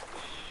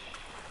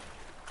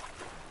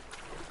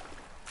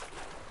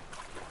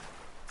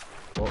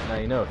 Well, now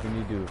you know if you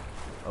need to.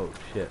 Oh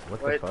shit!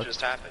 What the fuck?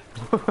 Just happened?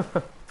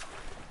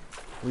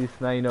 At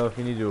least now you know if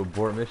you need to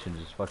abort mission,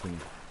 just fucking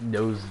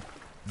nose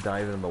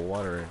dive in the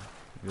water and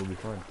you'll be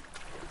fine.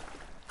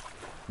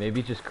 Maybe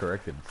it just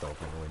corrected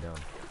itself on the way down.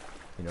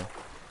 You know?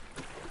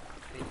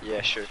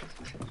 Yeah, sure.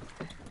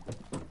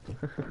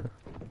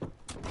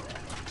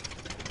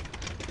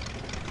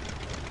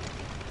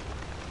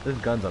 There's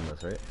guns on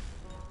this, right?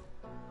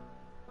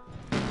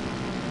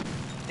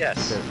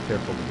 Yes.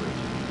 Careful the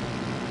bridge.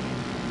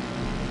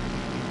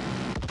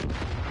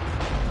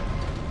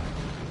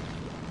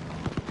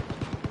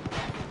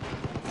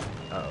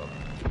 Uh-oh.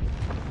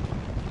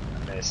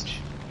 I missed.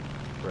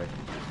 Right.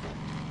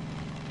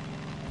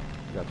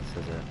 You got the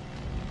scissor.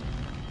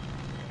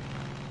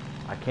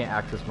 I can't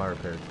access my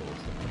repair tools.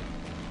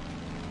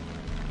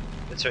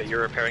 That's right,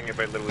 you're repairing it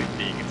by literally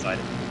being inside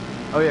it.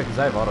 Oh yeah, because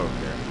I have auto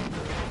repair.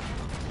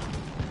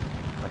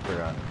 I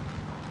forgot.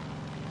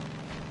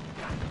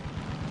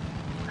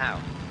 Ow.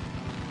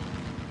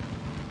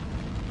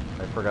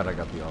 I forgot I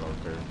got the auto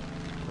repair.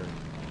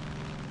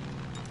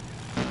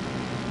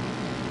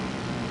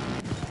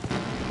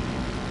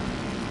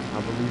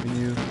 I believe in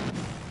you.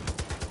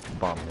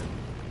 Bomb him.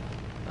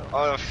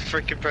 Oh, I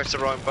freaking pressed the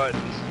wrong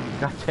button.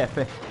 God damn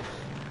it.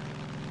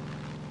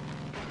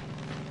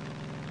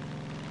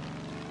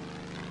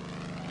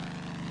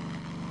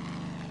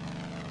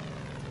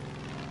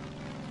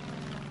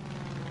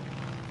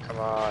 Come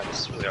on, this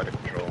is really hard to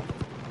control.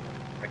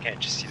 I can't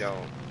just, you know...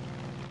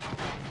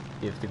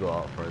 You have to go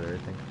out further,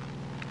 I think.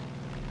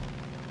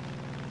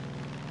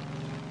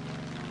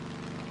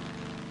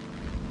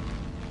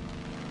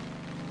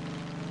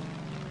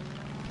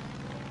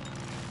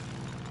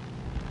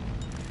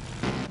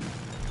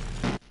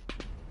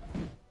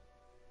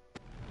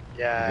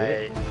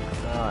 Yay.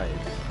 Nice.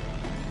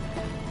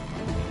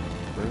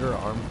 Burger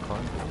armed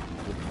content.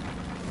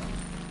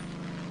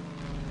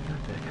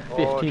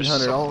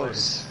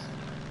 $1,500.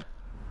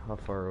 How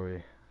far are we?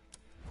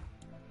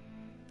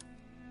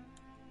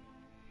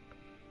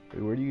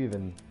 Wait, where do you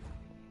even?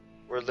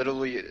 We're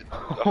literally.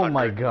 Oh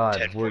my god,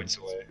 10 we're points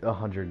away.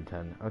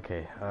 110.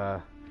 Okay.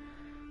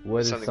 What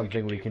is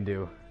something we can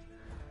do? do?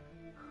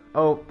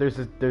 Oh, there's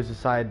a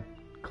side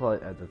clutch.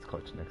 That's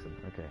clutch Nixon.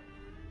 Okay.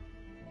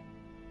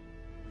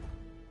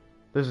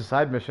 There's a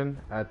side mission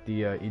at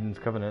the Eden's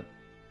Covenant.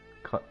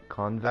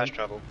 Convent? Fast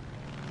travel.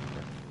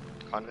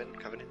 Convent?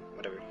 Covenant?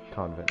 Whatever.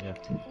 Convent, yeah.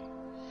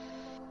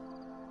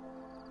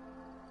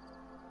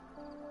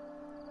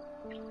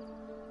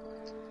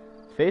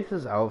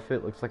 Faith's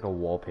outfit looks like a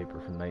wallpaper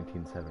from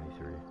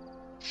 1973.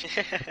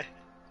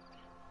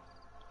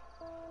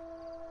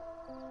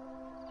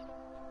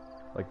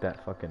 Like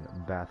that fucking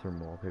bathroom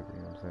wallpaper,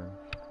 you know what I'm saying?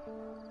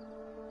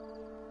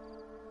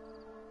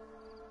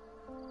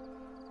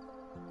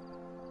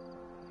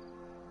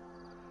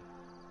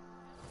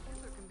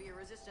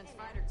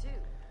 Fighter too.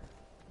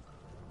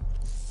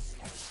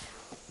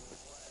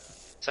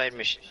 Side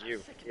mission,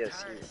 you.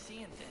 Yes,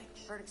 you.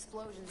 Heard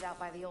explosions out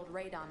by the old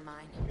radon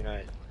mine. You're not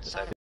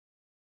side.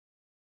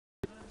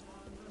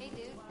 Hey,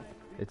 dude.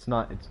 It's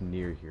not. It's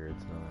near here.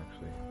 It's not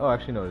actually. Oh,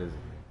 actually, no, it is.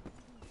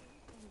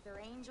 They're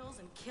angels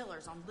and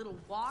killers on little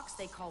walks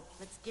they call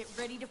 "Let's get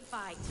ready to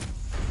fight."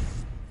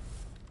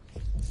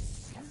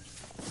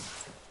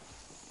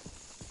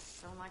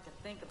 Don't like to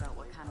think about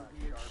what kind of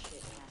weird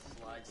shit happens.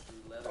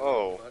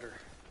 Oh.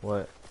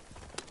 What?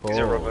 These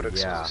are Oh, robot yeah.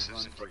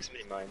 explosives and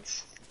proximity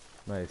mines.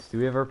 Nice. Do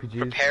we have RPGs?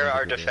 Prepare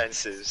our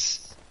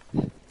defenses.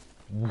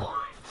 What?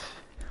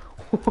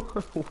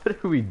 What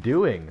are we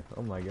doing?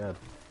 Oh my god.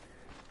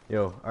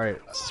 Yo, alright.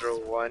 Let's throw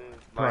one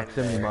mine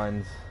Proximity there.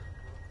 mines.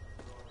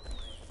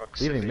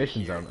 Proximity Leaving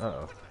mission here. zone.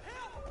 Uh oh.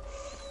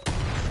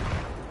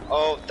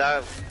 Oh,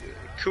 that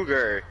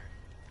cougar.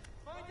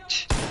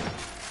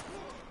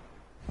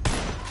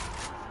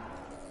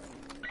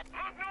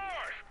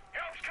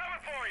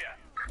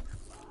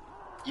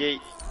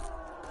 Yeet.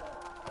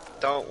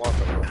 Don't walk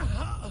over.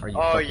 Are you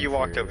Oh, fucking you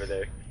walked serious? over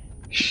there.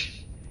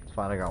 It's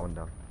fine, I got one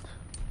down.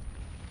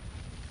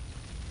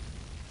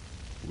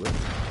 Whoops.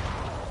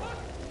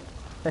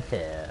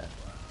 Yeah.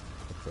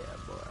 Yeah,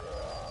 boy.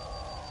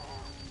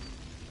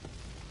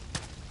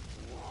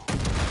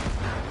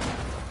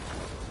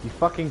 You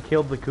fucking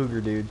killed the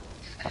cougar, dude.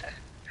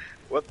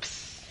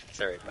 Whoops.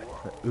 Sorry, buddy.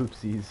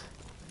 Oopsies.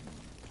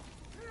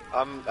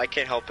 I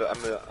can't help it.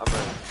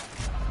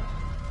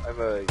 I'm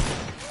a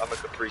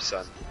Capri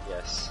Sun.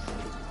 Yes.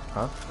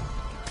 Huh?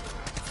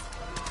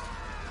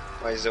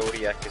 My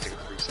zodiac is a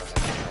Capri Sun. I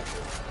can't help it.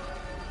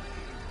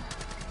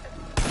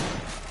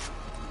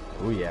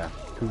 Oh yeah,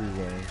 cougar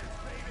gang.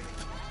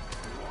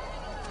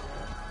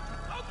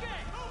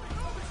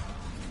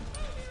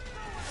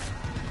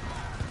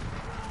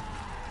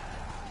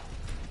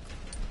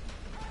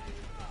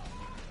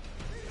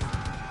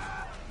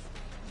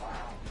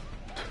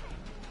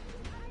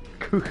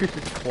 Cougar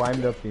just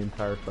climbed up the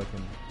entire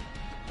fucking.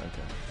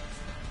 Okay.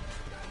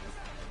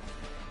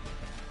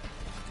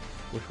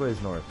 Which way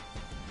is north?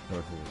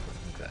 North is this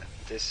way. Okay.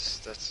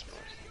 That's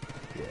north.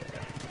 Yeah.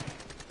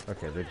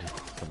 Okay, they're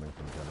just coming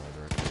from general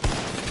direction.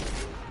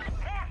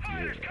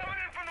 Yeah.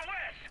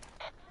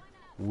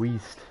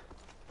 West.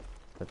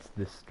 That's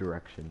this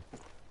direction.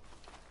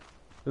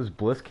 There's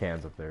bliss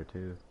cans up there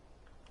too.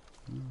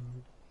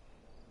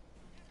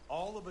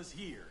 All of us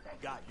here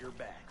got your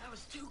back. I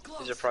was too close.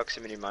 There's a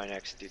proximity mine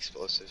next to the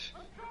explosive.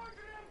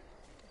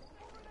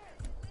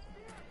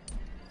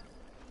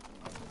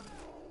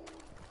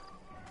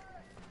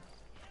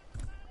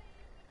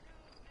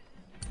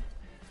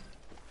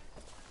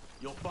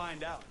 You'll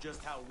find out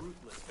just how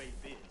ruthless faith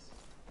is.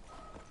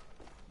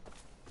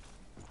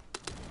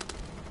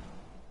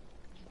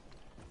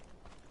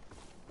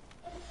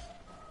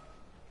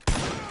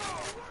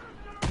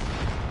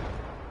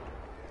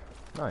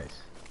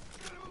 Nice.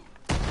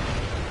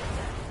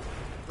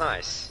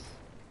 Nice.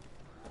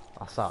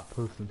 I saw a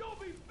person. Don't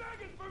be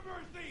begging for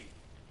mercy.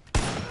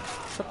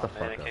 Shut the Man,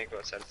 fuck I up. can't go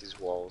outside of these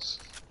walls.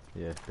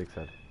 Yeah, big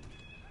side.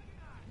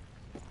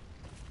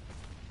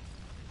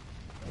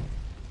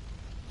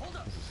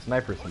 There's a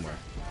sniper somewhere.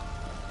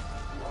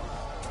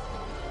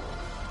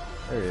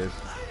 There he is.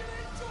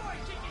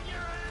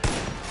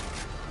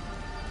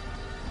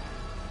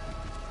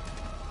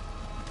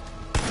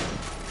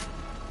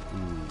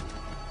 Ooh.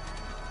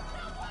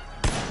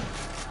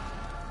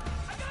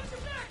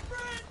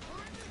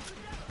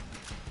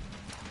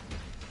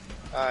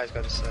 Ah, he's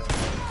got a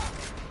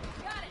set.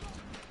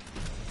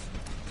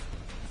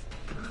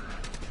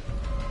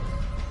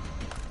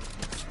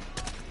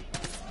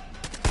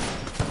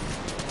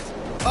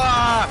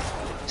 Ah!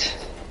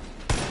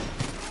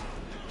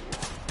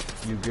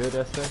 You good,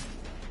 Esther?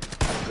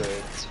 I'm good,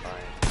 it's fine.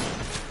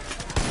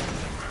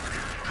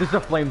 This is a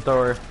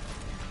flamethrower.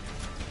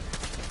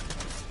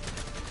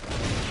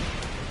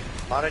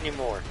 Not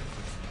anymore.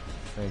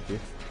 Thank you.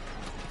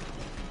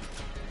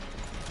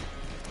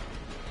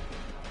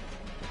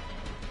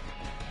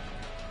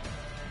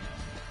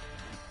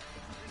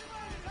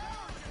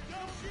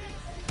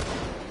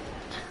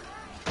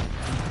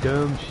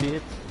 Dumb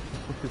shit.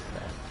 What is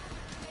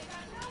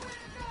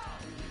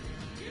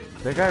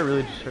that? That guy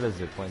really just shot a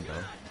zipline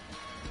down.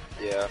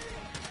 Yeah.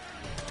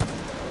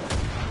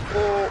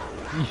 Oh.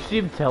 You see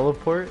him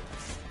teleport?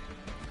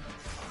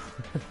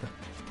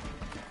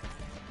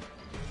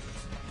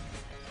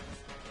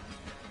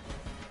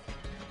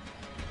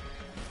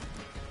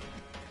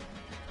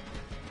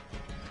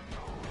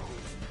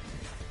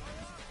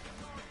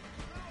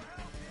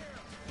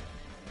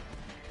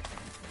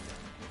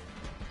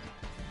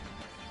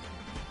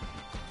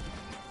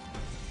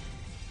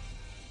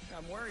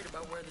 I'm worried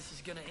about where this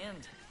is gonna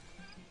end.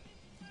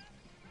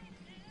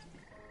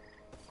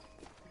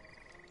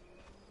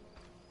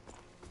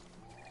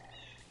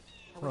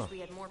 I wish we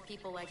had more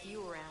people like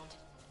you around.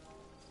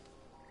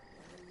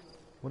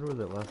 Wonder where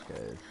that last guy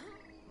is.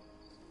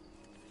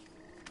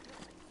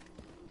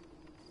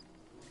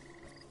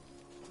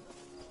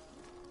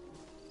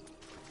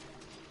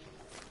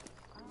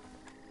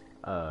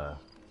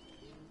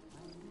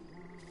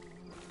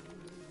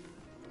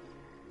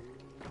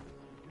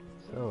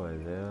 So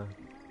Isaiah.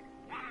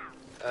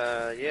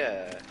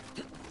 Yeah.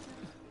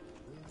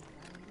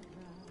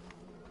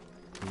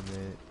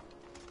 Teammate.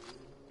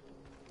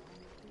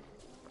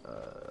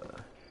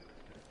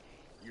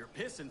 You're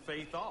pissing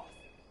Faith off.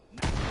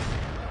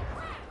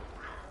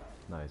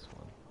 Nice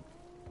one.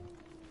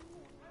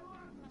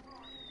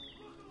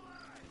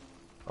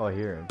 Oh, I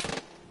hear him.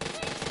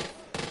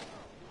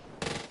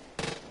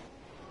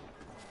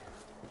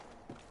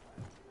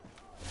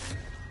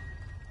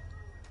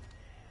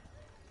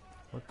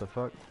 What the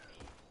fuck?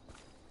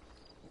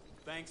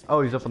 Thanks.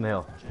 Oh, he's up on the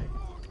hill.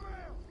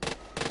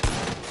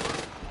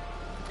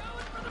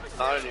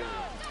 Not anymore.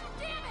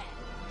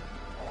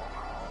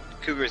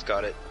 Cougar's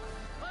got it.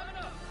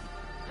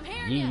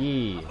 Yee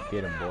yee.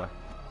 Get him, boy.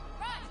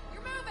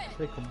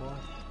 Sick him, boy.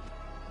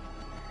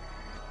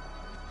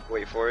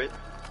 Wait for it.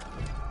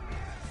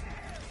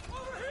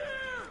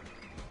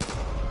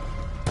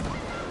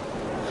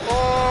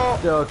 Oh!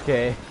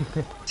 Okay.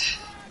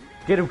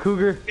 Get him,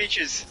 Cougar.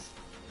 Peaches.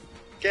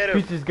 Get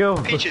him. Peaches, go.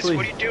 Peaches, please.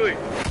 what are you doing?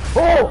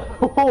 Oh!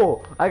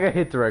 Oh! I got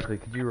hit directly.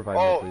 Could you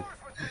revive me,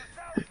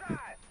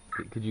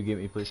 please? Could you get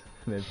me, please?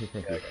 Maybe.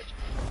 Thank you.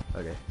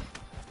 Okay.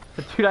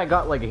 Dude, I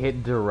got like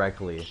hit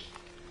directly.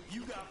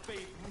 You got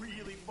Faith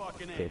really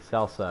fucking in. Okay,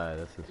 south side.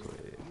 That's this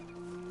way.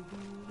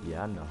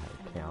 Yeah, I know how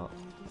to count.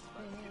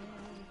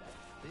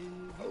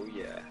 Oh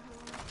yeah.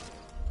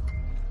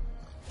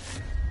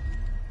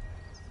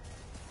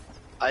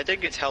 I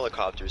think it's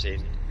helicopters,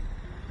 Aiden.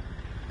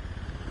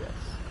 Yes.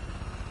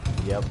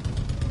 Yep.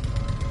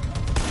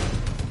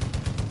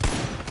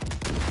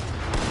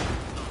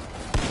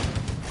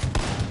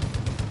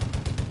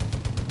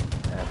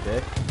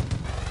 Epic.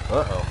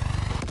 Uh-oh.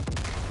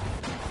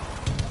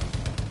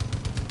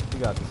 You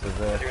got this,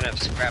 Isaiah. You're gonna have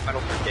scrap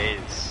metal for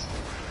days.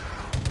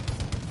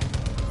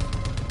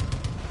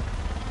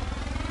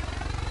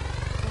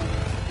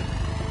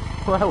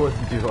 Well, that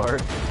wasn't too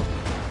hard.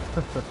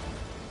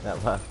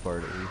 That last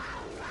part, at least.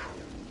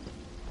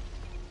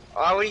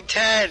 Oh, we need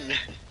 10!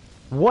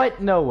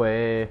 What? No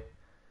way.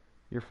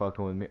 You're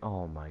fucking with me.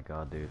 Oh my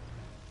god, dude.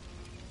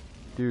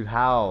 Dude,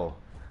 how?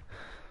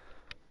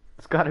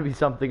 It's gotta be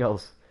something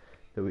else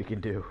that we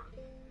can do.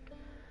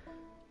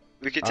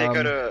 We could take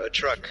out a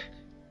truck.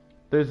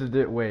 There's a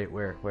wait,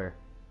 where?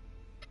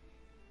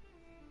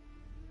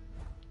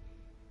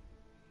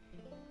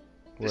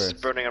 This is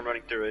burning, I'm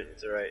running through it,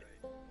 it's alright.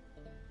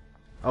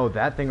 Oh,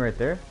 that thing right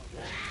there?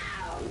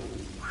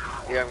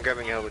 Yeah, I'm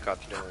grabbing a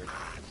helicopter, don't worry.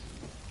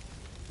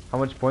 How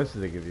much points do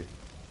they give you?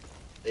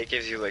 It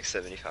gives you like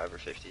 75 or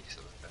 50,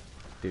 something like that.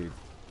 Dude.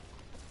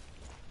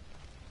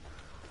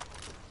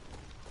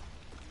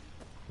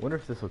 Wonder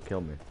if this will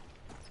kill me.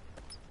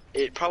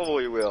 It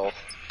probably will,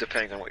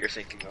 depending on what you're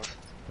thinking of.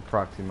 The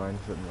proxy mine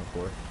sitting up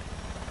for.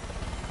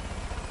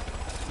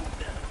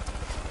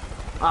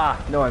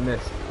 Ah, no, I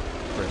missed.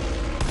 Frick.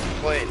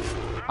 Plane.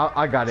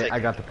 I got it. I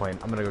got the plane.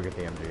 I'm gonna go get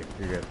the MG.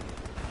 You're good.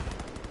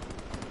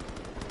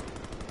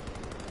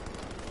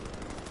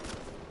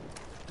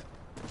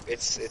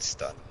 It's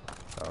done.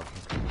 Oh.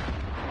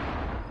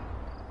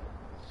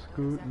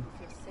 Scooting.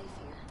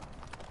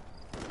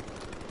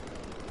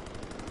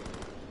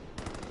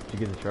 Did you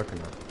get the truck or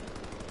not?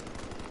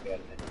 Yeah.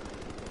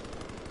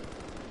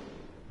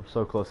 I'm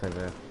so close,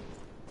 Isaiah.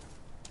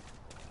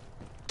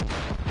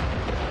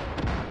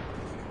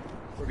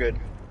 We're good.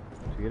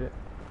 Did you get it?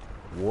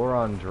 War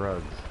on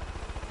drugs.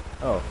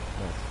 Oh,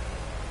 nice.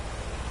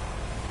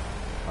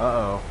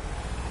 Uh-oh.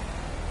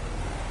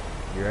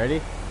 You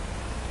ready?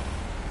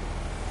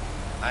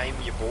 I'm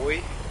your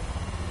boy.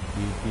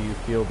 Do you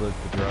feel the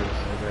drugs,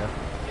 Isaiah?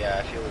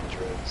 Yeah, I feel the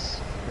drugs.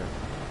 Okay.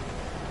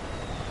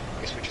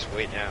 I guess we just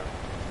wait now.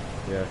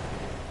 Yeah.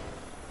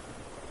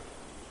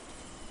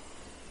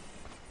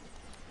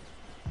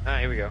 Ah,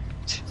 here we go.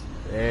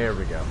 There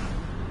we go.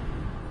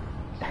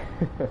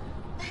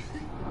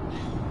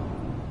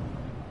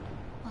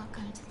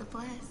 Welcome to the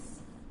Bliss.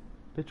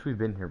 Bitch, we've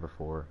been here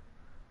before.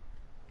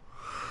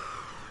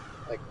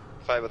 Like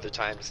 5 other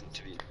times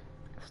to be.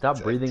 Stop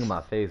exact. breathing in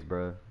my face,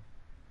 bro.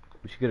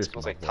 We should get her It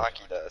smells some like mouthwash.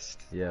 Taki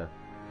dust. Yeah.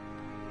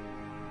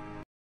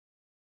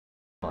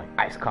 Like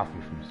iced coffee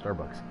from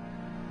Starbucks.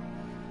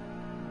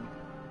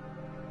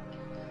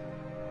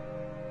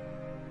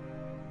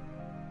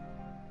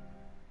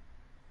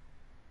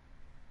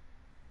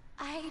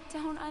 I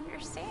don't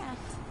understand.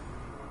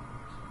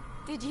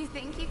 Did you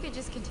think you could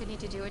just continue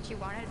to do what you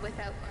wanted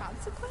without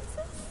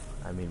consequences?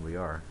 I mean, we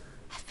are.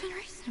 I've been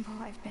reasonable,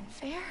 I've been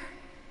fair.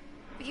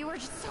 But you were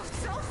just so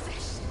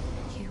selfish.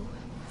 You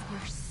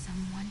forced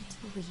someone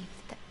to leave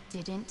that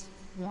didn't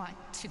want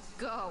to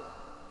go.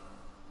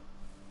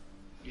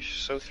 You're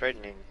so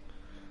threatening.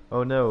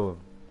 Oh no.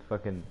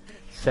 Fucking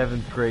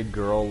 7th grade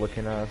girl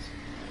looking at us.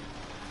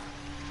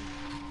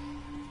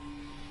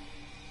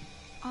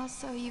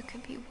 Also, you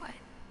could be what?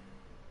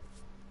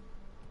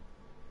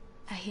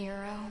 A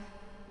hero?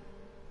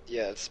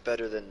 Yeah, it's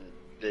better than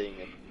being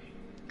a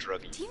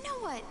druggie. Do you know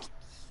what?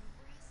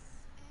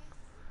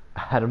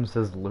 Adam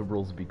says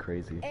liberals be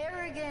crazy.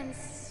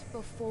 Arrogance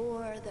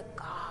before the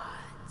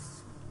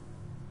gods.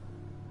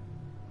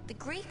 The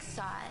Greeks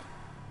saw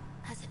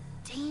it as a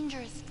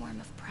dangerous form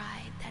of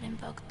pride that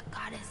invoked the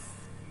goddess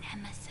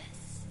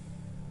Nemesis,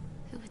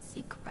 who would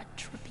seek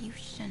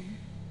retribution.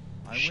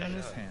 I wear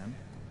this hand.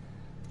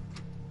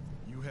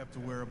 You have to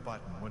wear a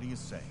button. What do you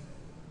say?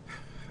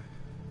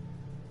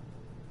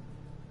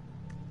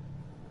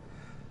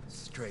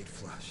 Straight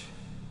flush.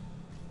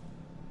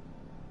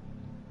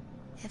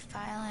 If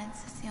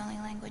violence is the only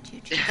language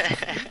you choose to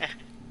speak,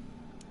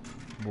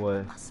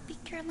 What? I'll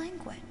speak your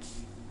language.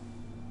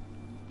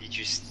 You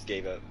just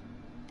gave up.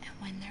 And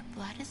when their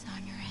blood is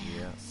on your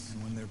hands,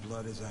 And when their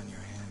blood is on your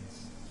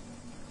hands,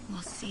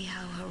 we'll see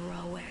how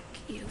heroic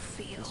you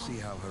feel. you'll see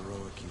how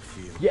heroic you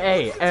feel.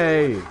 Yeah,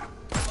 hey!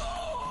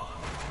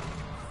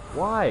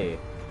 Why?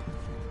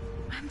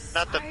 I'm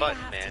Not the sorry button,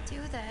 to have man. to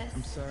do this.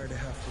 I'm sorry to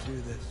have to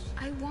do this.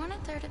 I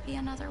wanted there to be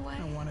another way.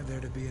 I wanted there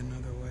to be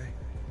another way.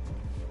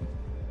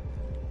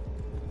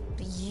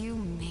 But you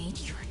made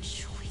your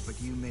choice.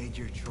 But you made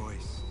your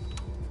choice.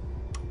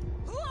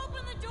 Who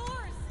opened the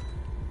doors?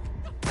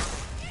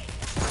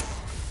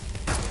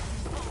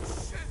 Oh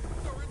shit,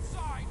 they're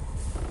inside.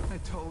 I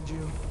told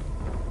you.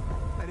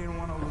 I didn't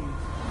want to leave.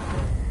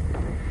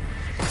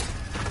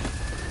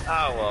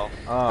 Oh well.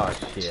 Oh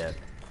shit.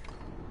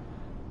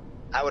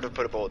 I would have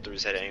put a bullet through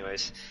his head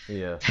anyways.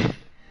 Yeah.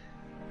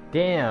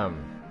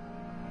 Damn.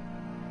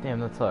 Damn,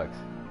 that sucks.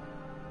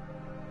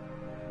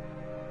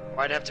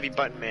 Why'd it have to be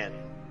Button Man?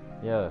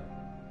 Yeah.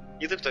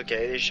 He looked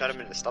okay. They shot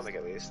him in the stomach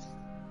at least.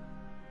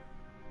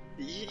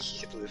 He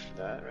could live from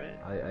that,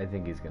 right? I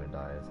think he's gonna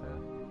die, so.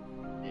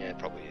 Yeah, it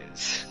probably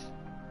is.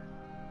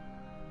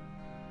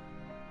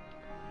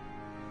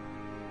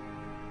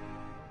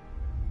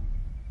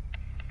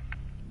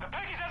 The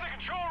piggy's at the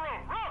control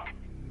room. Rook!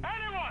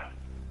 Anyone!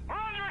 We're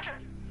under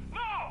attack!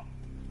 No!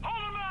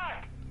 Hold him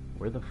back!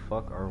 Where the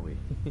fuck are we?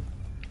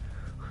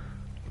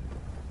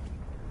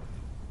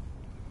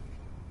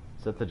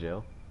 Is that the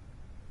jail?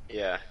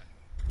 Yeah.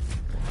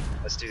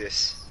 Let's do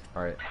this.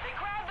 Alright. They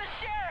grabbed the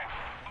sheriff!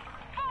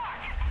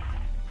 Fuck!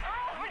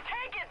 They're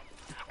overtaken!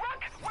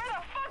 Rook, where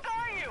the fuck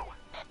are you?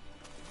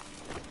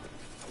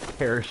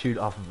 Parachute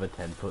off of a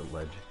 10-foot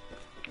ledge.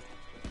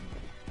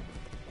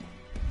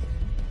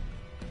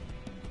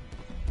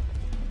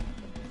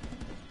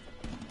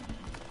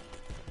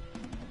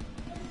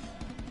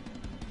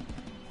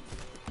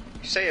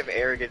 You say of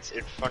arrogance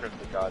in front of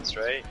the gods,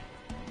 right?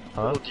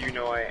 Huh? Little do you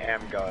know I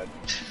am God.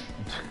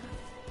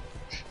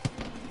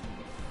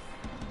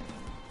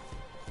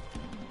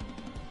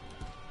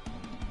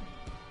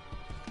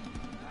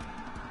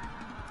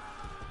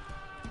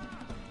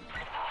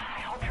 I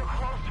hope you're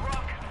close,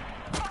 Rook.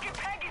 Fucking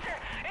Peggy's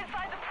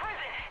inside the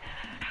prison.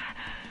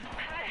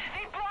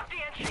 They blocked the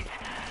entrance.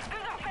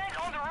 There's a vent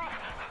on the roof.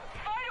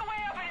 Find a way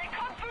up and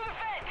come through the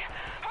vent.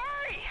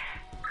 Hurry!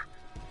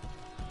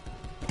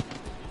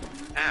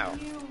 Ow.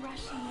 You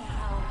rushing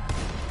out.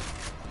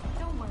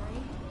 Don't worry.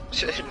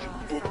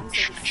 Boom.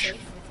 Safe with me.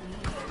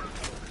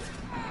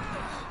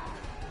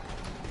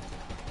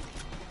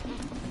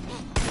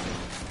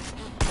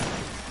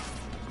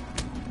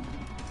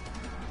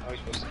 How are we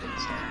supposed to get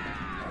this done?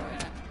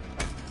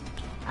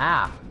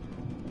 Ah!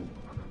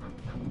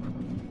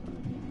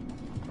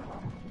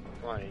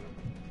 Come on, Aiden.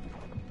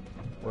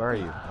 Where are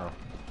you? Oh.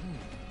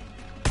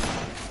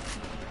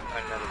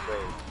 I'm not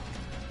afraid.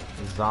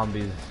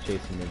 Zombies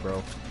chasing me,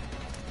 bro.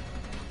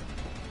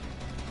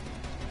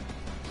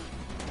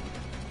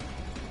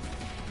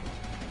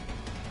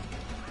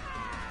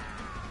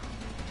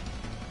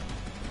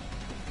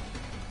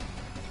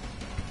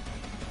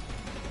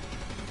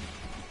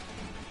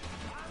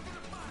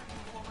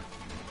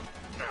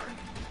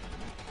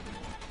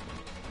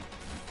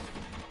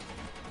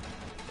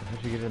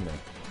 How'd you get in there?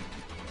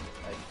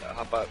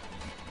 Pop up.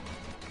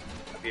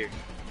 Up here.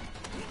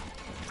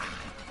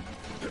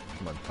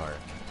 I'm on fire.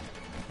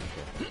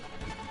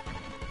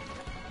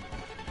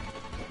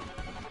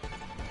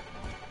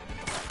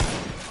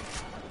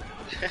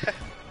 Okay.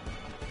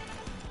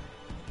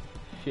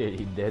 Shit,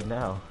 he's dead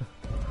now.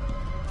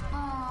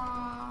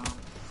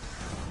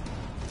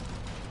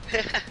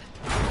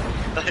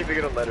 Not even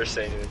gonna let her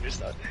say anything,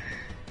 just not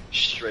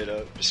straight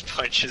up, just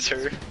punches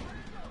her.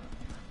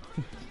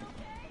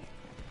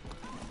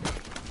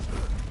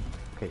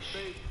 Okay, shh.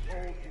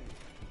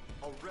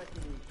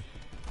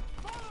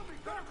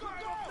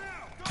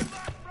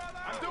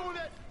 I'm doing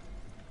it!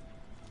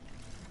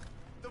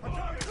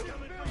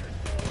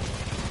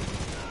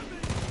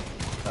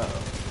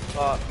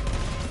 Uh-oh.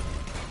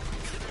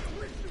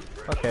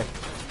 Okay.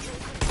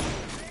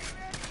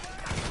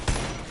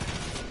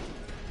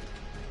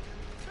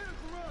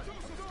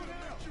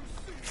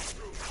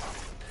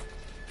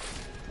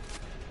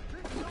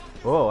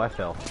 Whoa, I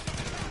fell.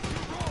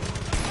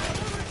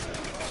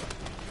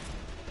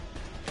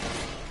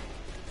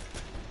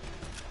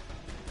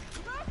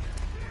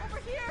 Over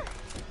here!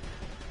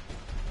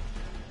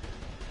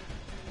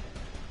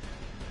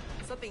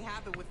 Something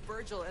happened with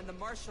Virgil and the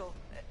marshal,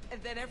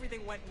 and then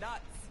everything went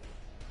nuts.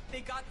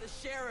 They got the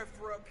sheriff,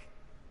 Rook.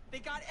 They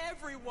got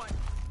everyone.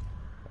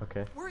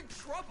 Okay. We're in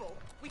trouble.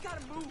 We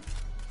gotta move.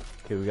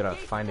 Okay, we gotta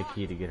find a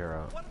key to get her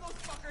out. One of those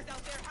fuckers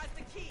out there has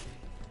the key.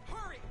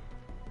 Hurry!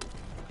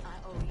 I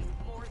owe you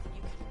more than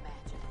you can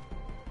imagine.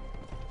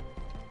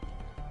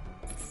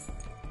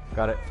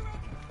 Got it.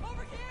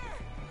 Over here!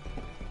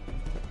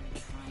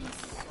 Trying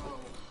so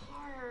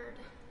hard.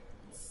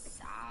 It's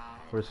sad.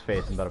 Where's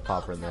Faith? I'm about to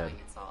pop her in the head.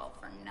 It's all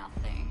for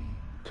nothing.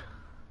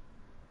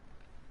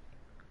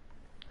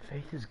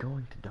 Faith is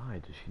going to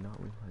die. Does she not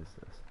realize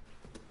this?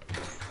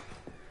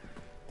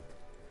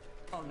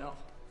 Oh no.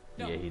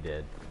 No. Yeah, he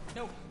did.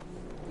 No.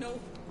 No.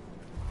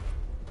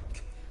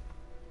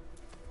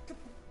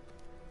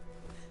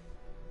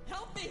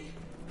 Help me!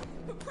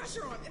 Put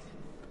pressure on it.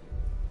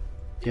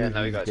 Yeah, Dude,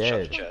 now we he's got shot in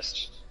dead. the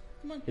chest.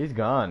 Come on. He's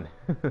gone.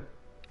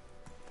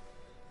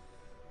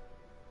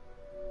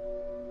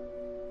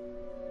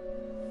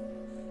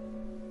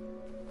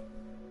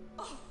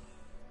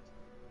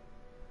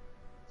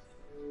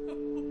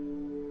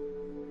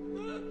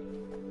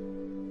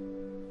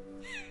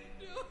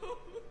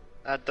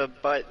 Not the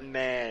button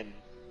man.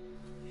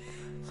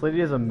 This lady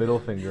has a middle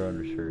finger on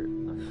her shirt.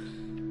 Nice.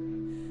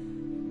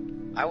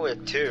 I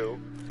would too.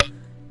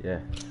 Yeah.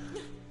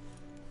 Let's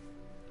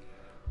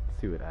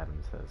see what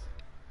Adam says.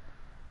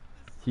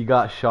 He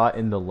got shot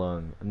in the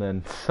lung, and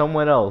then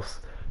someone else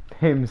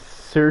named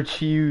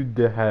Sergio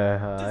de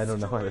I don't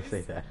know how to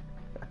say that.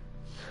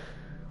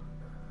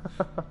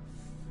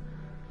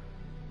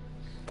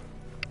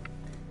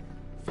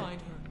 Find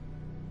her.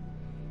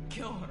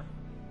 Kill her.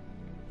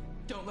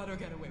 Don't let her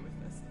get away with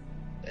this.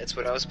 That's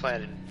what I was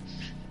planning.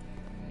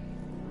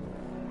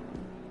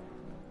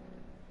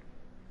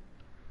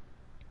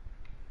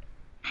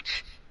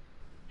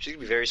 She's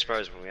gonna be very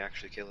surprised when we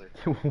actually kill her.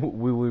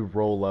 we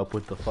roll up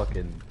with the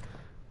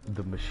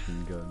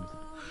machine guns.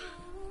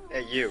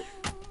 Hey, you.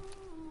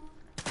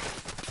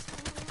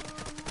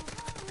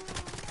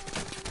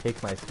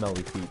 Take my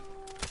smelly feet.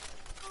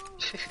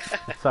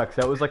 It sucks.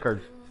 That was like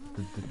our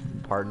the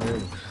partner. It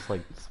was just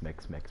like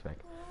smack, smack, smack.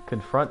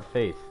 Confront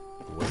Faith.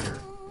 Where?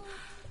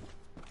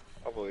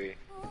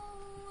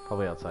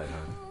 Probably outside,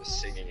 huh? the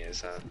singing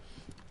is, huh?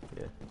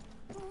 Yeah.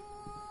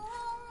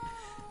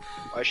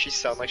 Why does she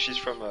sound like she's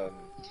from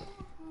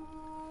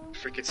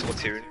freaking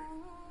Splatoon?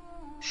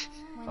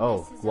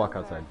 Oh, walk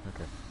outside.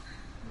 Okay.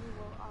 We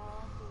will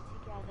all be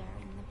together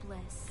in the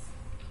bliss.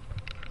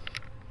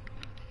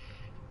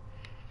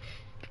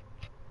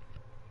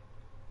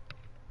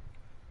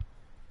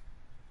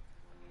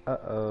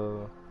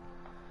 Uh-oh.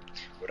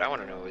 What I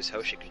want to know is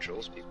how she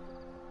controls people.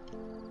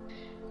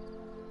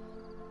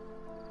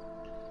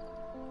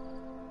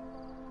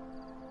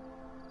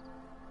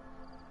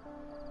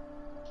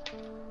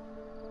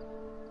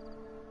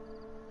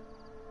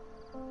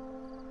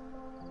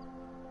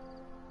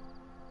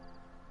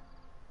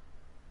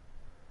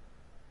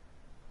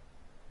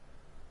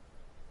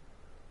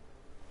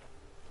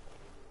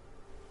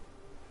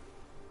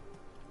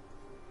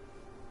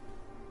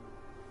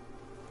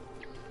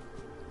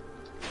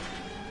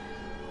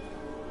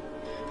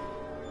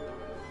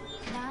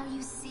 Now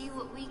you see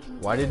what we can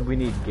Why do. did we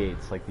need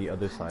gates? Like the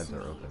other sides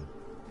are open.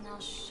 And I'll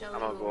show I'm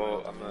gonna you a go.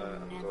 world I'm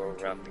gonna you go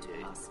never around the dreamed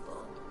gate.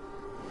 possible.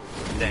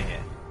 Dang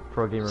it.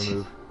 Pro gamer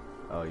move.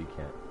 Oh, you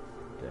can't.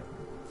 Damn.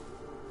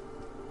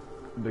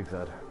 Big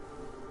sad.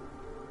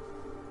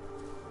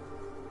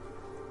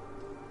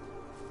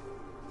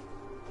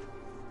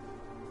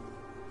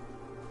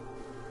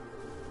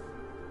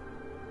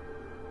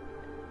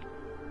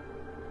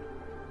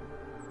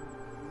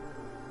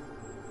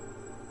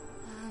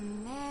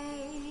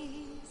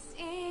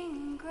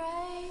 Amazing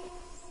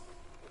grace,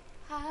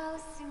 how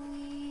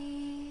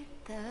sweet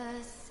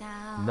the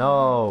sound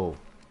No.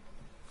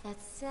 that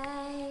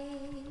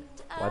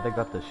saved Why they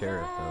got the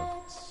sheriff though? a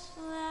wretch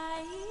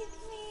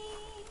like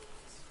me.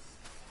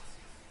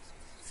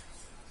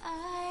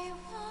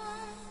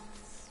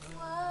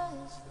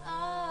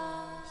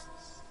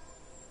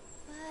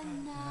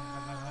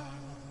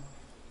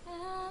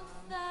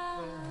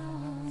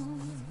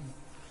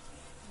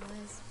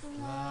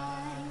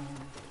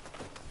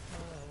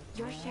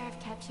 Your sheriff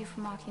kept you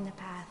from walking the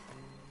path.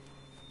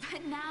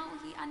 But now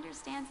he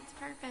understands its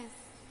purpose.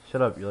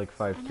 Shut up, you're like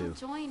And he'll 5'2".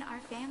 join our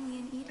family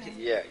in Eden.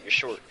 Yeah, you're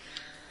short.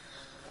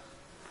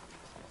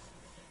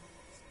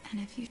 And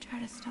if you try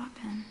to stop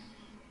him...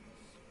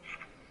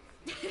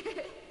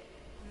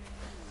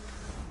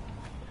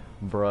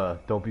 Bruh,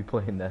 don't be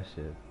playing that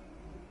shit.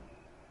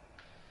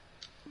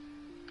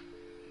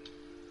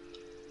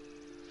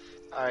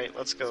 Alright,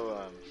 let's go,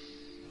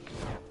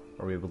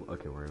 Are we able to...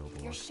 Okay, we're able to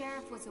Your walk.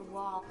 sheriff was a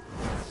wall.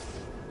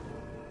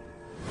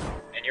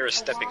 and you're a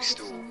stepping wall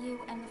stool. between you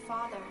and the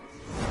Father.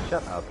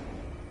 Shut up.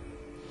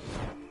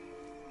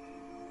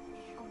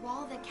 A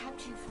wall that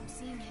kept you from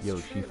seeing his Yo,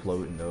 truth. she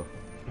floating though.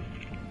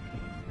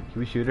 Can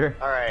we shoot her?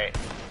 Alright,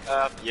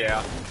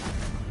 yeah.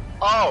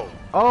 Oh!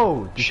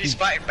 Oh! Did She's she...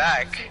 fighting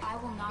back! I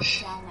will knock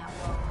down that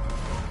wall.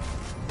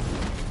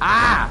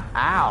 Ah!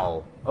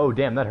 Ow! Oh,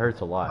 damn, that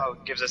hurts a lot. Oh,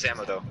 gives us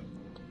ammo though.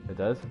 It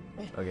does?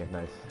 Okay,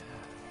 nice.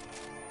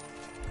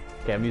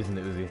 Okay, I'm using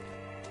the Uzi.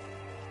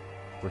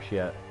 Where's she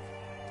at?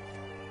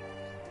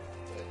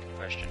 Good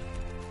question.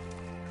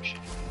 Where is she?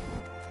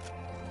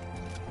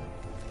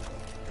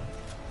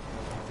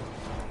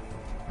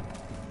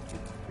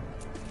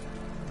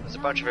 There's a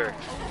bunch of her.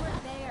 Over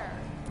there.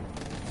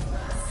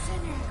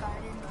 Sinner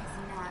Garden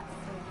is not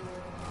for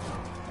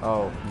you.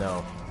 Oh,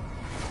 no.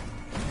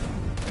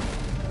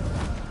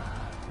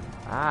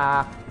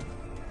 Ah!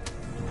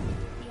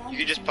 You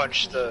can just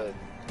punch the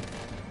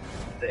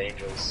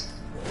angels.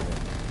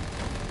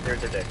 They're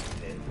dead.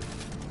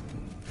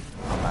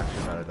 I'm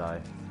actually gonna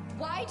die.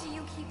 Why do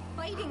you keep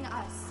fighting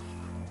us?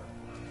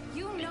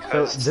 You know.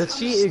 So, does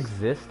she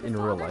exist in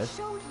real life?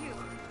 Showed you.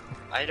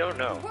 I don't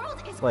know. The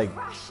world is Like-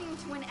 crashing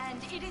to an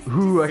end. It is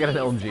Ooh, I got an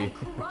diseased LMG.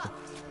 and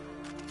corrupt.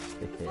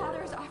 The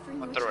Father's offering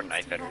you I'll a throw a chance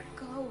knife to at her. let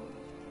go.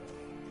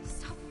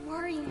 Stop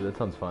worrying. Dude, that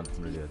sounds fun.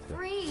 I'm gonna do that too.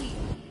 Free.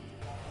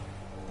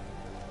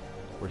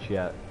 Where's she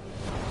at?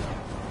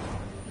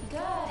 Good.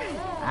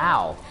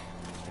 Ow!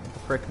 What the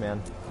frick,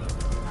 man?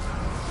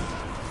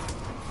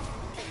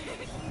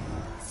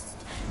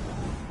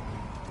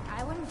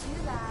 I wouldn't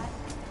do that.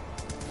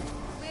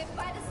 Live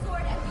by the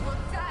sword and you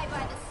will die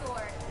by the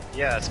sword.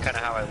 Yeah, that's kind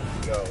of how I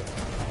go.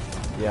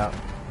 Yeah.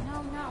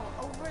 No, no,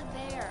 over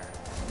there.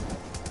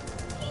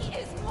 He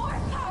is more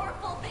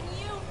powerful than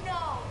you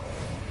know.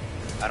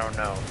 I don't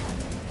know.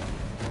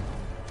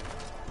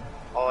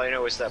 All I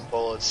know is that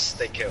bullets,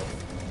 they kill.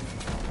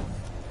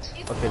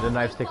 Okay, the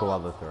knives take a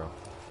while to throw.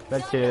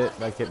 Medkit,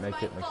 medkit,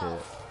 medkit, medkit.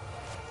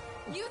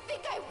 You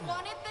think I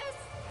wanted this?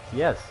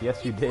 Yes,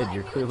 yes you did.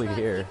 You're clearly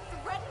here. You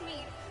threatened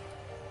me.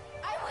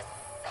 I was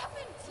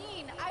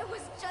 17. I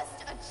was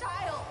just a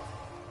child.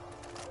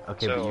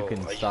 Okay, but you So,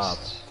 can I stop.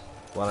 just-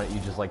 Why don't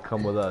you just like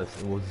come with us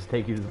and we'll just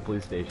take you to the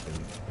police station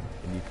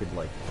and you could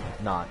like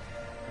not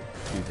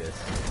do this.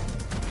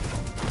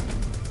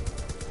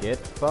 Get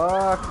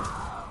fucked.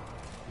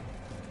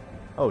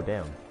 Oh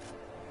damn.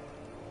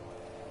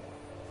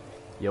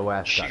 Yo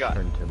ass She got got-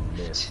 turned to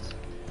mist.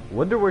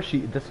 Wonder where she.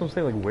 That's what I'm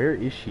saying. Like, where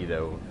is she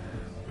though?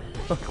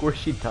 Like, where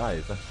she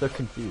dies. I'm so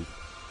confused.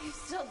 You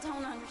still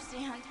don't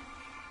understand.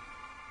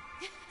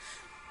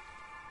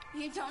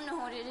 You don't know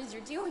what it is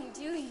you're doing,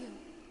 do you?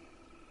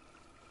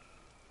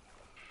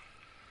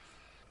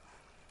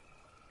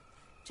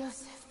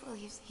 Joseph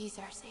believes he's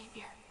our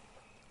savior.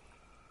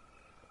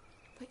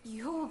 But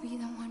you will be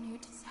the one who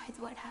decides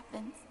what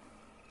happens.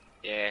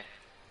 Yeah.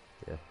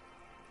 Yeah.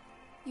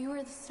 You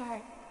are the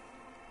start.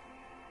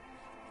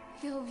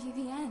 He'll be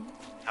the end.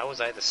 How was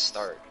I the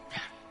start?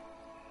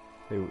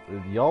 Hey,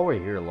 y'all were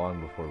here long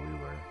before we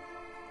were.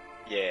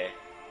 Yeah.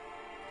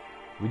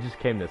 We just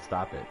came to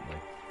stop it.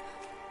 Like,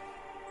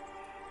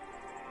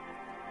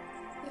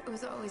 It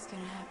was always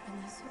gonna happen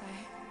this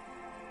way.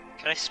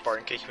 Can I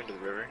Spartan kick you into the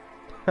river?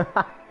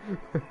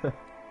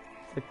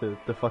 it's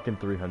like the fucking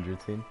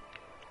 300 scene.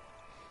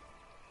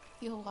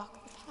 You'll walk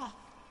the path.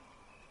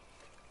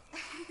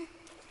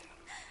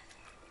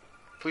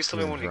 Please tell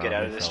me Gonna when we drown get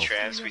out of this myself.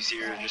 trance, we see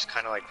her just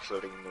kind of like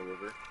floating in the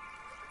river.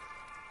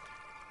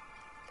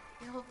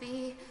 You'll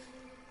be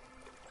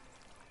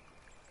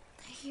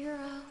the hero.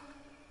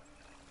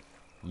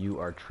 You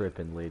are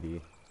tripping,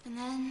 lady. And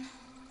then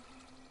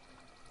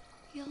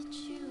you'll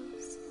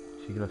choose.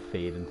 She gonna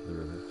fade into the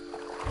river.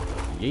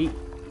 Yeet.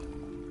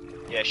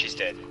 Yeah, she's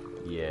dead.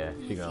 Yeah,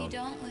 she If you gone.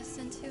 don't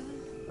listen to him,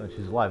 Oh,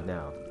 she's alive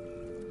now.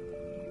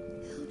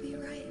 he'll be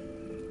right.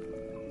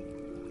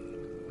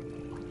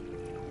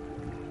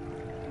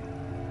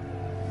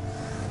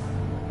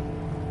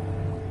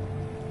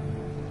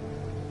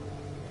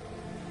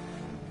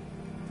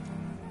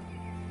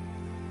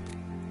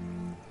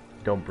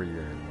 Don't breathe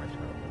her in, my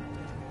child.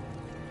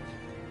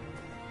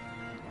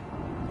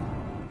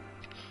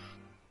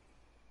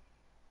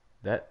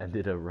 That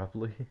ended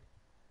abruptly.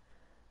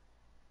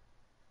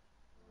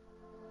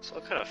 So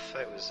what kind of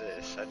fight was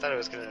this? I thought it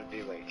was gonna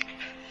be like...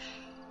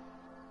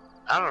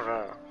 I don't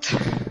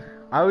know.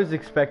 I was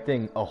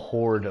expecting a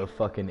horde of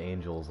fucking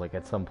angels, like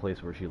at some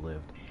place where she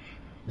lived.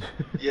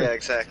 Yeah,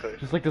 exactly.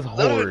 Just like this That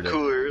would've horde been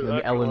cooler, of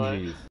not gonna lie.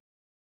 LMGs.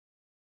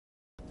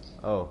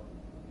 Oh.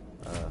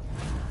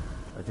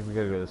 I think we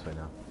gotta go this way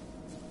now.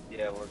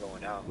 Yeah, we're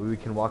going out. We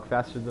can walk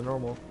faster than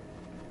normal.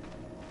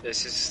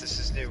 This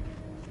is new.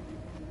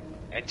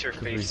 Enter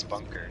Faith's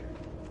bunker.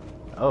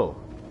 Oh.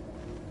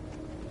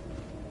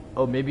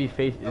 Oh, maybe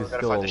Faith Oh, we is gotta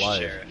still find the alive.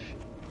 sheriff.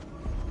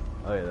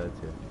 Oh yeah,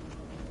 that too.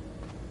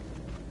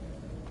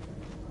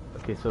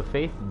 Okay, so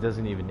Faith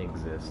doesn't even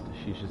exist.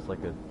 She's just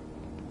like a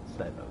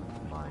set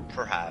of mind.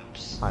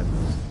 Perhaps. Hi,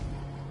 Moose.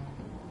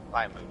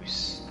 Bye,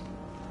 Moose.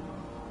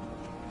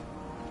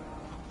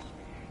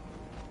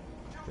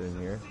 Is it in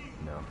here?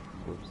 No.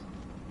 Whoops.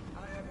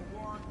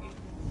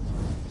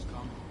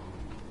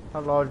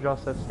 Hello,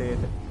 Joseph Seed.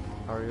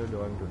 How are you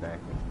doing today?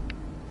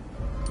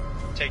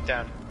 Take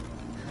down.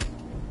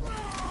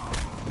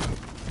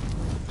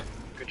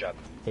 Good job.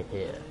 Can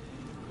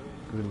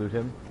we loot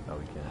him? No,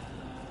 we can't.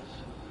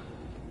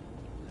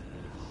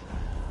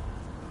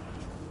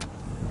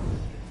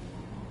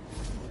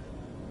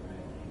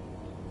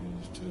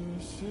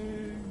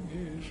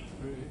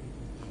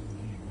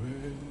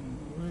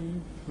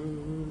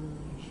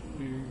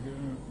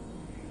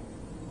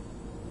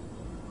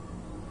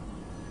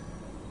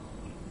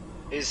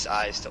 His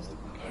eyes don't look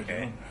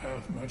okay.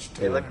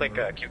 They look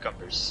like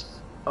cucumbers.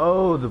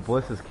 Oh, the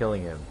Bliss is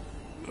killing him.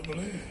 The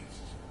Bliss.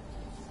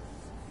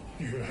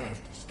 You have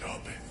to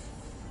stop it.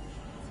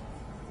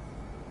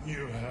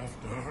 You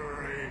have to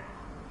hurry.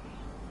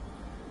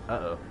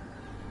 Uh-oh.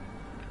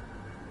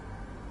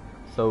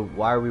 So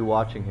why are we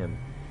watching him?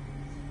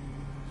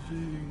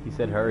 He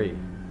said hurry.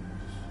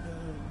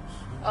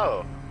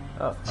 Oh.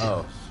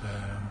 Oh.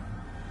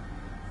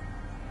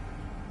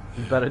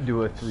 He's about to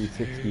do a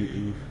 360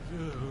 oof.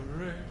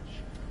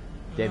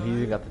 Damn, he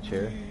even got the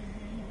chair.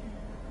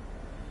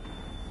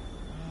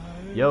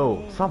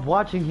 Yo, stop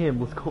watching him.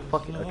 Let's go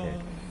fucking... Okay.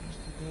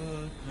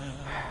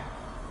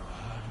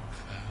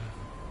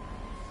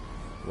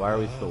 Why are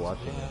we still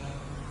watching him?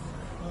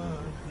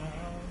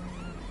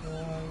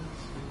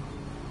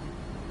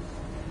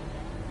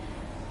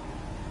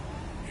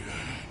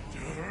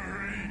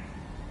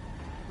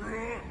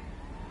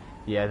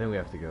 Yeah, I think we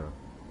have to go.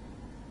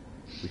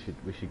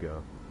 We should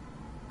go.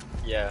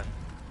 Yeah.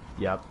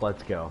 Yep,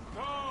 let's go.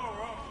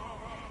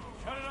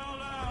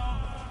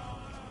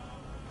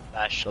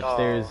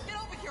 Upstairs.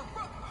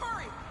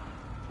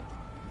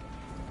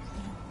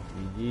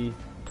 GG.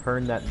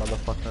 Turn that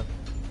motherfucker.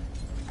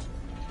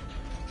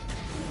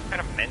 What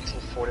kind of mental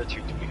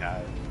fortitude do we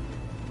have?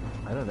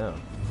 I don't know.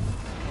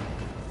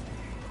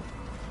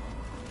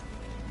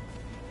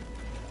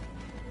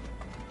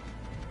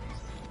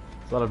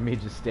 It's a lot of me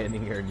just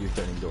standing here and you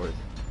turning doors.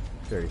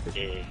 Very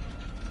efficient. Yeah.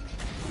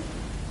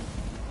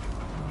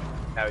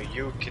 Now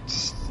you could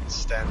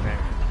stand there.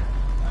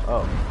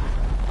 Oh.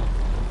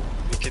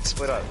 We could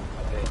split up a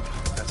bit.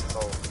 That's the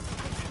goal.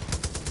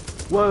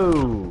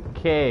 Whoa!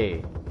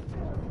 Okay.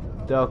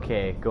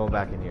 Okay, going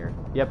back in here.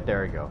 Yep,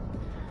 there we go.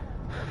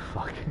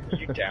 Fuck. Are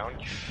you down?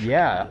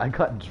 Yeah, I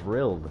got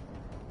drilled.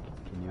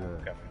 Can you,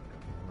 Okay.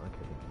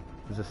 Okay.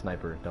 There's a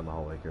sniper down the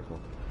hallway, careful.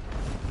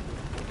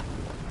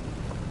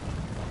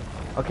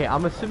 Okay,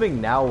 I'm assuming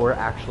now we're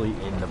actually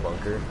in the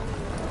bunker.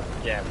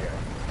 Yeah, we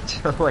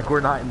are. Like, we're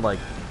not in, like,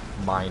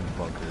 mine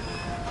bunker.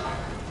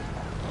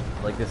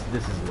 Like, this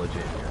is legit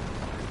here.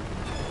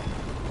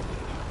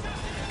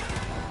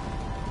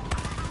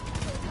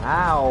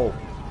 Ow!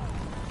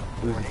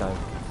 Losing time.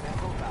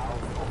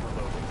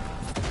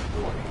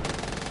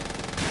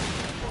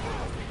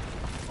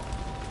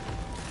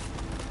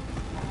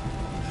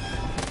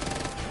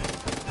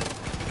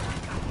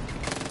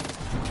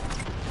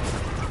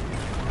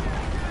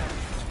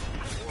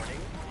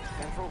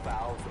 Central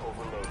valves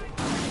overloaded.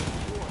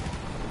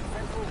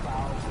 Central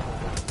valves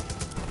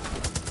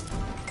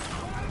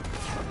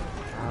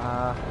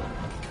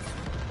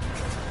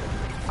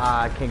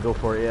I can't go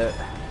for it yet.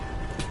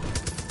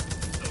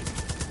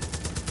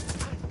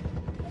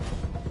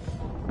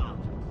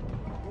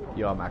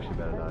 Yo, I'm actually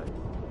about to die.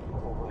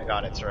 I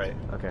got it, it's right.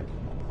 Okay.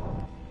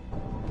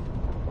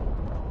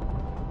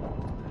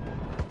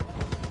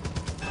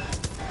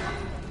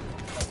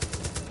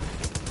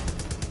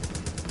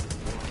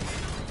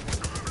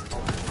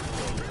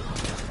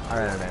 I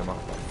ran out of ammo.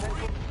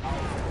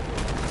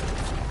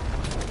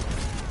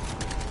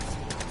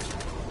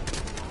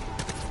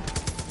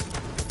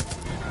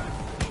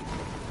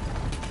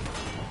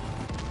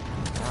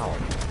 Ow.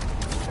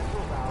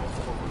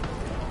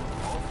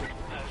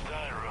 That's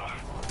done, Rock.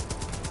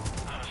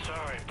 I'm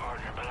sorry,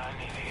 partner, but I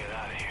need to get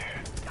out of here.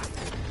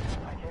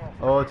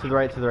 Oh, to the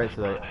right, to the right, to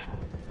the right.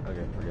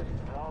 Okay, we're good.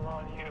 It's all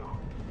on you.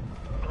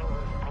 Blow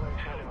this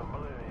place into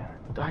oblivion.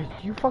 Are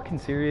you fucking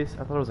serious?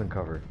 I thought it was in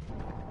cover.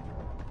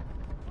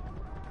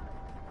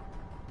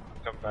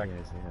 Come back.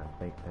 Yes, yeah,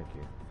 thank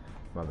you.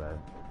 My bad.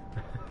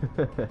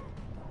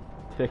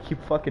 Dude, I keep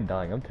fucking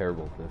dying. I'm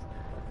terrible at this.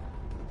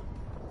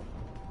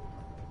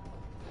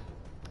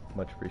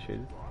 Much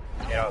appreciated.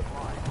 Get out.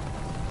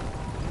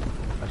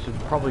 I should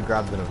probably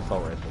grab the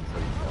assault rifle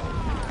instead of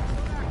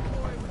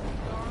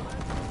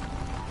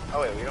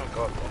Oh wait, we don't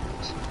go up there.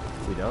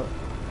 We don't?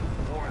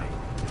 Warning.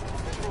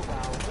 Central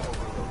valves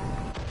overloaded.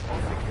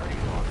 All security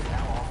locks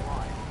now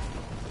offline.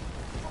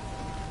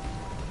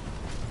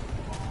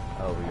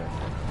 Oh, we got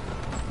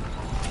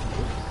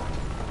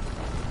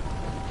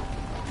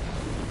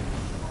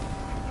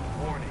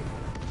Warning.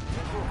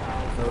 Central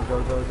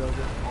valves Go.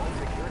 all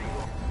security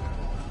locks.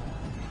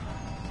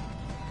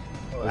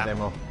 There's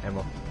ammo.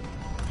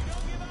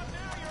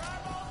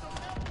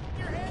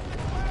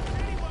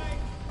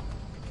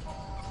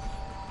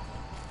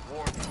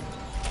 Warning.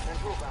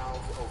 Central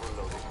valves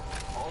overloaded.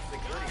 All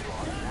security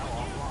locks now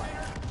offline.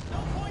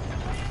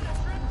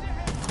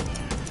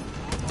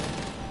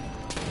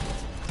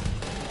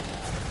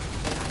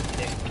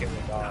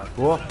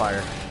 Whoa,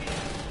 fire.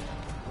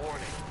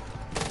 Warning.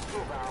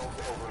 Central valves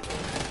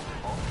overloaded.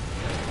 All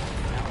security locks now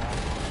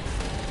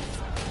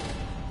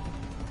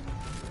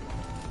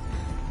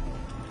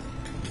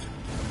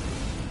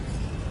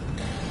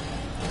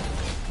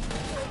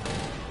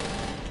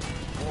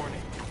offline.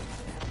 Warning.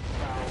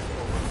 Valves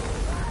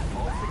overloaded.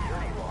 All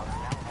security locks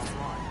now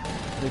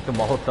offline. Make the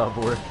Molotov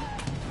work.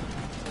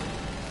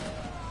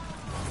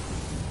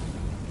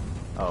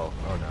 Oh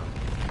no.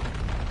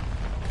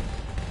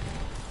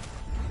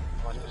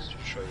 I'll just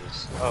show you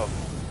this. Oh.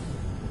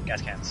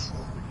 Gas cans.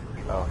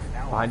 Oh,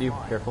 behind you,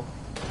 careful.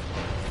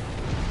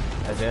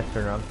 Isaiah,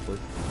 turn around, please.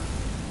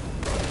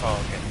 Oh,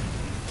 okay.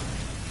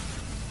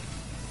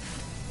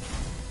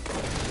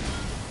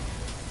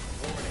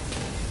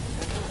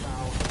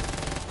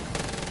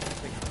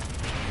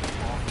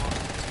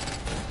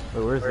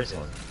 Wait, where's this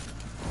one?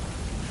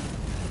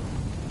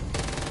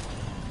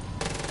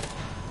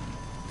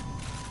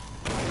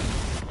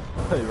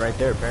 Right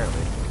there,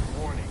 apparently.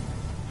 Warning.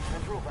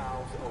 Central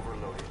valves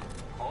overloaded.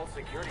 All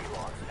security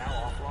locks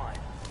now offline.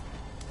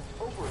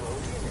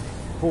 Overload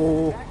imminent.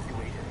 Oh.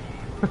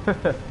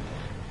 Evacuate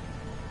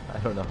I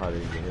don't know how to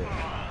even hit.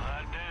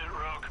 That did it,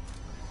 Rook.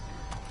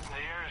 The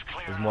air is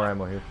clear. There's more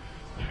ammo here.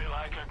 Feel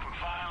like I can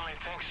finally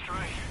think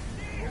straight.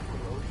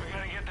 We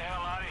gotta get the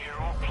hell out of here.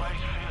 Whole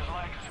place feels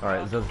like it's Alright,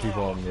 there's other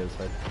people on the other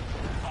side.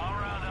 I'll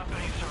round up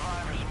any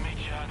survivors and meet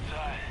you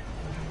outside.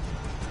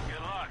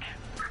 Good luck.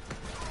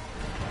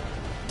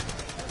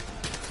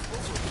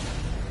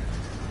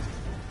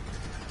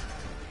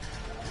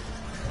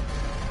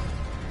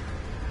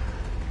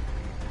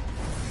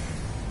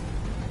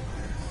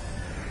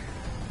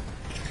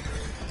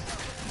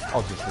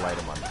 I'll just light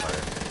him on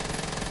fire.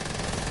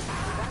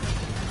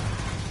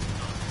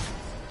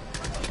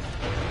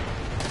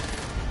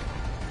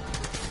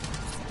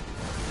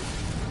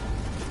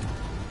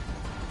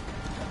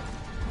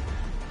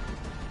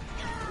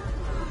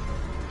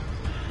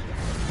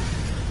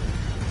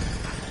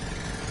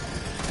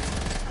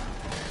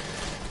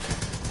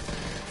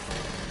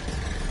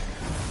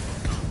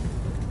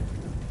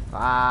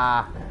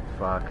 Ah,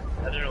 fuck.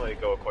 That didn't really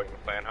go according to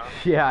plan, huh?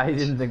 Yeah, I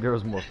didn't think there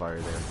was more fire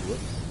there.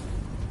 Whoops.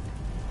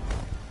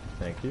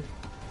 Thank you.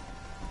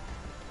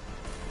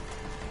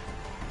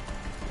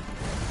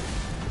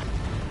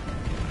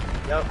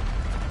 Yep,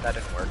 that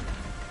didn't work.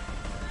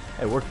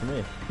 It worked for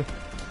me.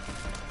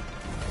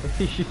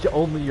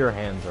 Only your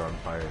hands are on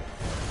fire.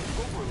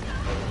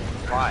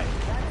 Why?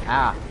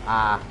 Ah.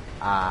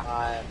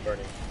 I'm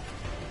burning.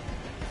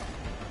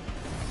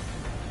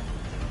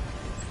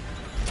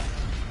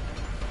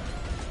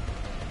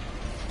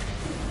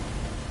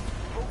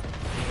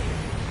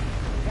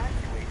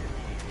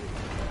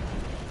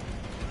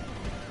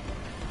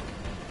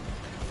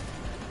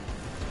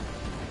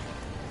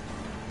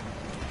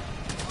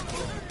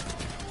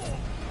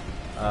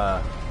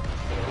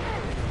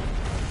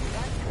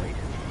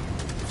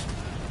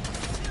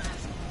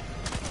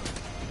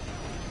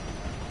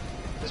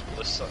 This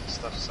bliss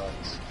stuff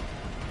sucks.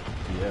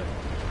 Yeah.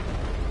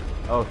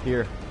 Oh,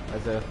 here.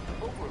 Isaiah.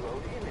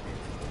 Overload imminent.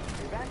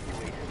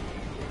 Evacuate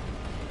immediately.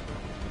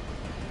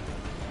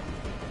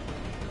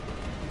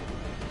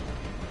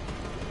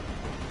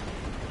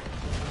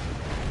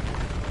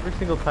 Every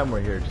single time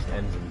we're here, it just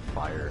ends in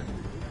fire.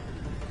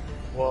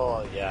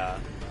 Well, yeah.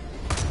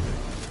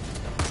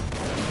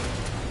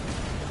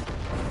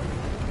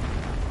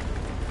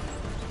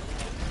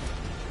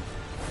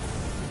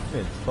 I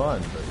mean, it's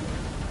fun, but...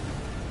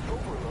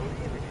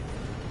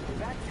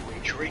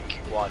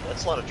 Drinking water.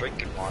 That's a lot of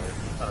drinking water.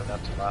 Not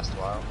enough to last a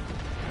while.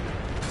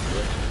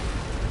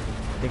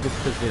 I think it's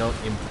because they don't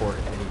import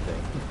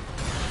anything.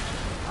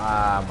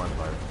 Ah, I'm on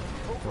fire.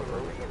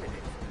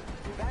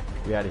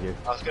 Get out of here.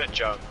 I was gonna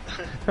jump.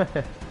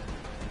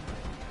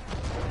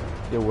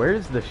 Yeah,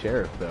 where's the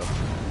sheriff, though?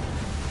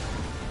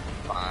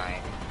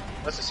 Fine.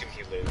 Let's assume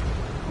he lived.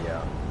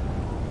 Yeah.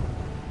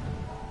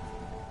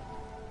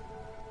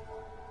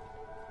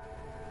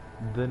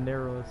 The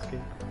narrow escape.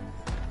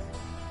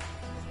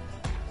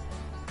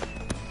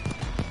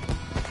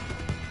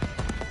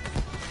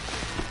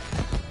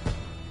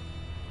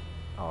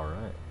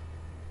 Alright.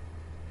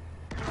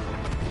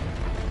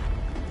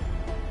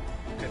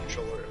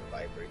 Controller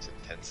vibrates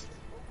intensely.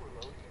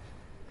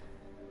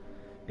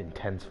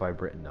 Intense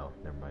vibrate? No,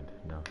 never mind.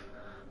 No.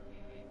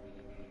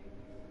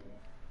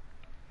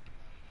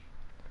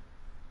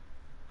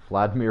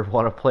 Vladimir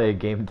want to play a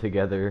game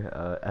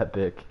together,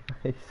 Epic.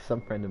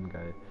 Some random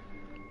guy.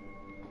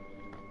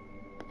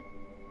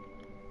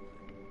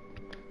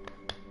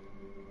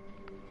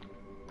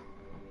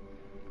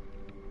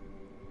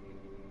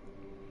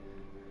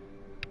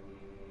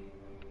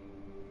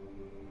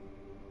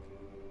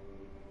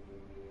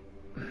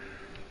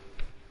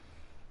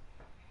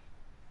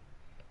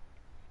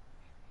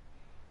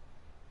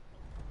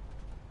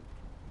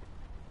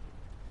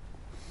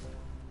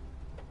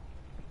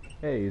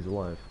 Hey, he's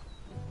alive.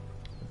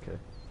 Okay.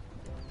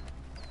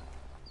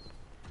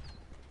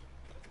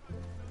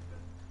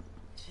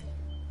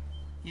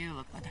 You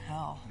look like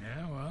hell.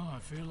 Yeah, well, I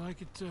feel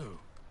like it too.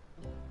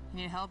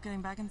 Need help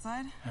getting back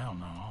inside? Hell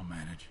no, I'll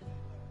manage.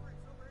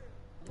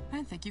 I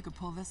didn't think you could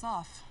pull this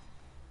off.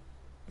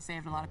 You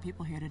saved a lot of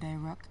people here today,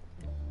 Rook.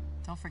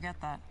 Don't forget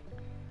that.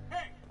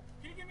 Hey,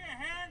 can you give me a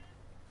hand?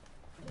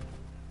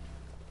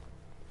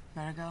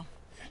 Better go.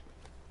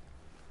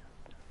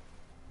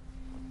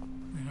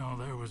 You know,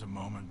 there was a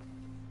moment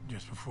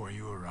just before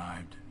you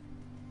arrived.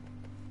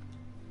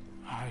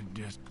 I'd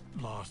just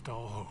lost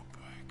all hope.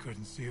 I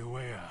couldn't see a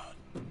way out.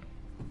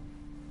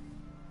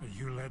 But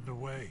you led the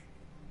way.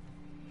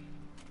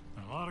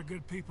 A lot of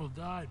good people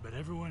died, but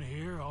everyone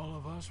here, all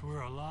of us,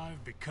 we're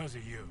alive because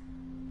of you.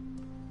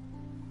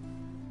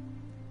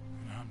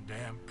 And I'm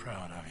damn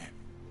proud of you.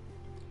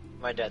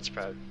 My dad's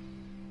proud.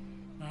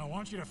 Now I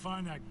want you to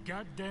find that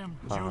goddamn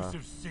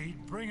Joseph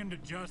Seed, bring him to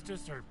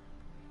justice, or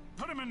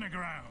put him in the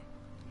ground.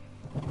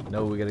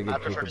 No, we gotta I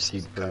get prefer Jacob to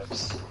see Seed the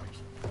first. cups.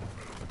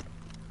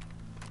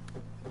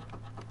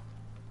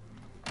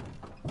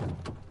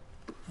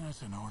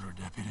 That's an order,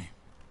 Deputy.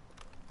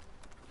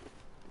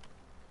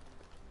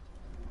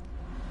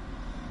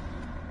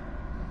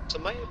 So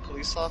am I a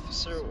police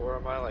officer or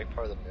am I like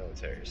part of the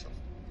military or something?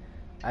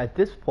 At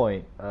this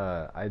point,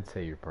 I'd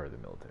say you're part of the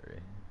military.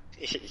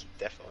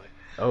 Definitely.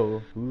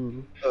 Oh,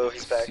 ooh. Oh,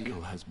 he's back. The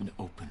seal has been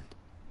opened.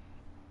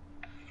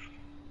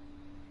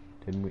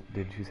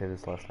 Didn't you say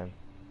this last time?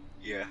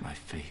 Yeah. My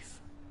faith.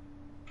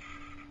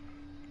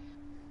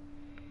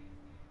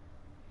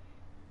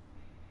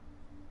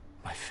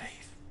 My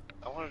faith.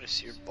 I wanted to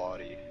see your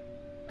body.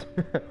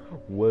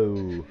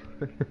 Whoa.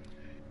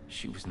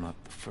 She was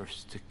not the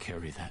first to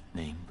carry that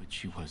name, but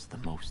she was the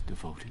most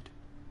devoted.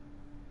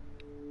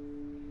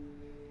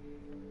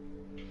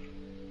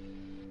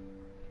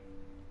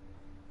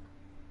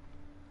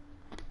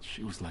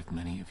 She was like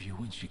many of you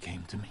when she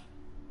came to me.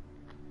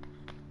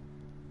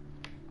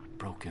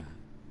 Broken.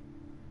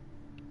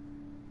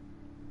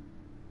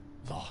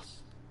 Lost.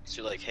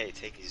 So you're like, hey,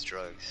 take these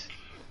drugs.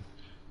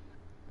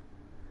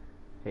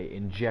 Hey,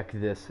 inject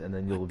this and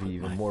then you'll be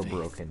even more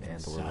broken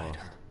and or lost.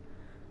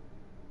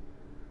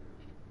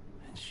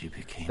 And she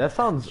became that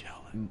sounds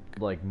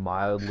like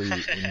mildly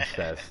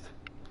incest.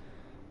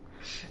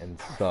 And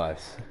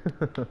sus.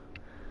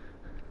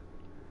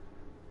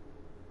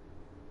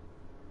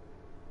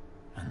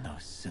 And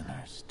those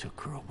sinners took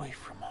her away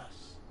from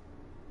us.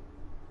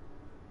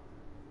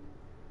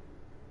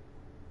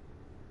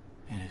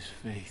 It is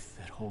faith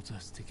that holds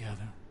us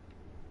together.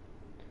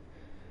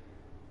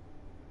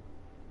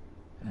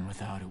 And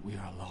without it, we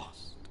are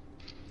lost.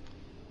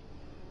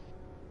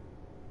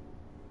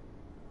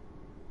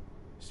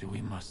 So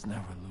we must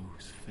never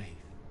lose faith.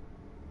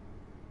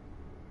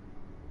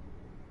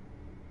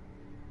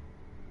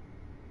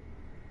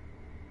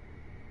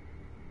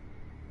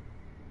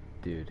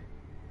 Dude.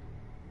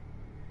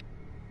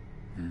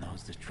 And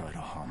those that try to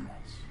harm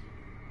us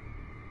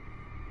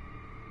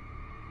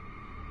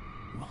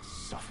will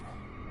suffer.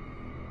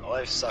 Oh,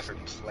 I've suffered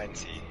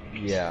plenty.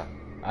 Yeah,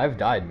 I've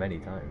died many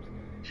times.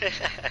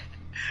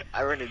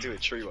 I ran into a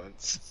tree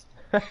once.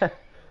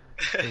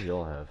 We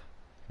all have.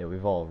 Yeah,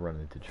 we've all run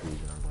into trees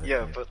in our life.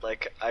 Yeah, but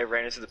like, I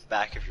ran into the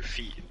back of your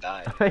feet and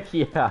died.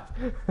 Yeah.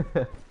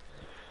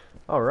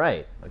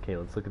 Alright. Okay,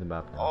 let's look at the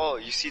map now. Oh,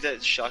 you see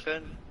that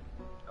shotgun?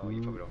 Oh,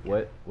 you probably don't.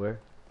 What? Where?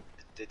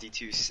 The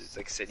D2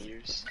 like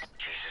centimeters.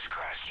 Jesus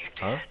Christ, you did.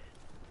 Huh?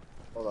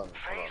 Hold on.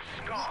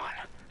 Faith's gone.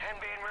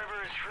 Henbane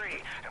River is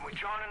free, and with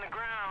John in the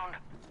ground,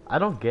 I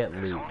don't get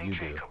loot, you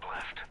do. Jacob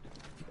left.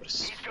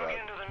 He's going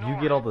into the You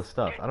get all the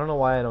stuff. I don't know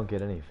why I don't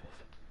get any of it.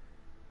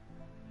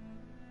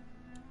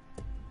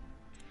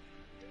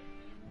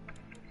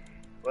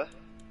 What?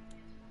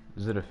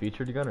 Is it a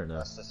featured gun or no?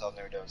 That's all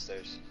there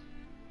downstairs.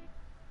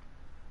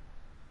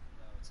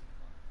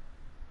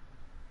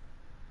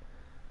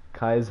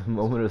 Kai's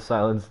moment of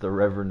silence, the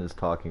Reverend is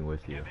talking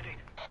with you.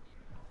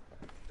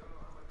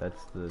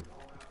 That's the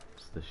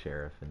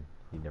sheriff, and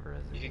he never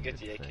has You can anything get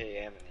the good to say.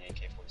 AKM and the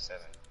AK-47,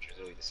 which is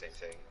really the same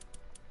thing.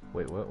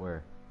 Wait, what?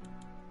 Where?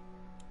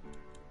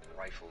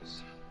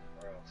 Rifles.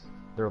 Where else?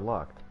 They're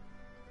locked.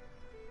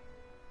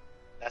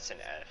 That's an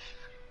F.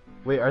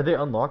 Wait, are they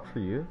unlocked for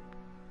you?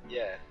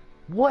 Yeah.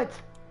 What?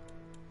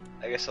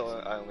 I guess I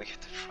only get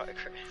the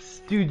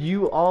progress. Dude,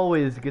 you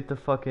always get the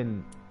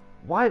fucking...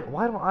 Why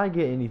don't I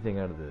get anything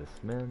out of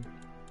this, man?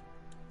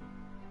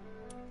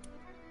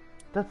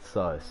 That's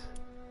sus.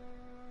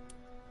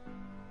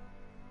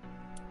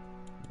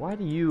 Why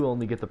do you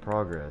only get the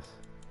progress?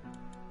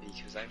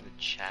 Because I'm the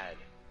Chad.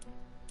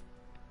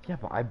 Yeah,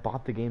 but I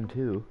bought the game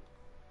too.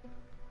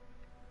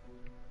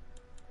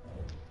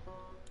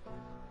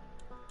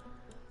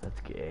 That's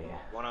gay.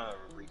 Want a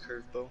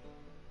recurve bow?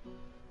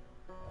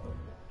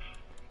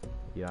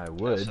 Yeah, I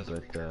would,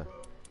 but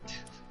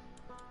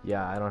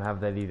yeah, I don't have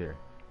that either.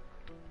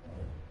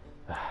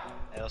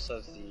 I also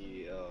have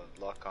the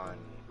lock-on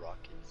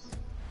rockets.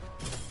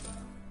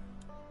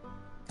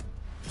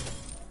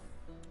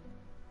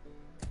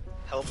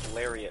 Help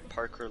Larry at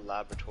Parker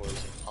Laboratories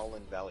in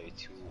Holland Valley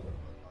to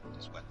unlock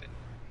this weapon.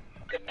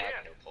 If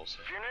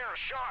you're near a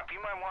shop,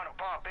 you might want to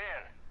pop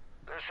in.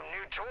 There's some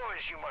new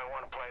toys you might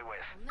want to play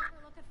with. I'll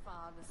never look at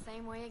fog the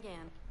same way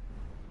again.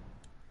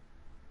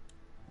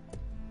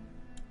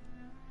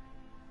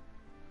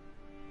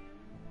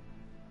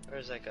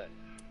 Where's that guy?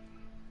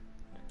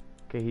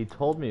 Okay, he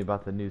told me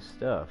about the new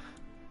stuff,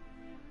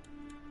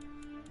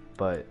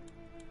 but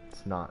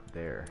it's not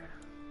there.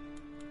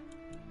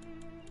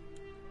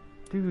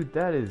 Dude,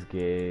 that is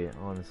gay,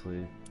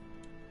 honestly.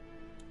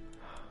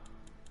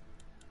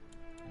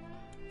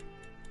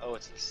 Oh,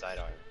 it's the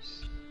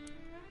sidearms.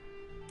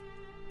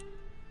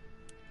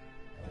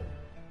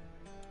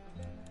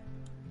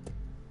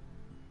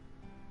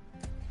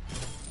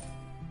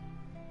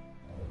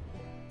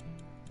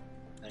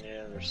 I need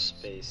another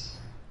space.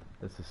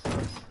 This is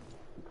sus.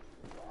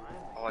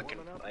 Oh,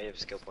 I have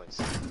skill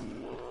points.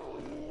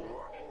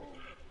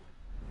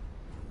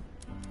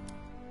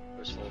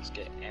 First of all, let's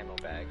get ammo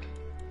bag.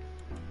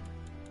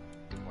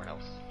 Do more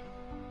health.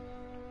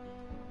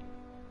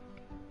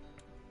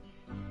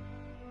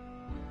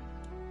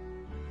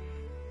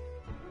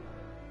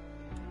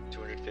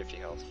 $250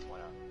 health, why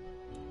not?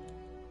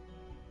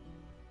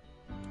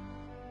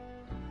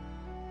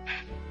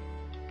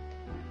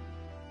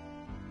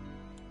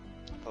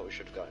 Probably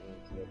should have gotten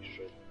the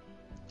extra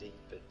thing,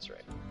 but it's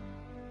right.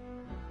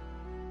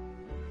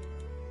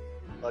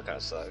 That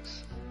kinda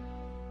sucks.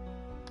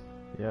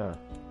 Yeah.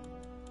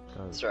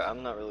 That's right,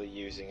 I'm not really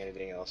using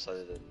anything else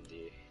other than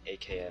the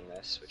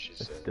AKMS, which is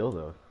still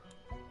though.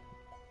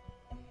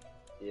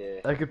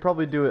 Yeah. I could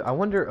probably do it. I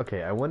wonder,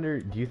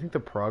 do you think the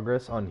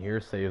progress on here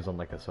saves on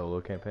like a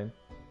solo campaign?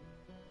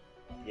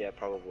 Yeah,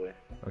 probably.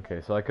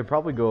 Okay, so I could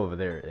probably go over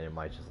there and it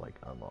might just like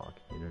unlock,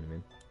 you know what I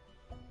mean?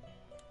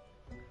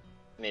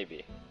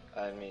 Maybe.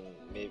 I mean,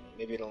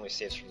 maybe it only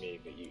saves for me,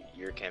 but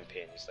your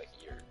campaign is like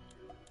your...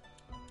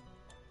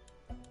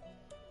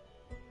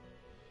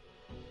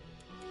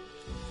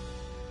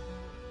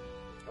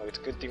 Oh, it's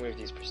a good thing with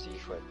these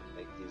prestige weapons,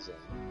 like these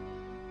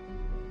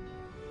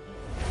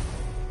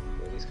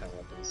kind of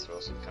weapons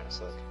also kind of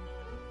suck.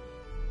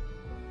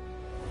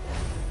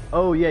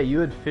 Oh yeah, you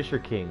had Fisher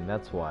King,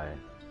 that's why.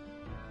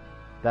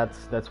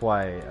 That's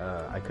why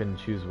I couldn't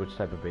choose which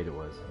type of bait it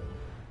was.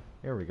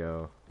 Here we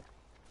go.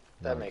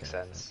 That makes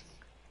sense.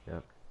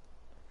 Yep.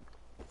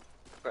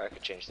 Or I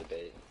could change the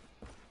bait.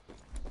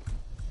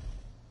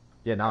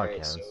 Yeah, now it Alright,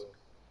 counts. so...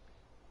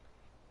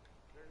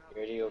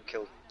 You ready to go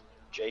kill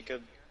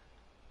Jacob?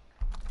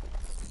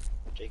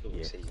 Jacob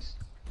Yeah. says.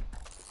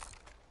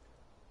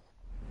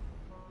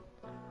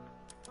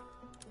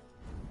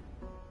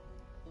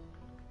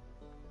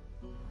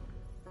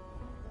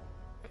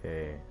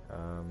 Okay,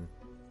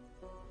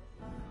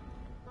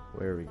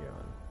 where are we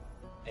going?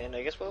 And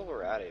I guess while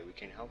we're at it, we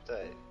can help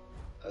that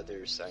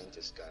other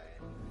scientist guy.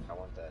 I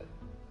want that.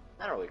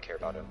 I don't really care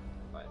about him.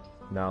 But...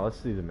 No, let's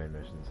do the main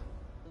missions.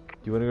 Do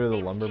you want to go to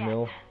the lumber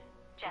mill?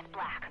 Jess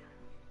Black.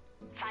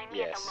 Find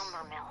me at the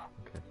lumber mill.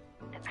 Okay.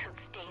 The coop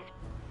stays.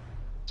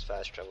 Let's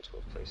fast travel to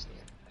a place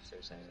near, if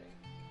there's anything.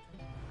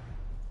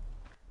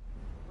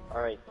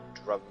 Alright,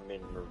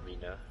 Drummond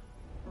Marina.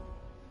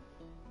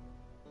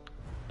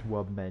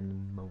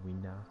 Drummond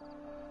Marina.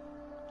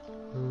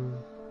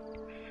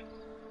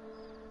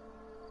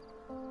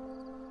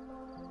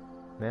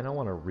 Man, I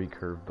want a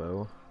recurve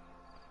bow,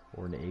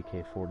 or an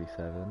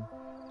AK-47,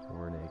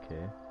 or an AK,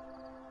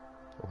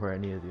 or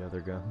any of the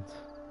other guns.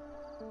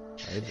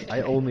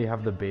 I only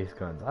have the base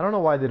guns. I don't know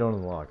why they don't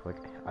unlock. Like,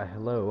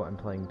 hello, I'm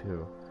playing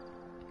too.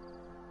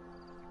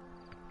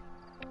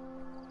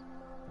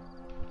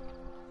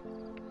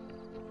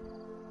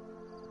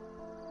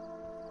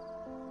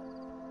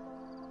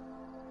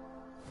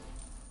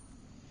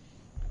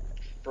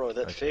 Bro,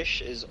 that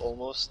fish is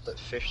almost, that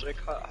fish that I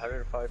caught,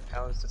 105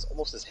 pounds, it's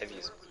almost as heavy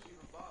as me.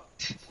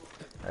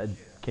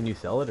 Can you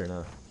sell it or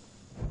not?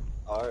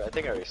 I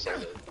think I already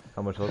sold it.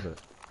 How much was it?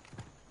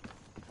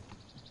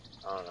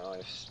 I don't know,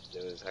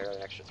 I got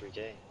an extra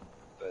 3K.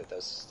 But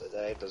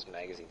I had those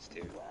magazines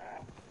too.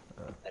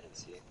 I didn't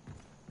see it.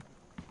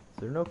 Is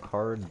there no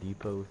car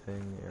depot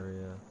thing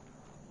area?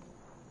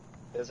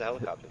 There's a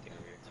helicopter thing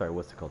over here. Sorry,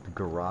 what's it called? The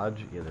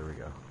garage? Yeah, there we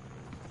go.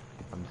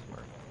 I'm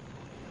smart.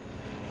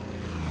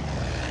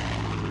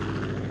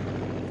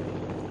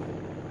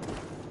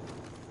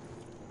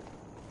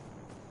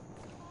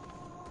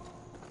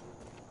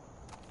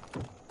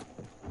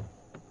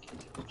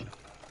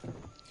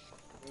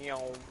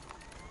 Meow.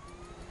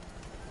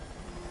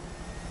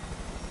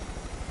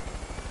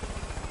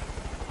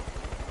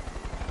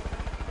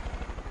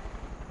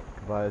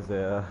 Goodbye,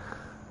 Isaiah.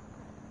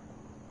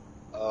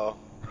 Oh.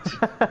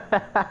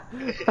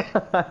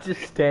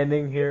 Just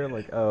standing here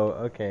like, oh,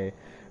 okay.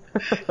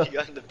 You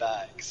got in the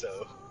back,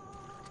 so.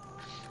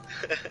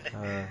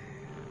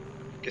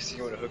 Guess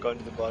you want to hook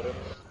onto the bottom?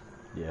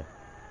 Yeah.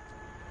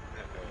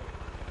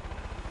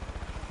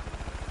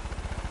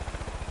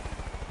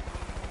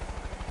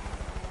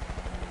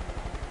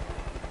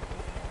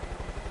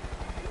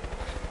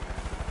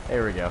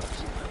 There we go.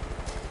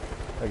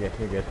 Okay,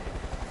 you're good.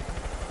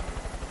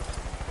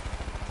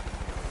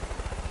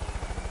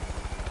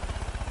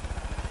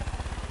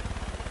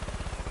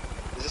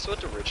 Is this what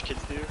the rich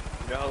kids do? You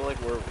know how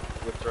like we're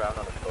whipped around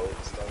on a boat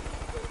and stuff?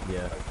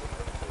 Yeah. Like,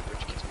 the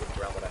rich kids whipped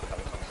around on that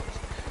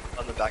helicopter.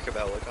 On the back of a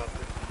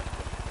helicopter.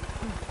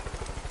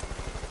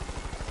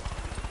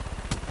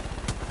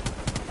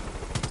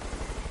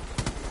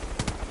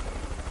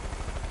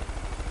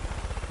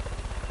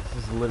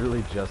 This is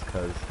literally just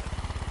cause.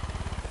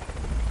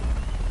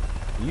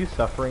 Are you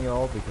suffering at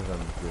all because I'm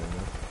doing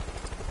this?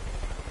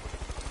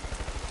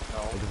 No.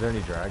 Like, is there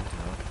any drags?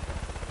 No.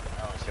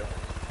 No, I'm feeling it.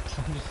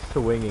 I'm just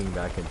swinging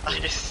back and forth. I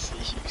just see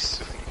you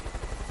swing.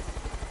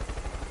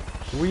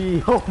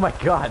 Wee! Oh my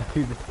god,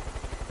 dude. You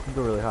can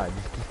go really high.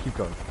 Just keep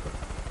going. Keep going.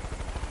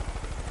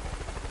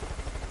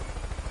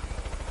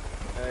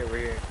 Alright, we're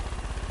here.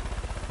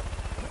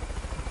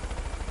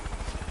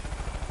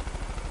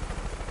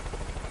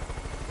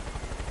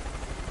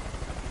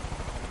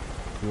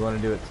 You want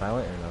to do it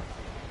silent or no?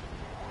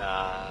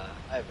 Nah,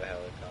 I have a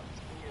helicopter.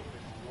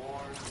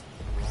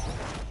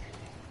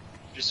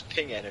 Just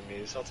ping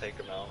enemies, I'll take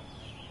them out.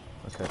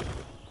 Okay. The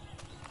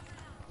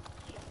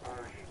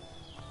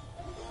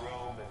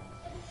Romans,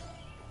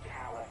 the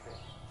Caliphate,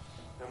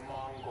 the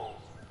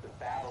Mongols, the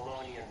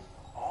Babylonians,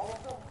 all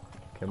of them.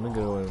 Okay, I'm gonna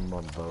go in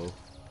my bow.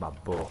 My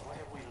bow. What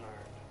have we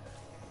learned?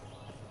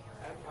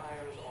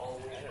 Empires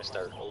always. I'm gonna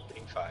start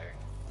opening fire.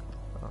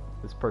 Oh,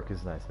 this perk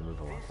is nice. I move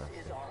a lot This faster.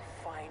 is our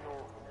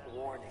final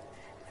warning.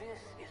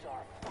 This is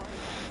our final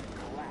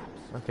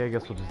collapse. Okay, I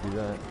guess we'll just do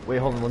that. Wait,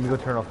 hold on. Let me go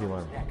turn off the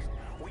alarm.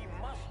 We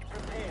must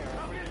prepare.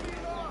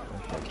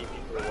 I'll keep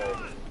people away.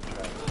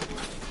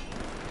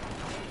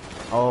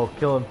 Oh,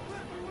 kill him.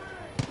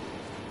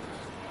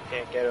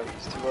 Can't get him,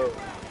 it's too low.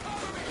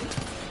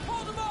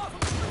 Hold him off! I'm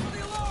going for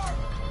the alarm!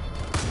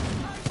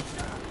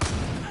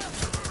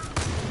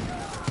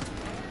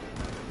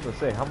 Let's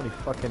say, how many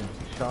fucking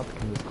shots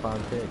can this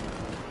clown take?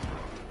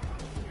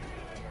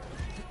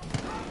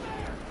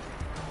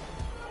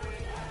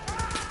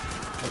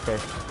 Okay,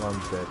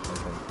 alarm's dead, I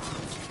think.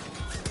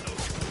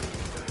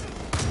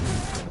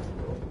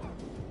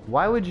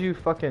 Why would you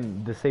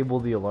fucking disable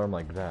the alarm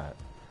like that?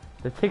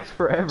 That takes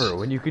forever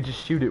when you could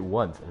just shoot it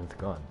once and it's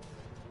gone.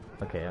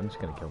 Okay, I'm just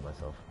gonna kill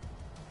myself.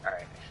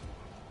 Alright.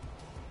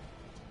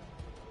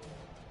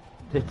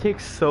 It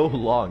takes so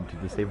long to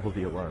disable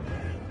the alarm.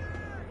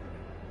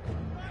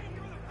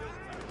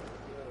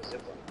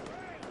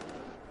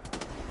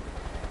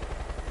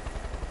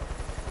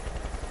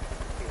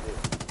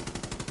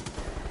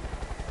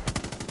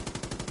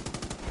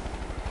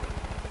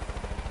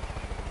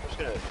 I'm just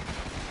gonna...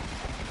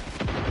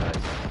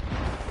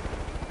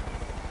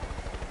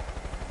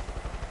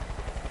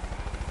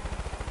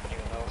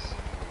 Anyone else?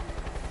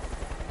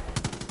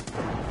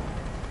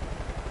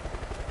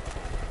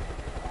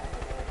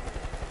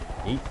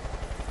 Eat.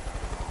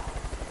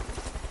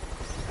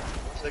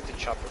 It's like the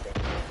chopper gun.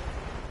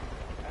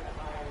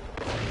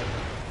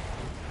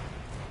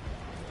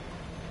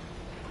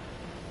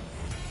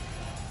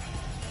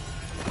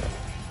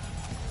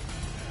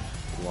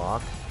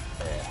 Lock.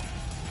 Yeah.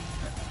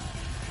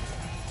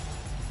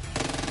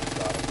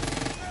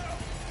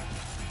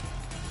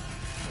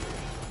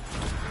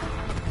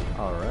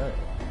 Alright.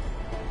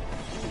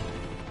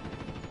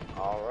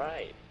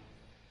 Alright.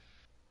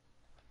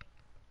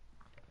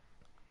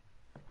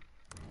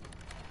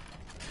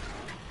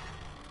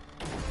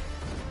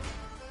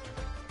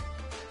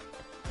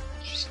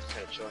 Just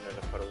kind of chilling in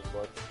a puddle of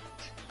blood.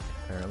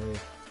 Apparently.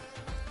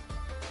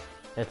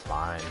 It's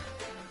fine.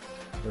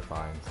 You're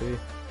fine, see?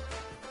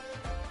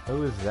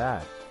 Who is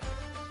that?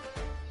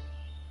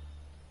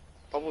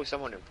 Probably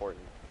someone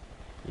important.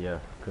 Yeah,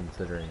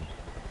 considering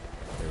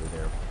they were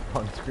there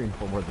on screen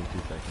for more than 2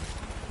 seconds.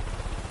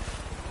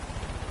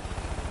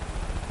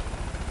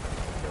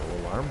 No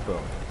alarm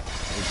bonus.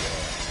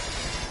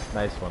 Okay.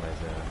 Nice one,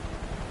 Isaiah.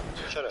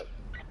 Shut up.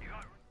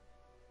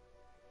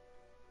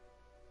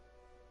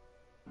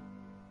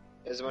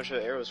 There's a bunch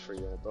of arrows for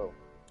you in a bow.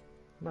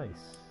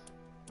 Nice.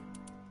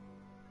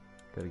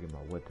 Gotta get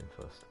my weapon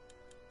first.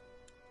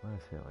 Why did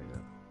I say it like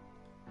that?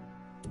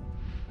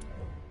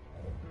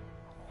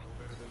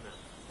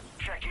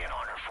 Check in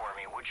on her for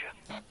me, would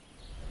you?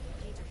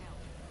 Need your help.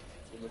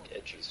 You look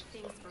edgy as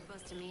Thanks fuck. for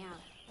busting me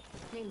out.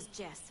 Name's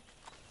Jess.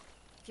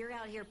 If you're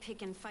out here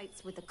picking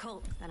fights with the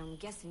cult, then I'm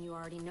guessing you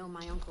already know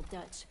my Uncle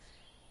Dutch.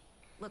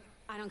 Look,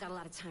 I don't got a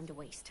lot of time to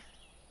waste.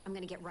 I'm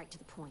gonna get right to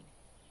the point.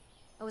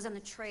 I was on the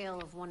trail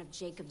of one of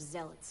Jacob's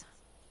zealots.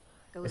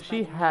 Goes by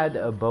She the had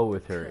name a bow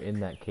with the her Cook. in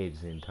that cage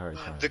the entire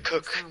time. The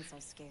cook. Sounds so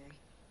scary.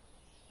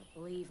 But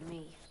believe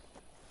me,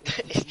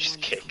 It just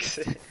kicks.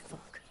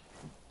 fuck.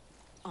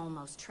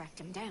 Almost tracked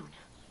him down.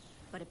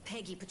 But a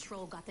Peggy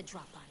patrol got the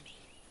drop on me.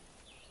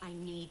 I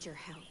need your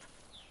help.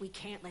 We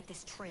can't let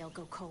this trail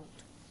go cold.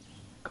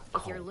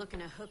 If you're looking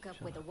to hook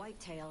up with the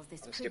Whitetails,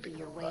 this could be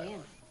your way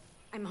in.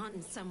 I'm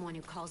hunting someone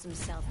who calls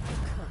himself the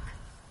Cook.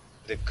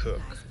 The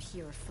Cook. Guy's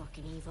pure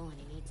fucking evil, and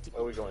he needs to.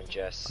 Where are we going,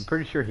 Jess? I'm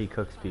pretty sure he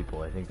cooks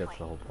people. I think that's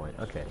the whole point.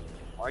 Okay.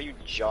 Why are you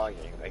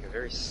jogging? Like a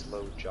very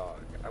slow jog.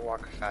 I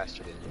walk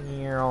faster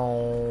than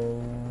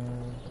you.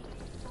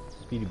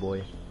 Speedy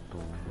boy.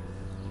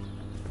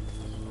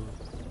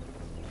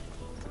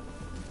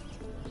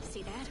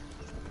 See that?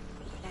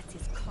 That's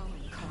his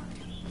calling card.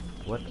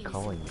 What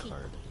calling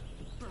card?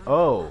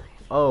 Oh.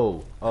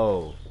 Oh.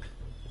 Oh.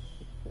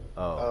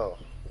 Oh. Oh.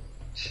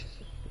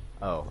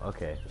 Oh,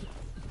 okay.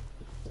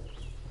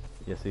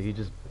 Yeah, so he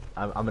just...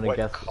 I'm gonna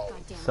guess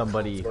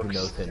somebody who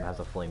knows him has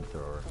a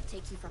flamethrower.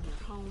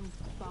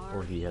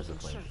 Or he has a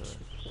flamethrower.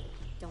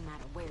 Don't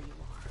matter where you are.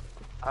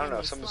 I don't know,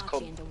 if someone's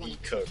called the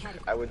Cook.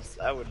 I would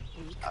probably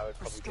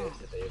guess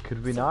that they...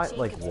 Could we not,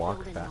 like,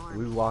 walk fast?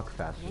 We walk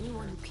faster.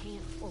 Anyone who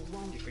can't or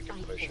won't if we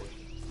can push it.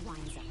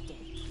 winds up dead.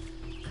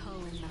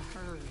 Cullen the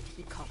Herd,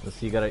 he calls Let's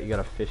see, you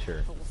gotta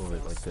fisher over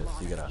it like this.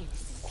 You gotta...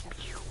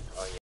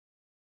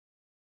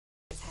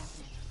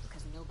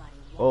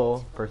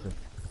 Oh, person.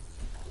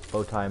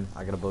 Bow time.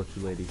 I got a bow too,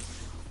 lady.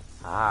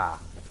 Ah,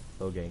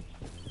 bow gang.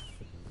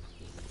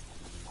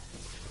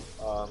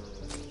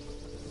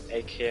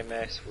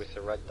 AKMS with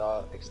a red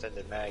dot,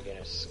 extended mag, and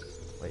a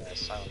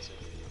silencer.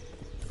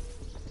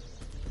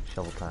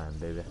 Shovel time,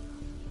 baby.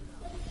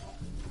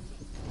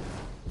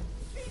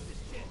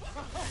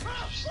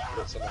 Just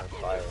lit someone on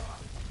fire.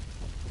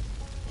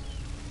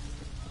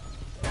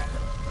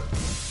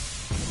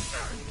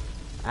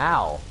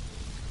 Ow!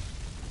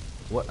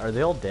 What, are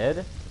they all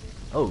dead?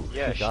 Oh,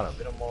 yeah, she got him.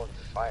 Lit them all into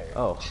fire.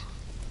 Oh.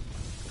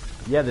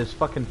 Yeah, there's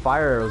fucking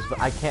fire arrows, but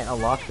I can't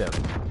unlock them.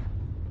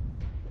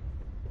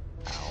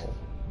 Ow.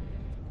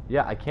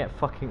 Yeah, I can't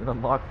fucking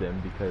unlock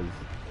them because,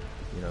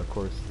 you know, of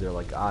course, they're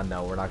like, ah,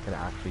 no, we're not gonna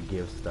actually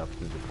give stuff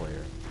to the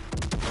player.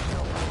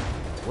 No.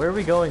 Where are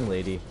we going,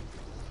 lady?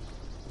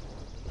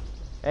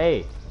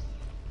 Hey!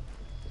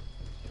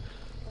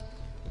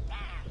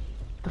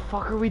 The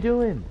fuck are we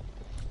doing?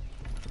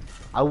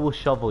 I will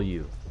shovel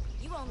you.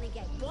 You only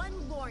get one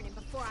warning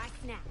before I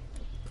snap.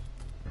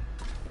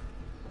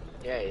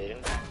 Yeah,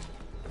 Aiden.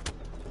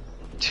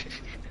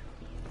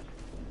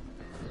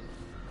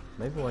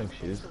 Maybe wearing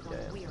shoes? Yeah.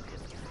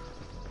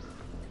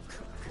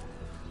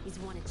 He's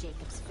one of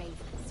Jacob's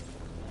favorites.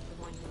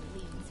 The one who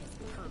leads his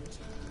purge.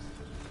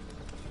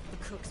 The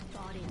Cook's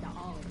bought into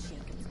all of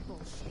Jacob's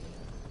bullshit.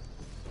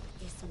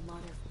 This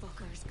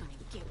motherfucker's gonna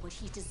get what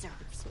he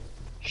deserves.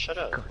 Shut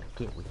up. Gonna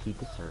get what he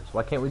deserves.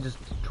 Why can't we just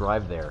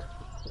drive there?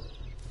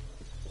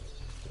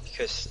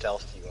 Because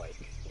stealthy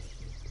like.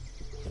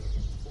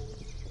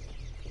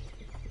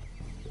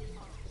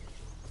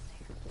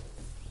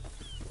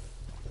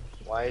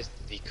 Why is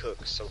the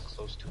Cook so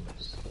close to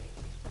us?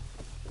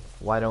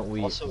 Why don't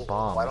we also,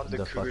 bomb why don't the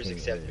fucking Cougars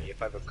accept area? me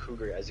if I have a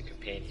Cougar as a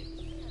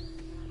companion?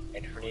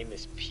 And her name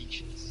is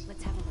Peaches.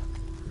 Let's have a look.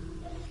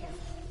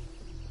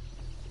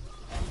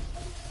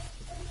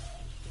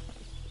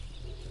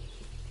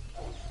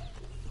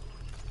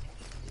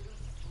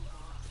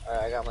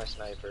 Alright, I got my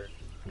sniper.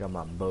 I got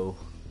my bow.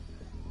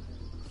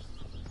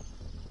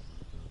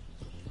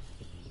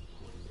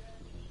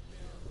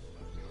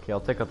 Okay, I'll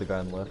take out the guy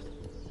on the left.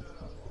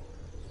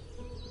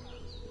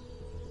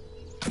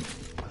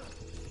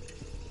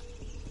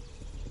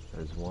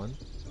 There's one.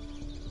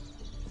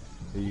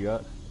 Who you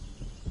got?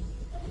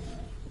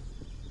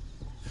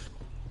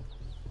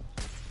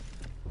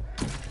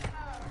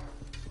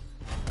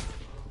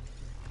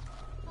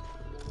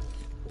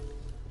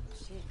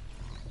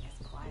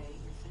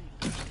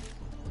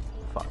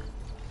 Fuck.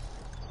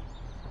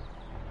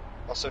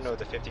 Also, no,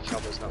 the 50 cal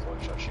does not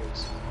one-shot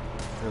shields.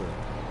 Really?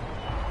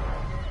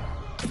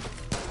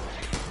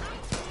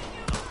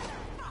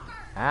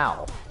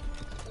 Ow.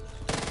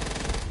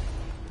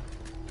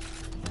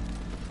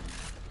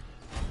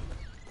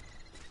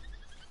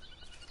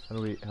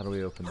 How do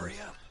we open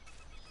this?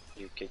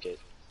 You kick it.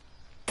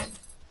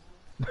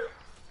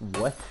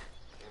 What?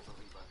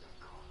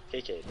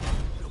 Kick it.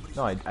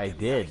 No, I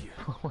did.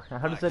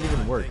 How does that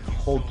even work?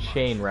 Whole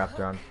chain wrapped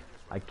around.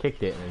 I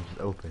kicked it and it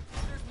just opened.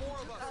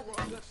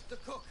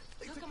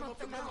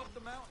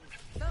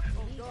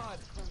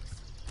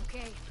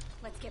 Okay,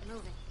 let's get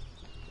moving.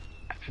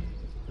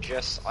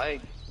 Jess, I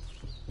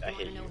hate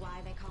Wanna you. know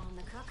why they call him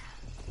the Cook?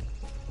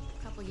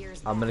 A couple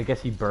years I'm gonna back,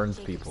 guess he burns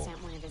Jacob people.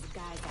 sent one of his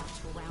guys out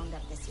to round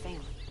up this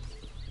family.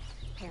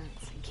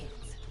 Parents and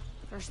kids.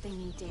 First thing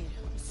he did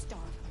was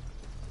starve them.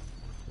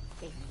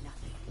 Gave them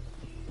nothing.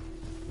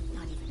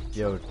 Not even a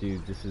Yo, drink.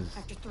 dude, this is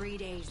After 3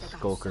 days, they got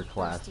Skulker so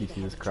class. thirsty You they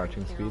see had this to drink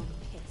crouching their speed? own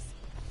piss.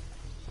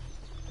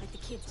 Like the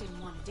kids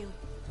didn't want to do it.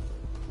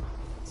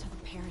 So the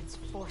parents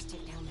forced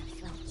it down their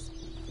throats.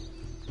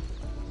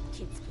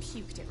 Kids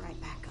puked it right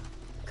back up.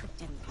 Cook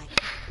didn't like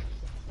it.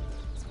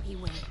 So he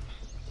went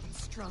and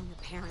strung the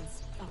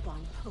parents up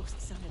on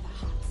posts under the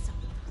hot sun.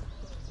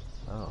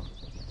 Oh.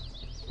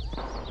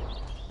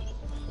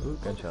 Ooh,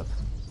 gunshots. I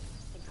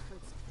think I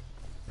heard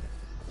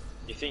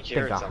You think I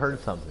think I heard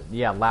something.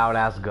 Yeah, loud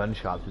ass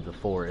gunshot through the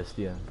forest.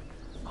 Yeah.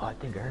 Oh, I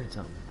think I heard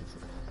something.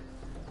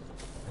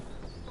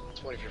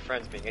 It's one of your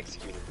friends being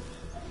executed.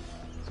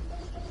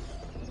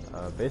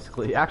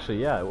 Basically,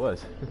 actually, yeah, it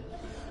was.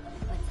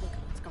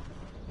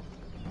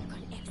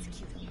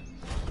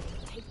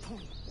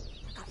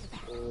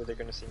 Oh, they're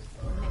gonna see me.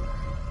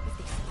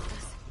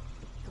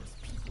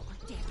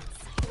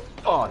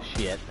 Oh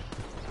shit.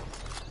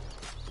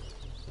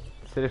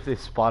 Said if they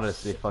spot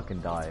us, they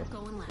fucking die.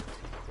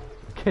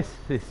 I guess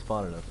they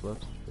spotted us.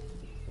 Whoops.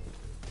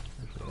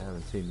 Actually, they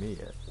haven't seen me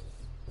yet.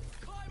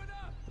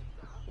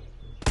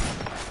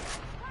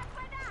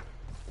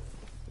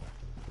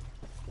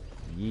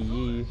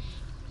 Yee.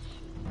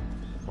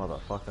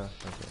 Motherfucker.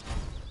 Okay.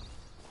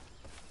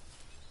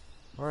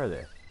 Where are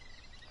they?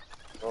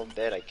 They're all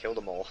dead. I killed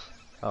them all.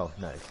 Oh,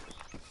 nice.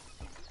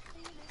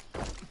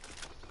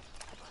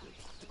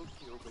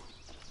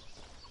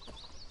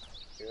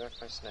 You got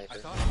my sniper.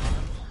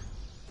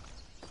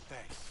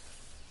 Thanks.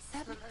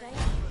 Seven,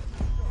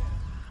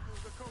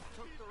 The coke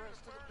took the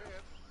rest of the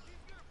bed.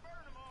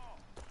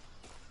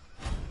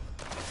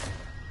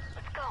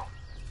 Let's go.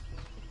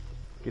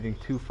 Getting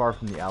too far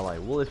from the ally.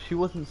 Well, if she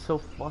wasn't so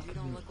fucking... You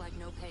don't look like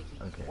no Peggy.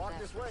 Okay. Walk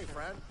this way,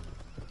 friend.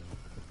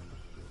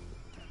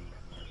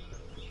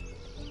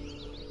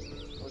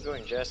 We're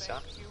going, Jess, huh?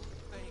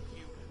 Thank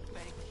you.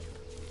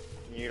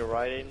 You need a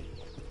ride in?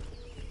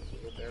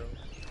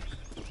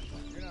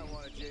 You're not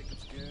one of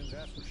Jacob's goons,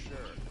 that's for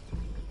sure.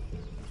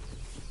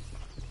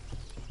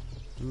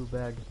 Blue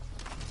bag.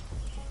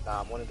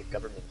 Nah, I'm one of the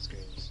government's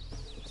goons.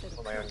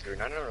 Or my own goon.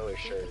 I'm not really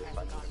sure if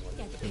I'm even one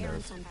Yeah, of the them.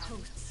 parents on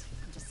posts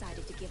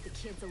decided to give the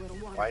kids a little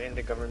water. Why didn't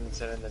the government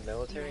send in the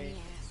military?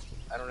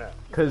 I don't know.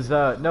 Cause,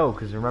 no,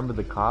 cause remember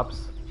the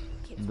cops?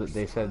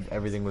 They said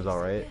everything was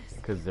alright,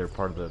 cause they're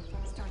part of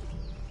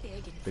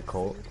the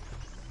cult.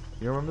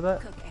 You remember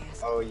that?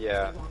 Oh,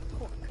 yeah.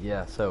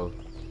 Yeah, so,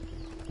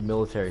 the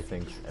military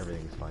thinks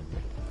everything's fine.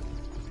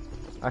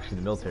 Actually,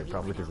 the military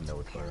probably doesn't know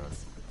what's going on.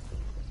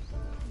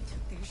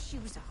 Took their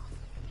shoes off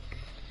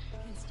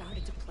and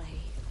started to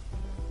play.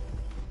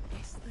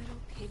 This little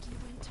piggy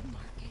went to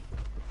market.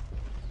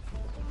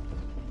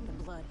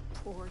 The blood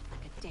poured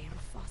like a damn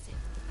faucet.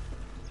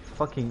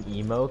 Fucking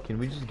emo, can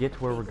we just get to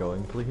where we're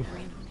going, please?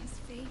 Ran on his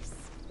face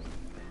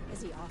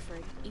as he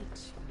offered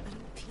each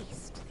little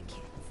piece to the kids.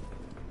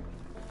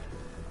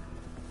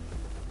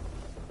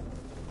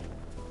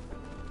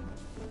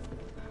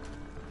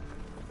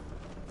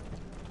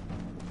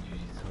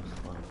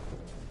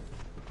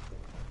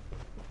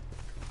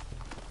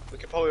 We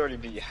could probably already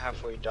be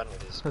halfway done with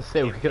this. Let's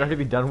say we could already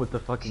be done with the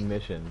fucking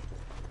mission.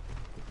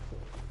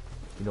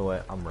 You know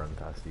what? I'm running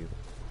past you.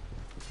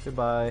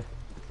 Goodbye.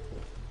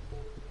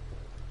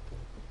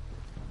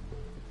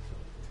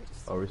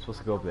 Oh, we're supposed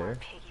to go up there?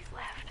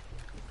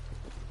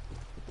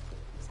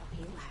 So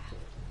he laughed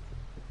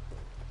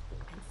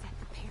and set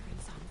the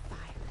parents on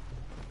fire.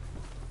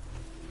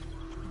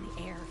 And the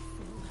air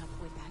filled up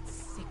with that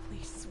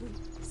sickly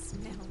sweet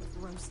smell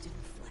of roasted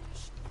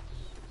flesh.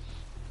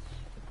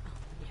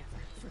 I'll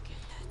never forget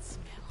that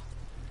smell.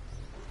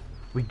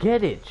 We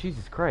get it!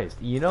 Jesus Christ.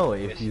 You know,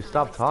 if you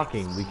stop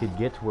talking, we could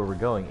get to where we're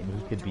going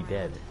and he could be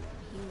dead.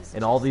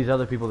 And all these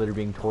other people that are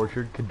being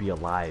tortured could be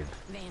alive,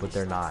 but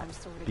they're not.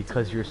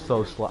 Because you're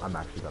so slow. I'm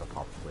actually gonna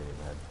pop this lady in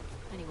the head.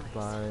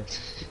 Bye.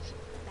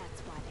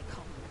 That's why they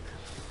call him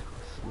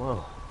a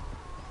Slow.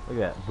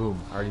 Look at that.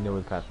 Boom. I already know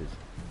where the path is.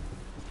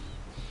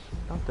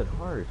 Not that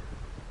hard.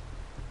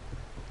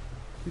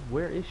 Dude,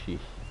 where is she?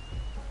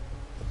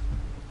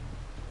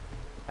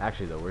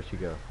 Actually, though, where'd she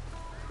go?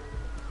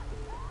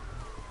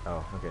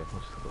 Oh, okay. Let's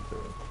just go through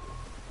it.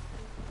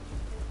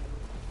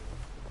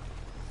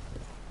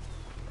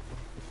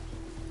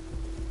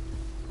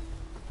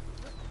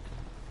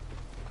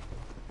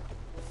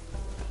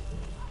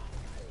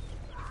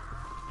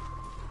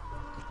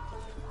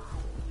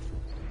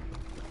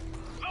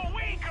 The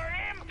weak are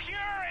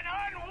impure and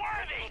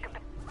unworthy.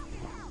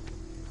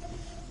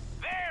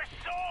 Their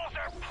souls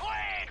are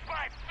plagued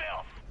by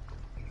filth.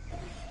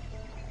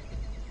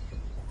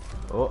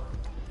 Oh.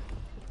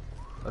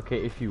 Okay,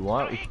 if you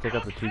want, we can take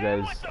out the two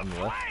guys on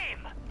the left.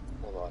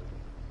 Hold on.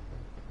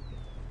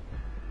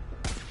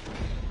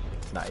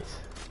 Nice.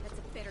 That's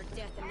a better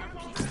death than that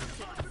piece of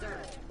shit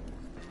deserved.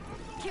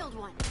 Killed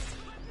one.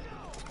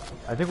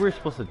 I think we were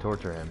supposed to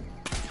torture him,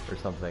 or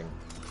something.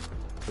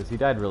 Because he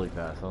died really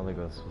fast. I don't think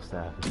it was supposed to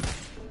happen.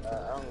 I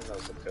don't know if it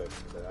was a cook,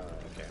 but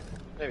okay.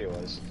 Maybe it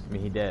was. I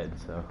mean, he dead,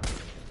 so.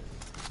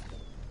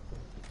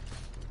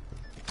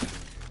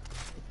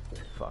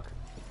 Fuck.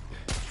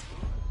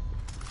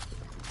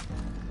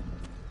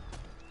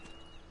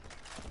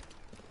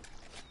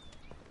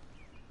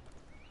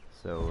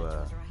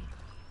 So,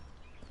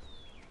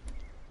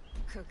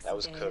 Cook's that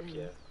was dead Cook, and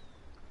yeah.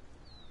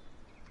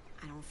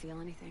 I don't feel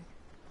anything.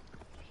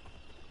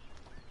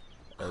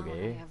 Okay.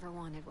 All I ever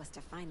wanted was to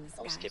find this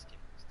I'll guy. skip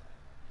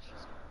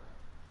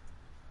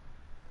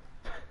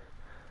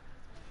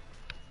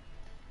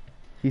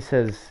he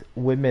says,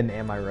 women,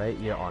 am I right?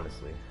 Yeah,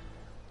 honestly.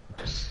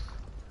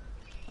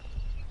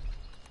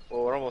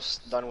 Well, we're almost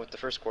almost done with the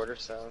first quarter,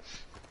 so.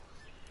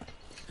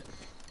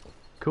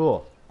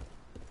 Cool.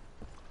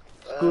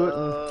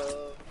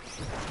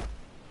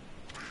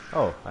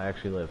 Oh, I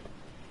actually lived.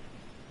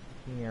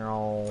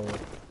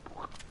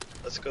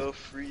 Let's go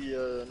free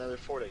another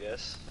fort, I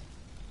guess.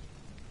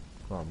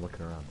 Oh, I'm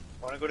looking around.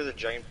 Wanna go to the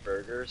giant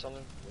burger or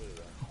something?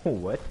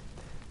 What?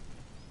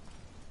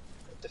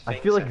 I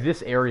feel like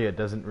this area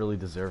doesn't really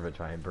deserve a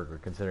giant burger,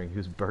 considering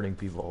who's burning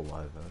people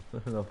alive. I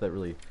don't know if that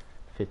really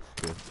fits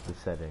the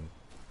setting.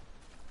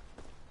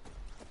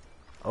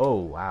 Oh,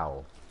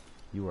 wow.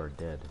 You are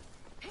dead.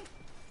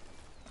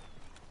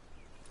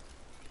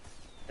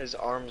 His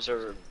arms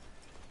are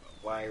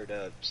wired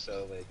up,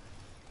 so, like,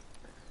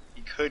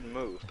 he could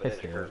move, but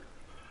it hurt.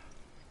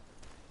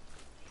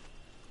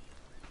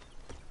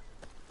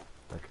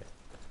 Okay.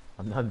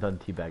 I'm not done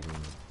teabagging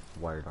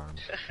wired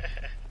arms.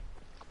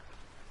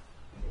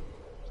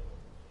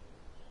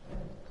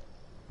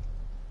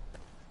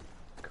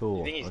 Cool.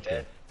 You think he's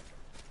dead?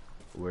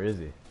 Where is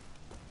he?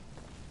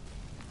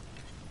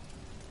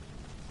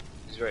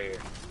 He's right here.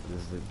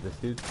 This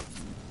dude?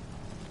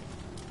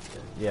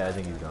 Yeah, I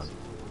think he's gone.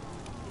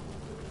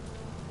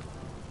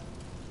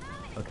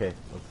 Okay,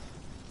 let's...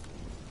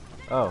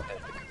 Oh.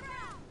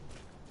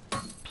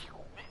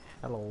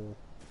 Hello.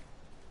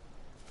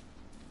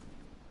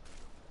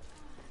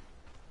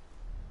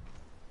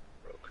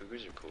 Bro,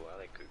 cougars are cool. I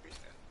like cougars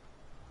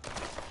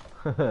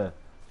now.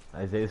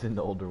 Isaiah's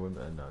into older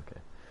women. No,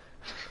 okay.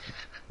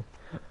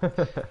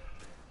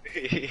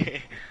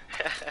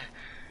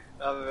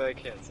 I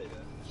can't say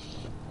that.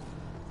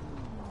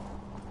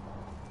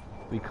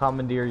 We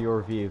commandeer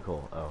your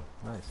vehicle. Oh,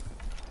 nice.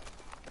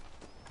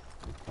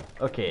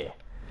 Okay.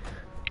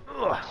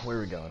 Ugh, where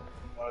are we going?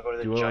 Wanna go to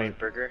the giant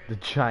burger? The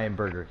giant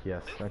burger,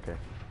 yes. Okay.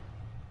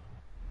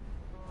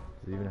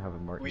 Does it even have a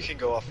mark? We can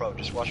go off-road.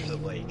 Just watch for the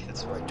lake.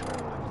 That's right to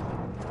our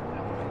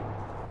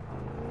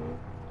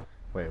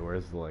Wait,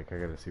 where's the lake? I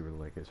gotta see where the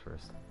lake is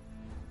first.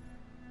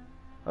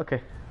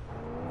 Okay.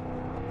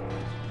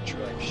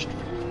 Drive straight.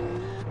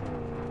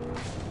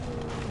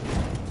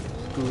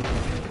 Scoot.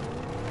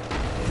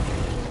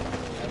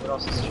 What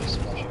else is just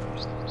watching for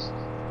steps?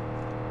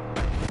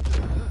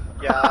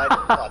 Yeah, I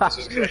thought this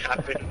was gonna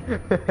happen.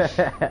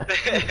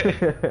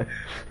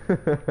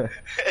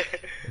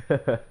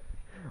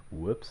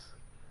 Whoops.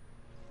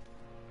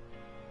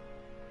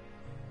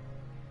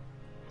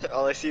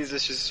 All I see is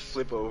this just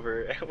flip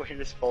over, and we're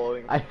just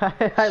following.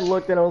 I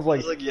looked and I was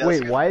like, yeah,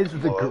 wait, why is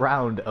the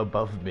ground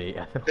above me?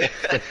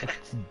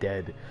 It's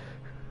dead.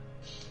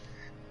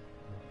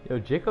 Yo,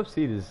 Jacob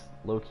Seed is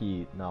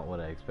low-key not what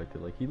I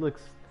expected. Like, he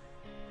looks...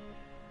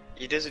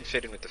 He doesn't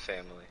fit in with the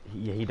family.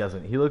 Yeah, he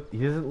doesn't. He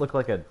doesn't look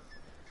like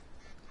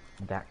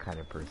that kind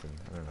of person.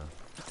 I don't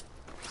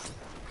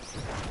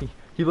know.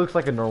 He looks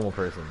like a normal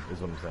person,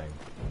 is what I'm saying.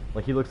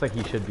 Like, he looks like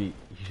he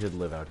should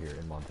live out here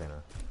in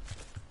Montana.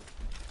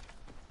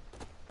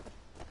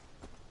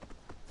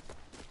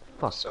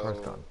 Fuck, car's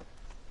gone.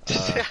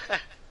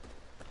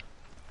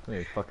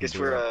 Guess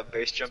we're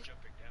base jumping down.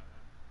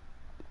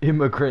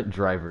 Immigrant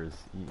drivers,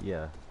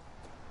 yeah.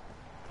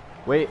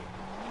 Wait.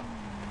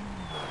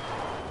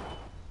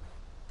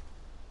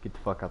 Get the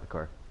fuck out the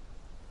car.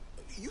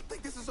 You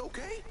think this is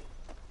okay?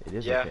 It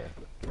is okay.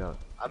 Get out.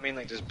 I mean,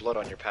 like, there's blood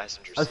on your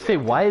passenger seat. I'd say,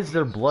 why is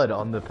there blood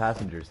on the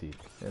passenger seat?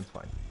 It's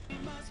fine.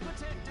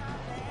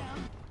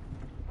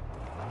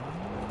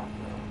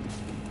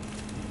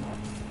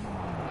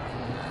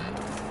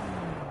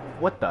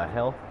 What the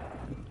hell?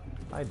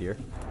 Hi, dear.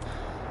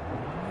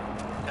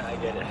 I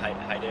get it.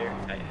 Hi there.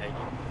 Hi.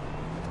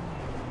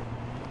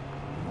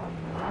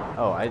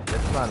 Oh,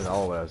 that's not at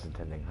all what I was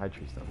intending. Hi,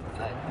 tree stuff.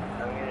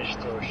 I'm gonna just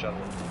throw a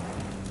shovel.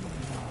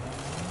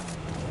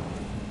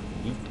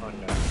 Eat. Oh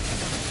no.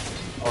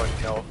 Oh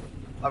no.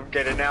 I'm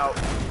getting out.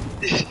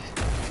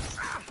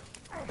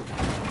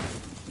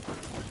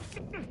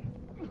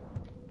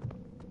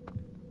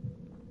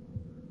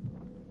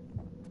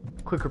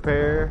 Quick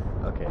repair.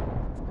 Okay.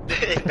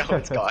 No,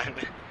 it's gone.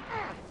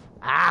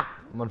 Ah!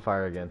 I'm on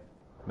fire again.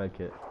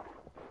 Medkit.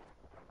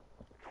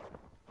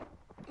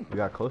 You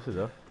got closer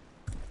though.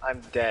 I'm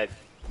dead.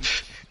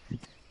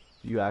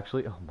 You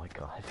actually? Oh my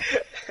god.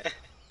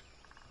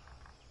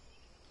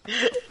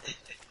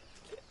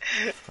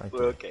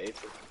 We're okay.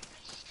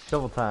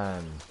 Shovel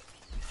time.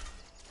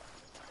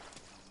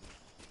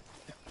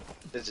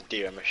 There's a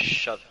deer. I'm gonna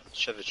shove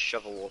a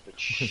shovel up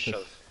its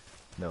shove.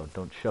 No,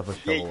 don't shove a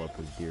shovel up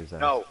his deer's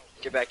ass. No,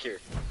 get back here.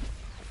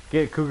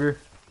 Get it, Cougar.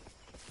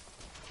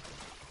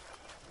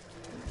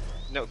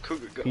 No,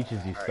 Cougar, go.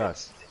 Peaches, you suck.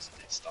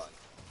 It's done.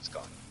 It's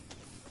gone.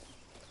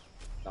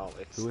 No,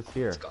 it's... Who is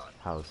here? It's gone.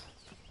 House.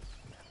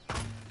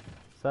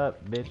 What's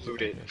up, bitch?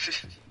 Loot it.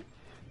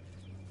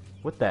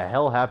 What the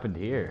hell happened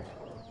here?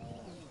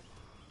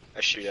 A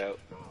shootout.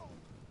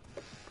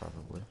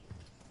 Probably.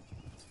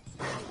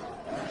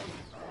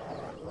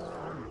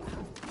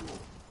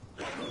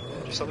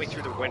 Just let me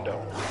through the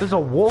window. There's a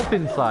wolf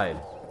inside.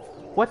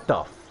 What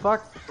the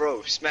fuck?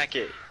 Bro, smack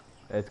it.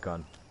 It's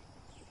gone.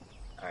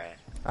 Alright.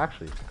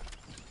 Actually.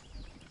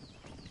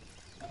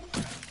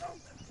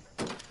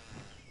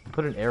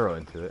 Put an arrow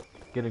into it.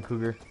 Get in,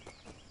 Cougar.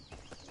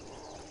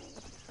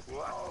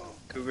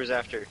 Cougar's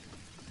after.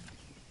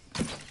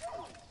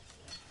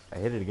 I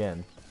hit it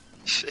again.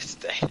 It's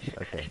dead.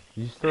 Okay.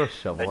 You just throw a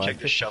shovel I at checked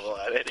the it. shovel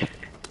at it.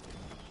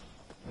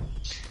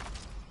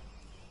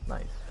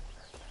 Nice.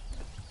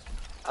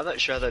 I'm not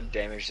sure how that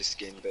damaged the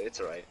skin, but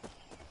it's alright.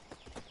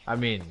 I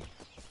mean,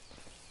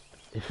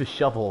 if a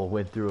shovel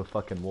went through a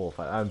fucking wolf,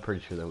 I'm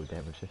pretty sure that would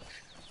damage it.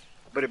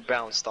 But it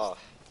bounced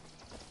off.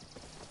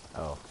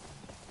 Oh.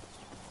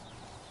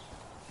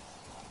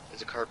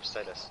 There's a car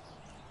beside us.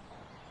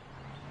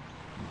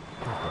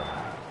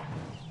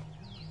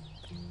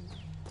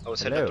 Oh,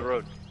 it's heading up the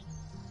road.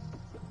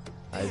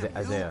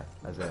 Isaiah.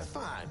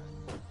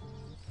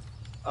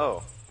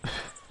 Oh.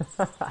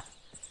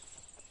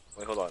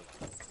 Wait, hold on.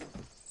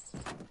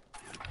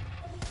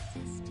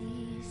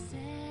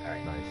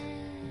 Alright. Nice.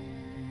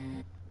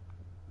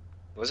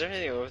 Was there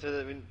anything over there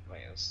that we...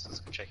 Wait, let's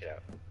go check it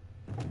out.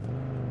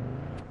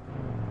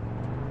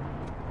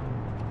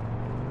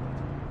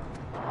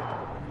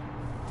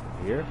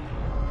 Here?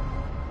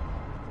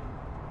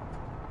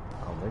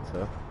 I don't think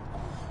so.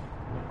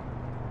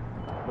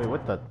 Wait,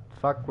 what the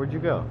fuck? Where'd you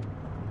go?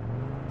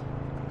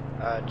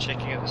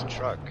 Checking out this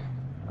truck.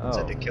 Oh. It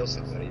said to kill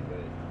somebody, but...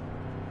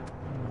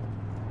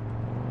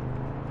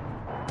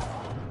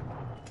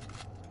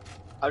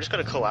 I just got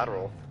a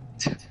collateral.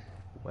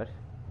 What?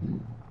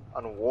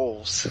 On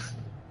wolves.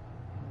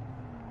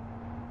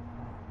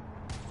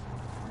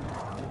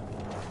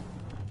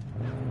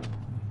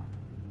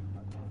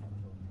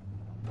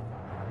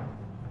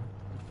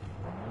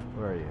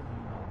 Where are you?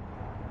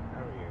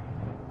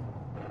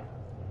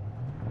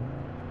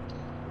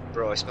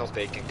 Bro, I smell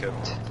bacon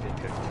cooked.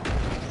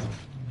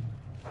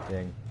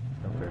 Dang.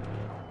 Okay.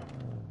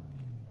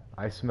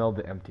 I smell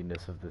the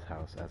emptiness of this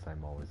house as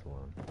I'm always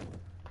alone.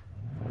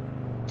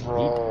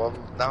 Bro,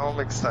 now I'm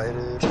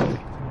excited.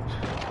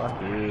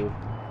 Fuck you.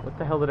 What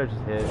the hell did I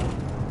just hit?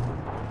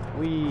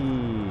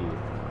 Wee.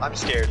 I'm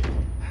scared.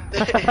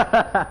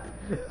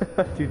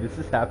 Dude, this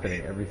is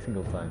happening every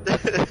single time.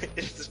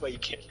 This is why you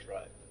can't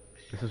drive.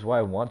 This is why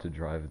I want to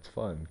drive. It's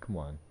fun. Come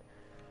on.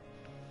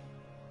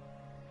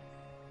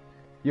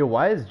 Yo,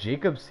 why is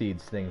Jacob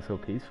Seed's thing so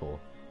peaceful?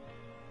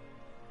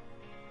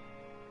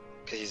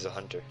 Because he's a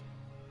hunter.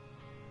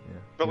 Yeah.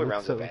 Probably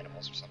rounds up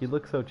animals or something. He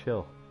looks so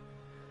chill.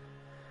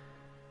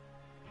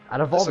 Out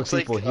of all the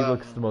people, he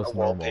looks the most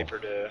normal. Wallpaper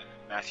to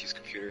Matthew's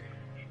computer.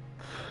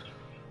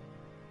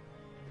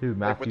 Dude,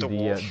 Matthew,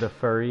 with the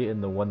furry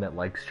and the one that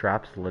likes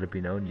traps, let it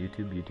be known.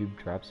 YouTube,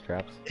 traps,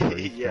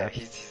 furries, yeah,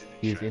 traps.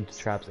 He's into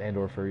traps and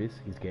or furries.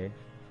 He's gay.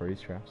 Furries,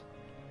 traps.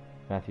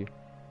 Matthew.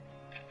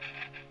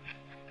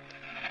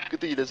 Good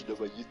thing he doesn't know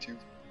about YouTube.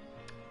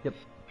 Yep.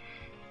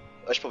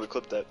 I should probably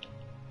clip that.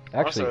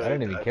 Actually, Also, I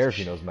don't even care if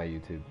he knows my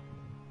YouTube.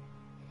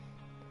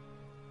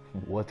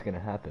 What's gonna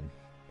happen?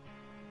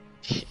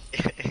 I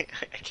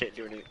can't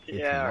do anything. It's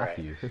Yeah, alright.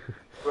 Matthew.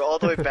 We're all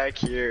the way back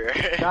here.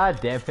 God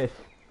damn it.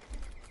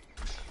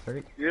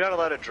 Sorry. You're not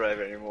allowed to drive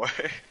anymore.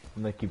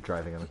 I'm gonna keep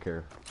driving, I don't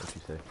care what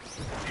you say.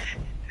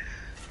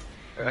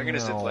 I'm gonna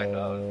zip line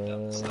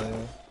down the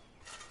side.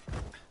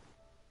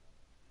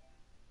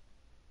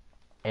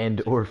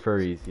 And or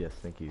furries, yes,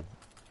 thank you,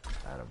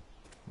 Adam.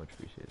 Much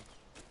appreciated.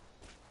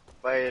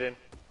 Bye, Aiden.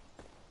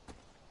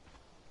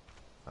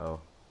 Oh.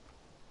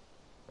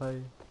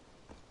 Bye.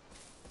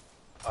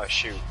 Oh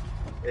shoot.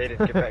 Aiden,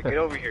 get back. Get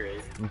over here,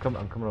 Aiden. I'm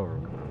coming over.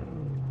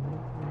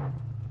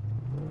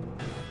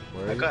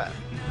 Where are you?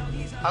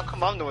 How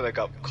come I'm the one that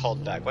got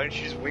called back? Why didn't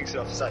you just wings it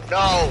off the side?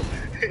 No!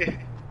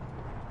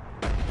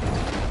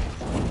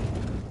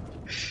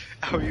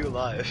 How are you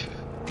alive?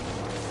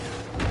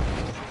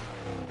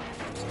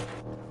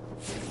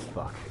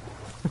 Fuck.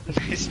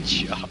 Nice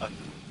job.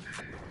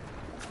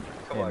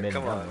 Come on.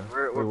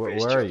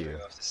 Where are you?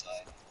 Off the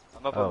side.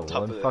 I'm up on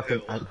top of the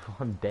hill.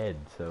 I'm dead,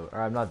 so...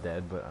 Or I'm not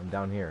dead, but I'm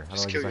down here. How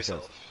Just do I kill get back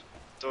yourself. up?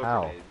 Throw a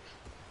How? grenade.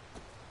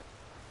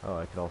 Oh,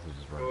 I could also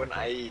just run. Throw an back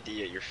up.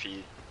 IED at your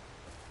feet.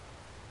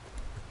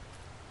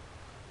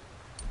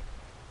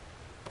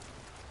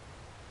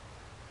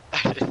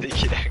 I didn't think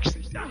he'd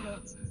actually do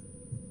that.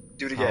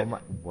 Do it again.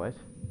 What?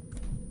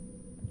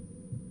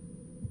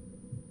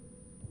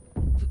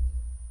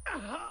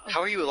 How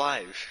are you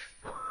alive?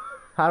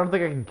 I don't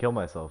think I can kill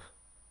myself.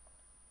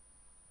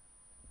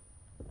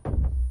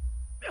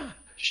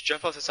 Just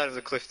jump off the side of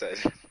the cliff then.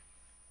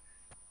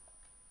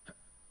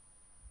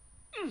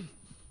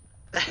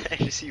 I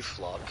just see you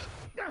flop.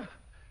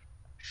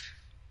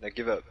 Now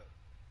give up.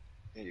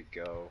 There you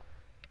go.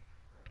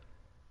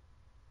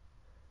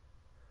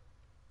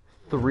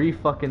 3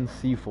 fucking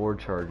C4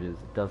 charges,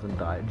 doesn't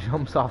die,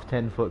 jumps off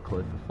 10-foot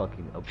cliff and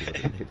fucking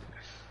obliterated.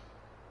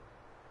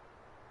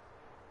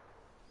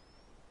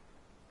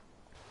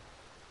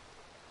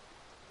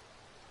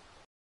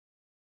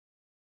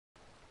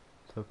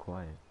 So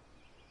quiet.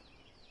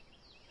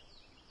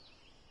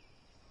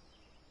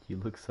 You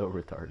look so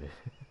retarded.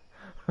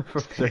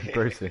 From third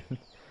person.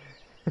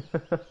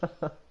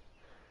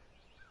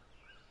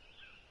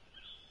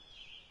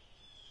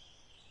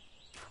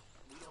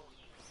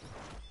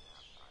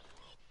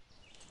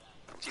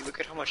 Do you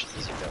much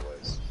easier that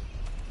was.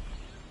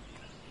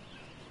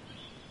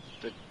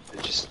 But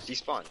it just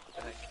despawned. What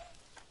the heck?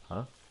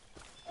 Huh?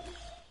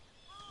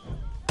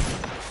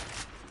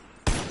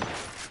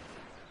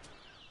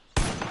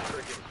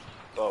 Freaking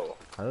bow.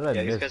 How did I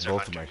these miss guys are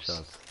both of my hunters.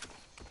 shots?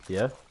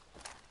 Yeah?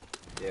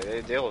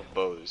 Yeah, they all have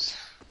bows.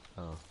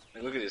 Oh.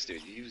 Like, look at this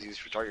dude. He uses these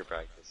for target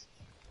practice.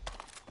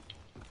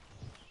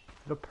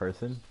 Is it a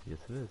person? Yes,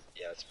 it is.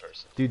 Yeah, it's a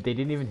person. Dude, they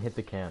didn't even hit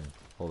the can.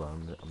 Hold on,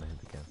 I'm gonna hit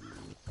the can.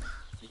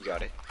 You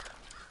got it.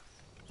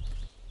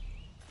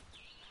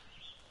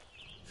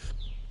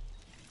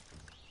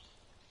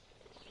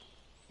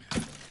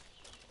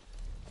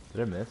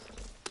 Did I miss?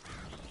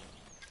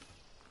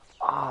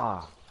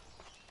 Ah!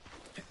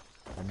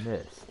 I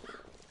missed.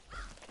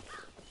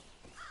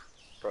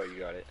 Bro, you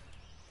got it.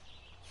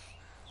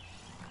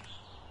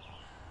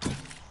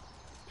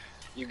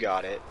 You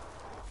got it.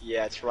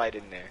 Yeah, it's right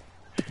in there.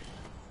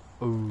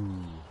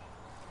 Ooh.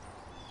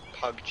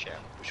 PugChamp.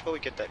 We should probably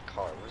get that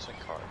car. Where's that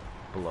car?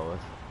 Below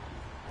us.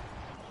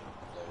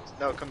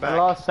 No, come back.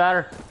 Hello,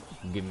 sir.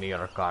 Give me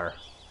your car.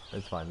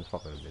 It's fine, there's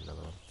probably gonna be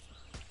another one.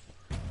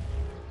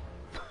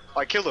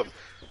 I killed him.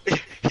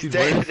 He's Dude,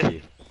 dead. where is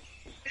he?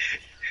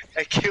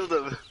 I killed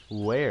him.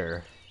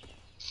 Where?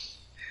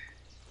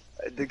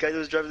 The guy that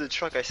was driving the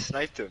truck, I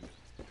sniped him.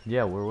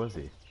 Yeah, where was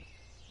he?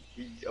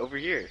 Over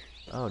here.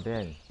 Oh,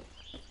 dang.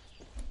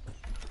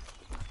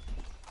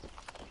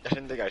 I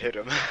didn't think I'd hit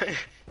him. Did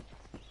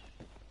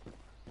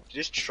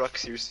this truck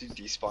seriously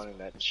despawn in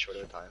that short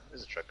of a time?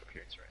 There's a truck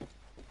appearance, right?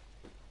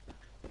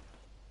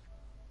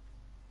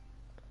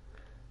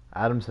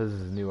 Adam says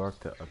his new Arc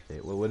to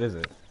update. What is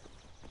it?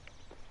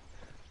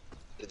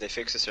 Did they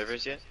fix the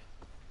servers yet?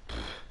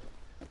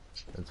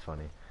 That's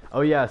funny.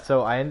 Oh yeah,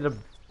 so I ended up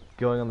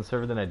going on the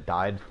server, then I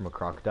died from a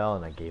crocodile,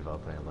 and I gave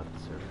up and I left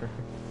the server.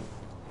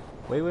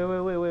 Wait.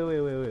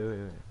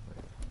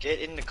 Get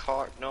in the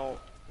car. No.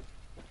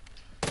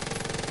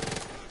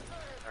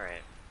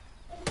 Alright.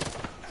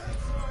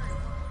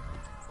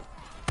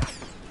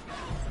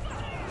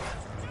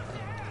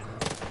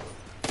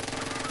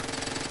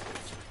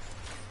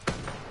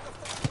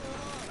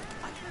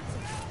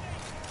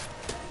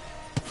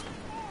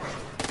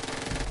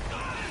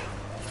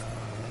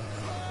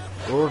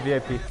 Oh,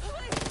 VIP.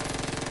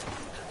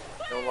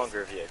 No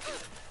longer VIP.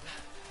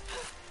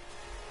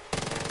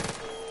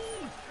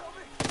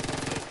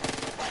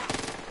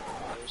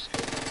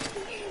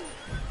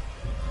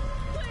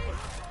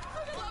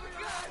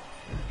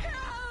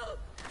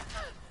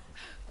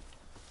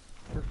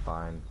 You're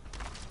fine.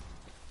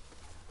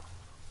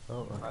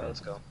 Oh, okay. Alright,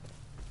 let's go.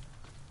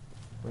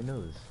 Wait,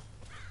 no, this.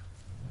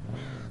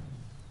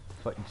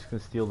 What, you just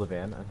gonna steal the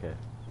van? Okay.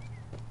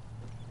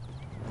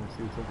 Let's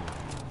see what's in here.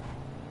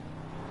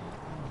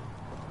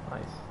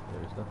 Nice.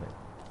 There's nothing.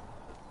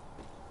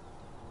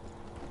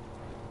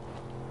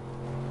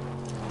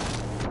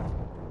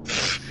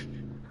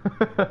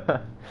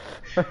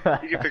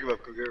 You can pick him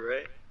up, Cougar,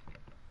 right?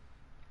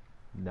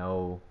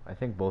 No, I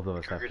think both of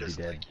us Cougar have to be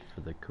doesn't dead like you.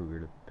 for the cougar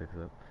to pick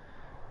us up.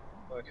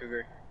 Come on,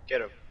 Cougar.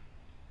 Get him.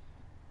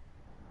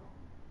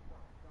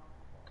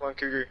 Come on,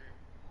 Cougar.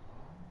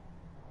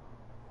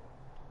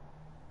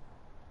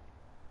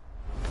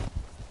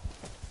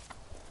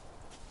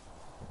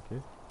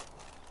 Okay.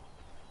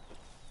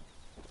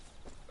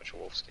 Bunch of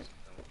wolf skins.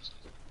 No wolf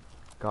skins.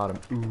 Got him.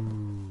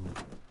 Ooh.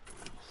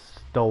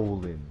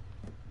 Stolen.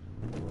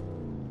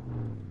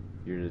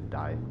 You're gonna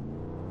die.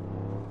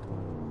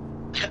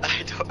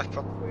 I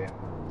probably am.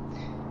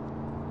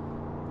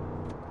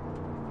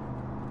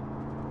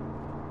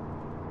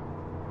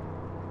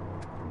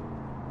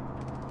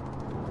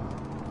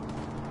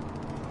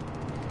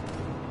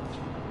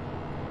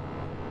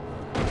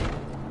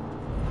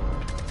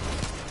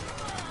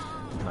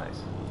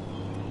 Nice.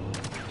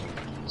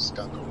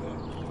 Skunk away.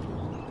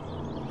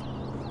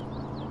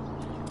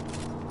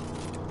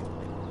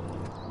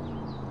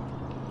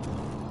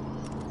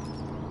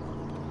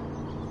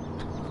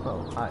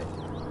 Oh, hi.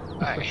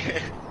 Hi.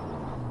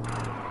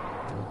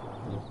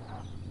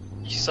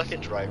 You suck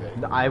at driving.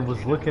 No, I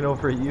was looking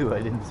over at you.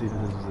 I didn't see that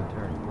this was a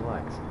turn.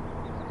 Relax.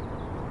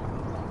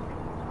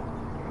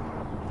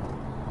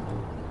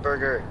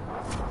 Burger.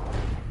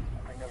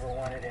 I never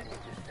wanted any of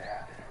this to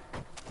happen.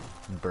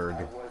 Berg.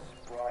 I was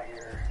brought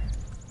here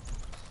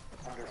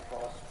under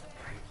false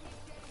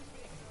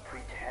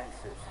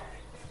pretenses.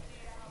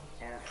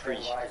 And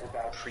lies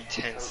about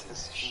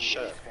Pretenses.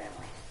 Shut up.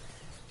 family.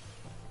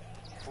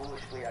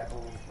 Foolishly, I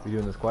believed them. We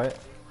doing this quiet?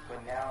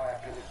 But now,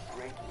 after this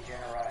great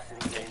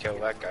generosity, Can't kill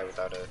that guy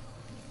without a.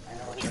 I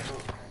know the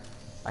truth.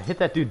 I hit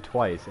that dude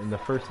twice. In the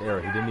first arrow,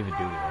 he didn't even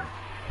do anything.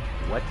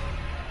 What?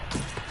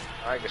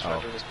 Alright, guess we're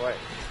not doing this quiet.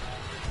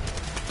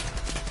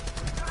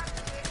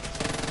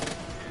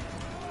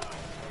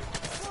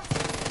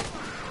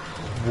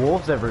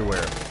 Wolves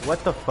everywhere.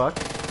 What the fuck?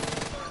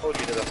 Told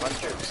you, to the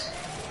hunters.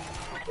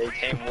 They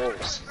tame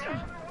wolves.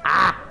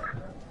 Ah!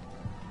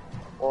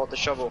 Oh, the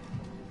shovel.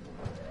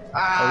 Oh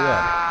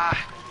yeah.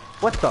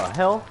 What the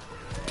hell?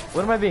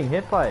 What am I being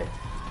hit by?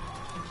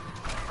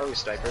 Probably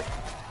sniper.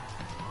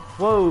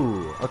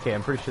 Whoa! Okay,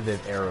 I'm pretty sure they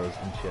have arrows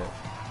and shit.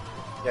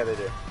 Yeah, they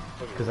do.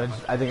 Because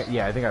I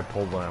think I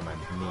pulled one on my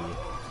knee.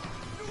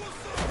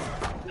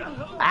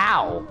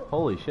 Ow!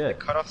 Holy shit.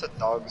 Cut off the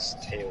dog's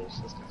tails.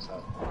 That's kind of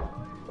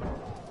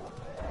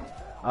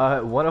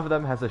sad. One of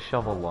them has a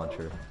shovel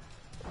launcher.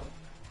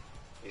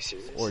 Are you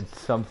serious? Or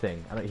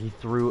something. He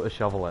threw a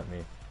shovel at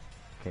me.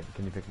 Can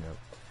you pick me up?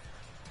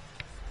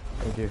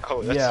 Thank you.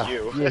 Oh, that's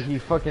you. Yeah, he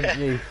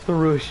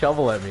threw a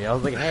shovel at me. I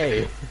was like,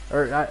 hey.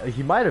 Or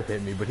he might have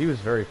hit me, but he was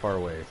very far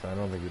away, so I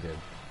don't think he did.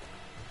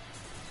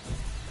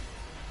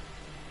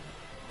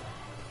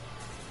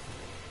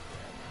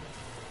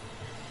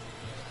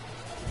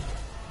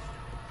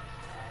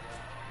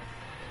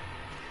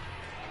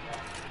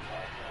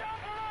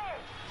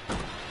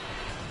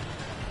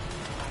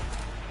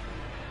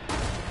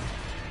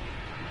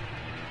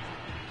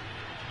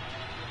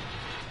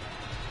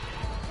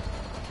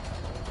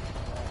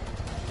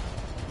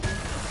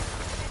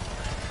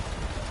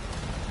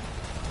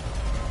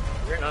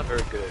 You're not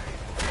very good at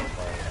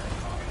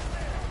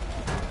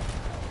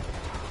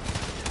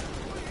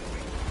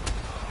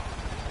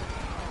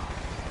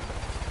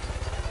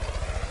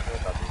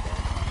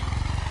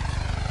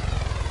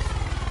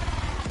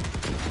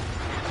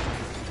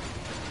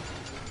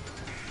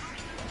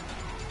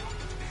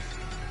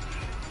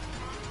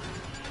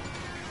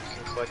You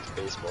can collect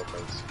baseball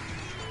cards.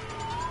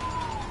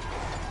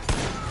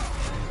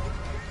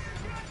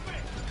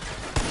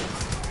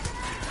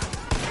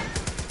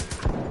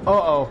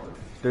 Uh-oh.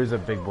 There's a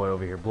big boy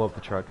over here. Blow up the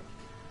truck.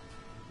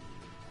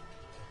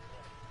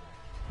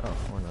 Oh,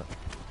 why not?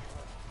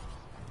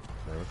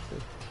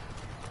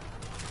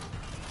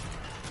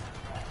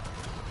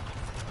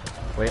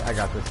 Wait, I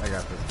got this.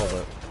 Hold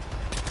up.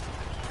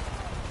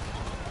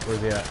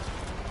 Where's he at?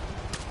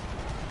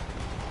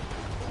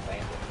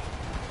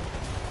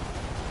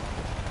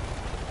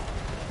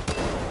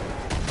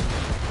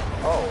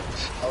 Oh,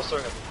 I was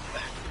throwing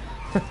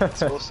a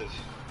explosive.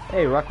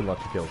 Hey, rocket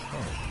launcher kills.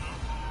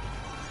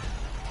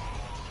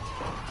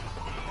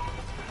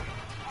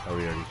 Oh,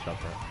 we already shot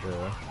that.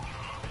 Yeah.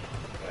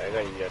 I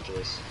gotta eat after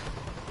this.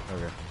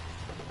 Okay.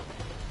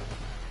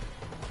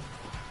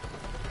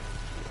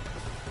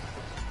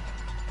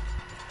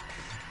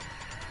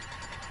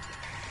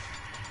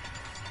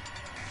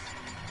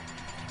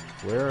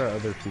 Where are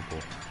other people?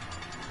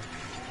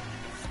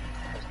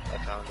 I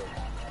found them.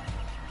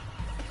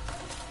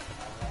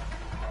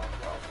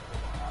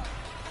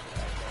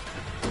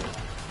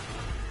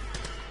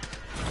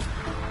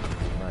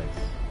 Nice.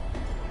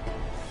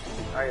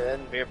 Alright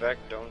then, be back,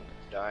 don't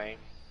die.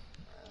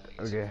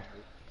 Okay.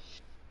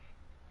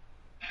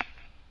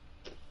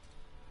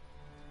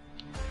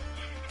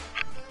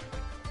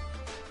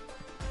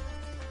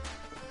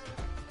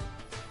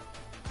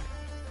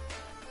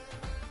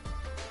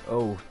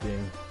 Oh,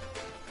 dang.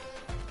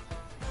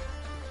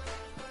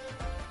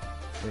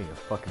 I need to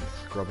fucking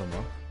scrub him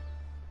up.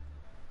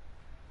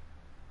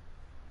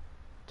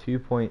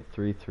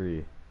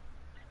 2.33.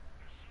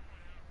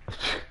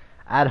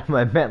 Adam,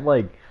 I meant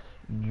what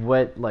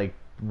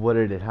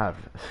did it have?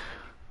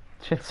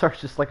 Chances are it's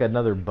just like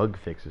another bug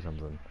fix or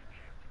something.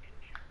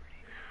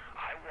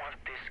 I want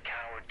this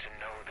coward to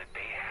know that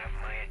they have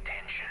my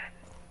attention.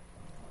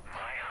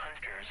 My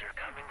hunters are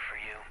coming for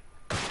you.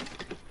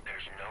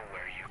 There's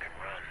nowhere you can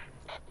run.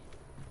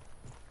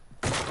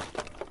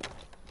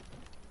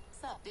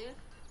 What's up, dude?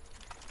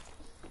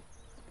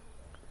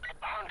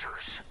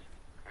 Hunters.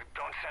 It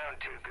don't sound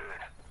too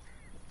good.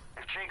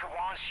 If Jacob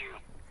wants you,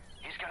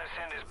 he's gonna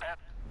send his best.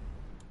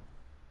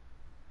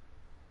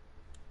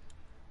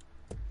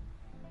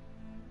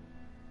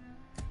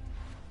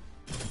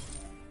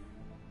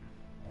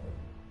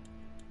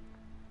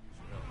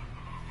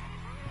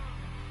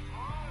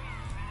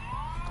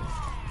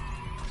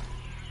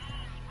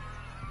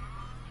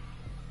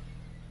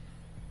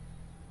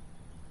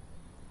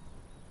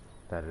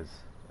 That is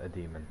a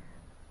demon.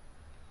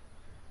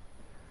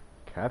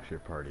 Capture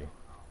party?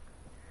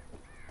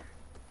 What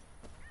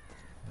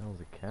the hell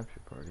is a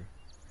capture party?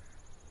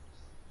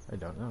 I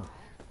don't know.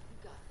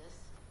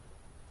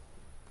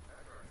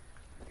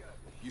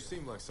 You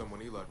seem like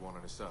someone Eli'd want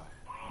on his side.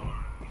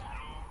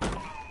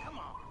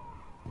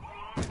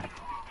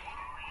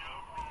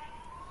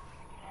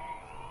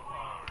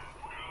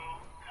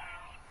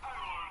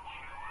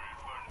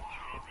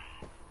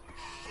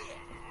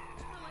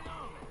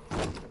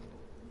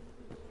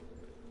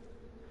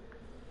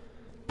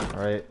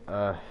 Alright,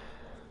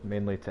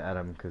 mainly to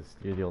Adam, because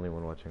you're the only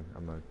one watching.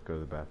 I'm gonna go to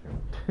the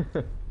bathroom.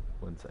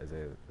 since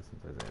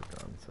Isaiah's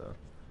gone, so.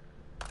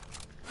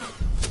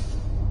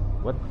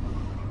 What?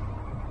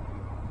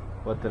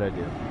 What did I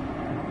do?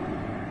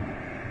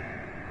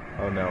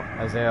 Oh no,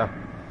 Isaiah!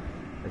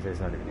 Isaiah's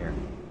not even here.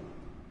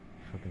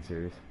 Fucking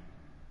serious.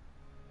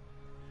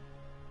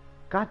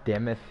 God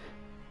damn it.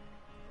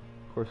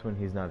 Of course when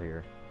he's not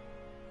here.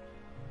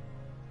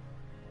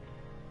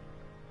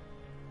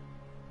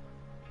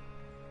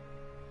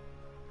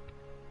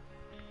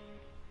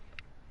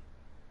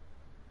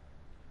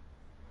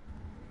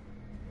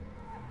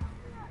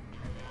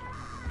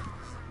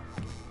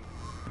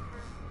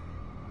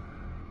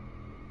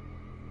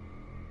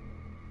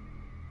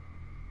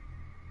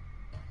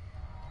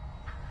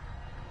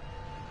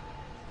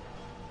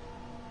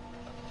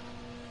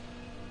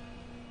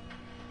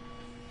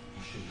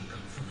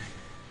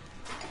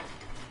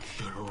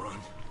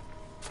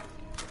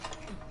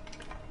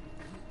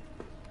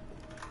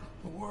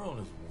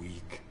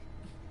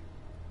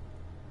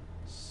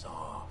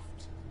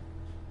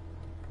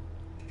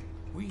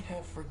 We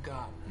have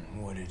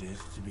forgotten what it is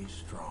to be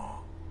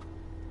strong.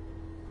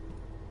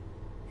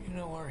 You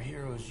know, our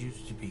heroes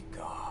used to be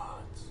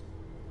gods.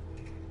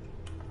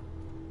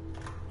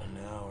 And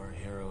now our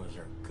heroes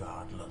are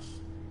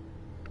godless,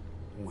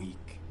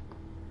 weak,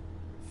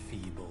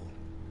 feeble,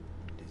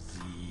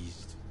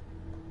 diseased.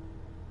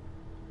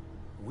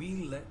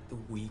 We let the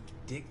weak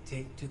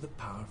dictate to the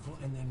powerful,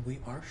 and then we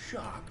are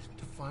shocked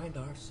to find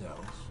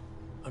ourselves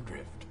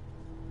adrift.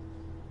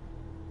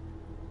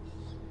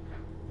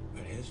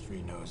 But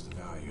history knows the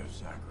value of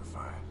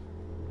sacrifice,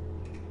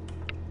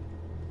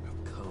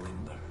 of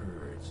culling the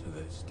herd so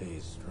that it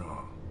stays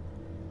strong.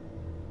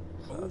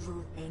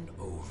 Over and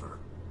over,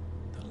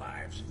 the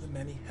lives of the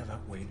many have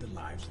outweighed the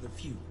lives of the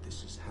few.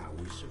 This is how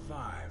we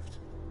survived.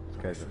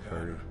 This guy's a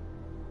furry.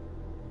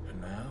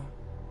 And now,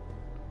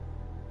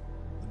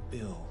 the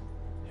bill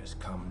has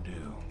come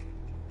due.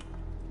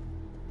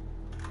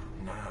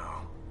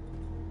 Now,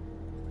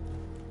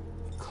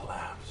 the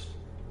collapse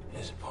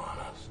is upon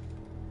us.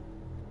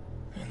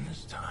 And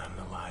this time,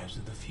 the lives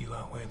of the few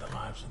outweigh the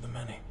lives of the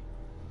many.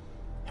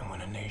 And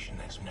when a nation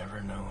that's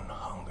never known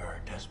hunger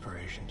or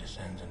desperation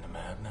descends into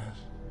madness,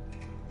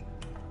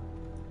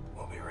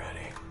 we'll be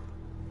ready.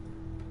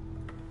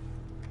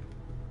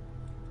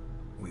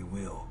 We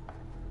will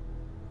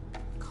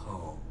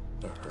cull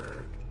the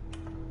herd.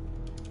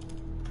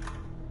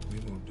 We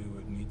will do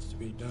what needs to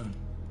be done.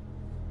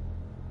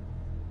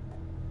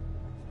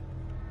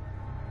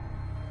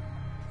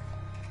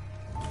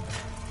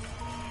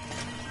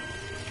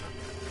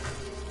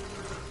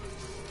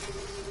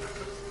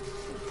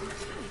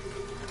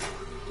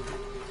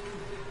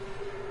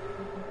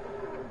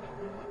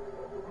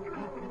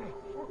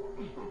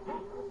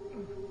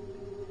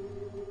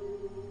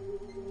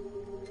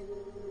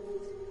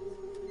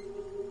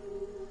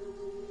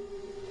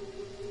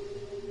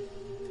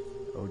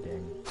 Oh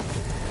dang.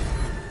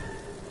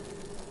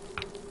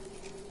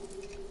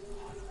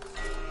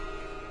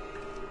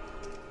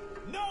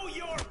 Know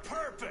your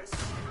purpose.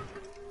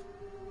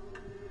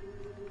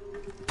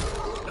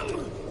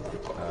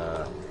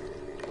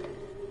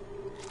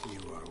 You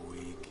are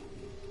weak.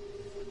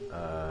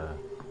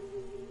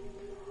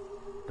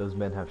 Those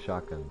men have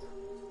shotguns.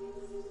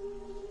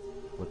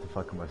 What the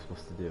fuck am I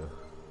supposed to do?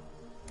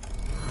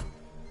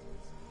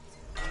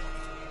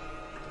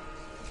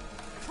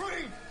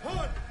 Train,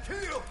 hunt,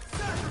 kill,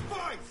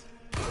 sacrifice!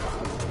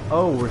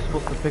 Oh, we're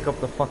supposed to pick up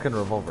the fucking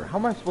revolver. How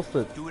am I supposed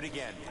to... Do it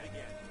again.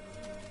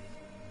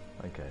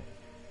 Okay.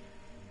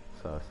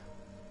 Sus.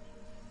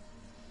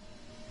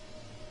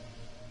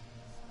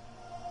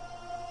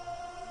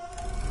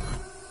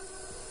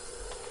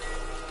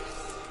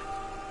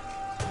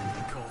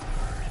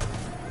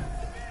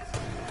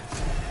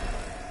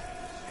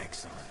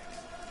 Excellent.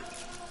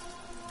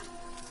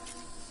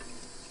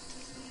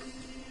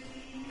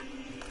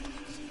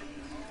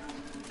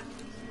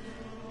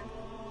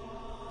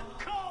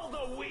 Call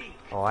the weak.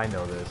 Oh, I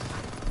know this.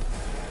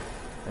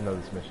 I know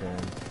this mission.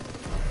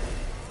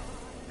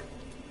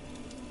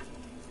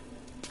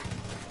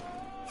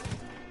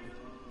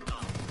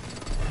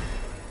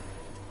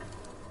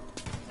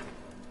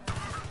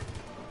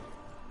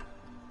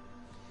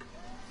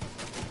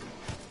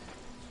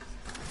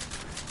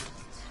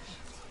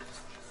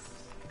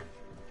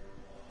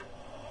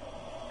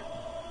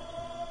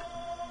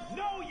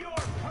 Know your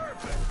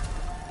purpose.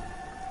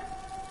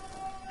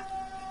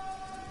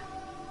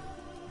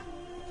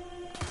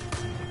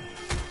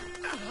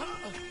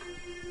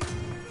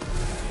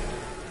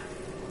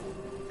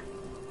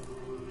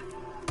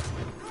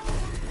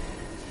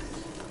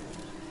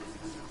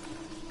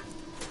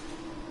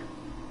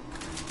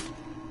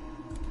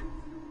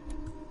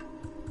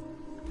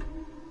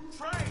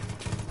 Train,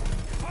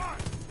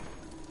 hunt,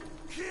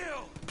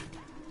 kill,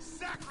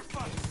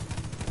 sacrifice.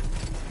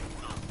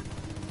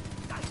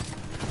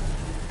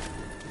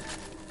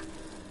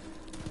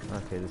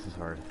 Okay, this is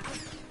hard.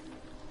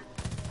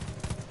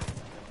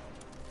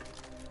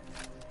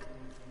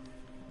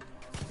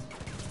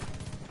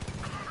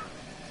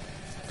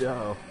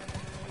 Yo.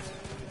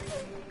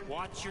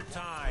 Watch your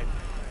time.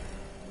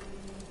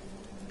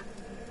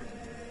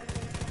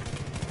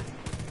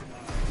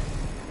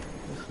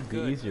 This would be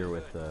easier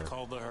with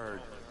Call the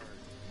herd.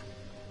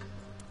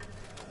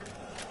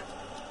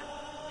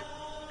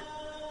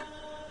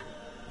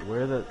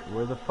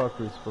 where the fuck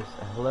are we supposed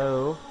to...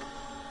 Hello?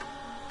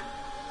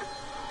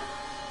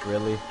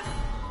 Really?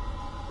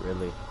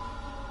 Really?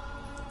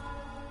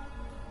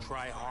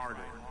 Try harder.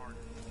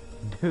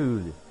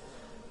 Dude,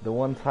 the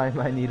one time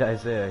I need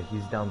Isaiah,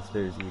 he's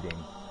downstairs eating.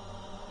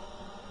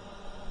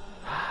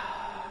 God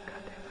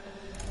damn it.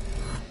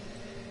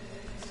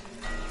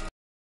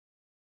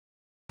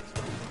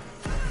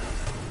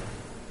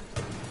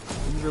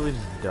 Can you really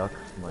just duck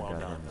from my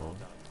goddamn goal?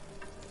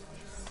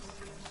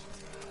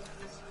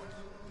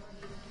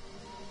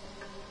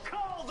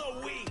 Call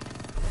the weak.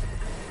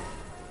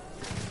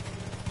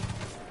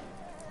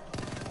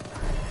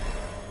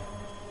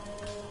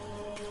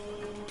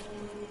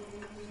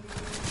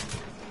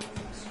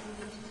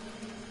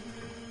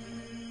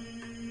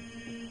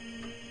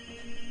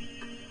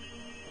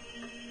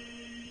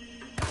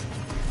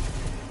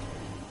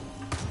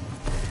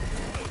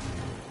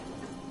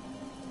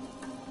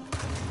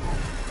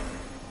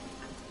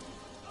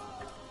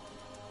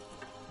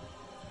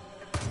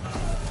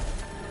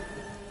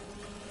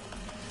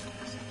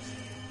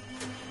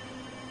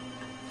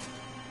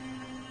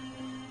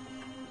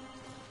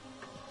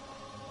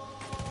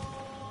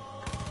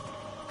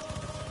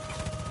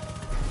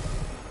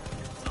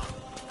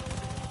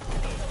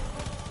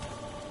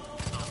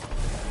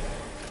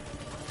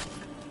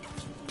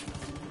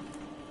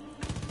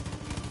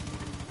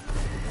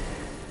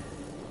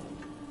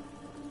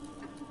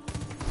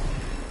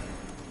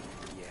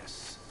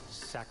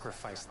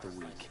 sacrifice the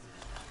weak.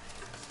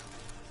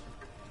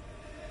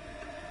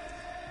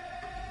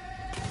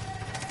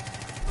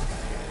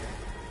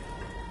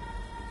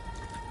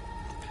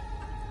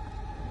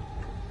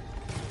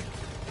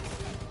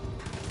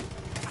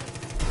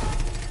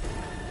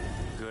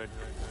 Good.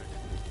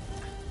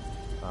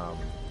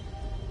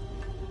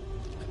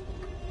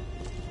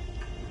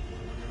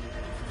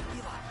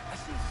 Eli, I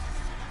see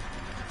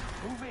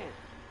you. Move in.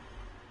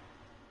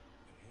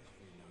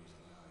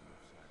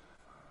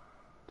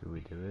 Do we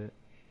do it?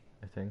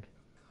 I think.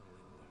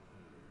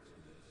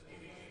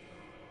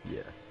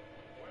 Yeah.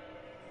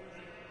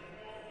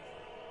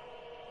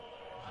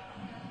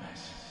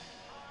 Mess.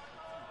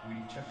 We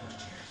check those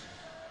chairs.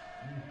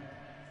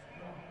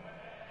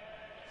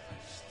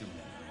 Still in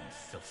their own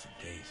filth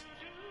for days.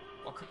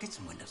 Walker, get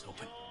some windows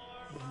open.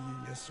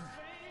 Yes, sir.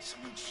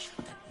 Someone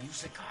shut that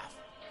music off.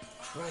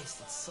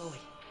 Christ, it's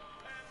Sully.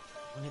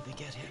 When did they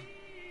get him?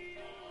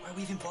 Why are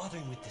we even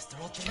bothering with this?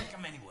 They're all dead. Check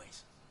them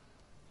anyways.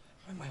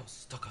 Why am I all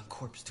stuck on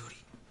corpse duty?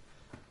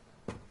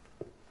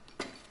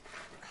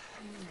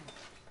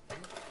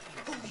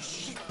 Holy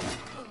shit!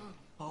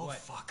 Oh, What?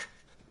 fuck.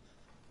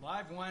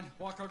 Live one.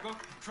 Walker, go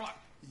truck.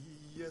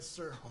 Yes,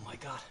 sir. Oh my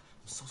god,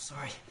 I'm so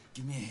sorry.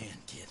 Give me a hand,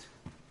 kid.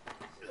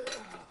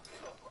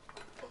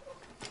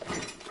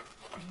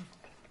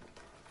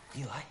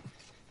 Eli,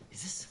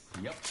 is this...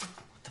 Yep.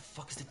 What the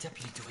fuck is the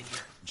deputy doing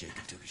here?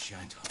 Jacob took his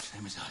shine to him,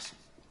 same as us.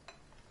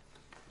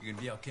 You're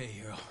gonna be okay,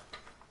 hero.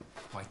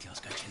 Whitetail's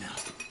got you now.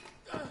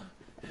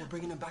 We're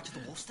bringing him back to the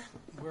wolf's den?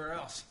 Where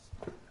else?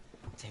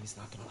 Tammy's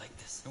not gonna like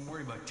this. Don't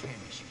worry about Tammy,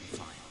 she'll be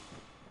fine.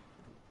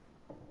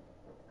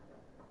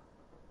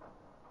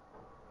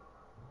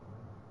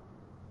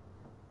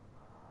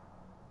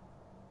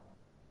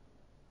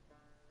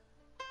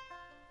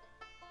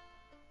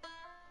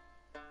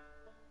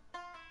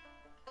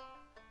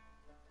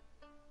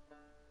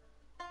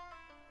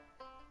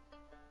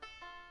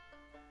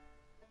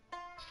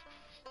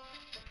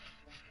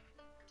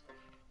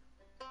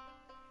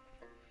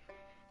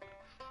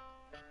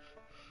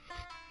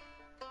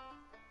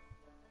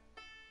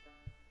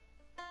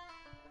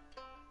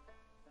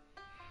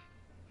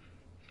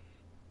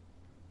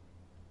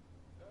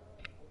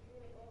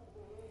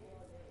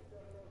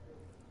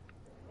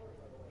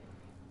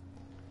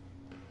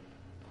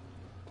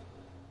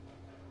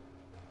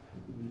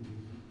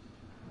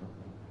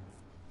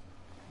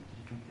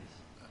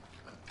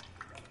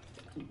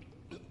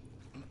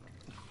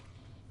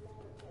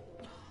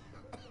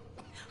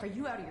 Are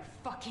you out of your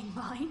fucking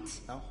mind?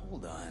 Now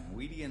hold on.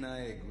 Weedy and I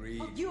agree.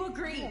 Oh, you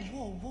agree?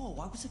 Whoa, whoa,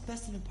 whoa. I was at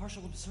best an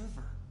impartial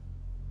observer.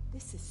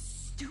 This is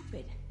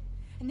stupid.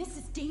 And this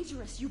is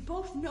dangerous. You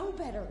both know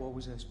better. What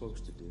was I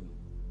supposed to do?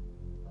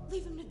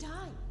 Leave him to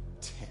die.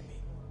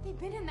 Tammy. They've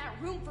been in that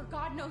room for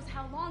God knows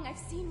how long. I've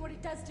seen what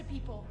it does to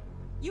people.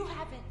 You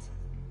haven't.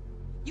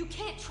 You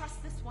can't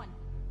trust this one.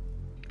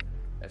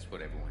 That's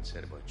what everyone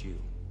said about you.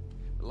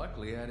 But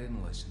luckily, I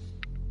didn't listen.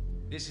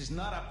 This is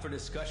not up for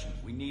discussion.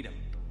 We need him.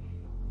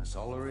 That's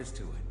all there is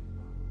to it.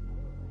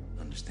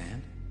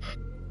 Understand?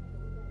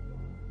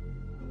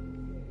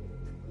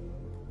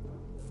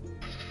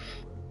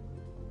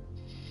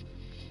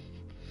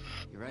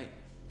 You're right.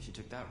 She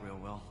took that real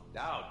well.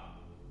 Out.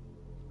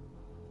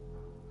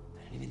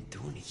 I didn't even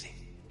do anything.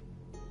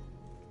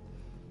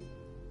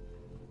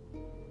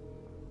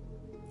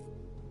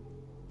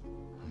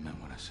 I meant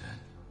what I said.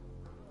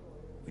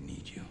 We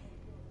need you.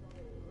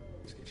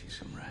 Let's get you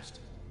some rest.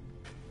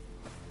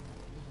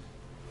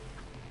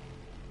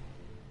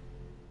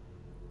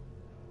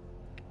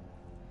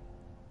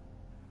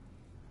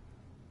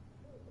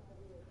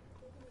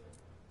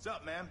 What's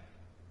up, man?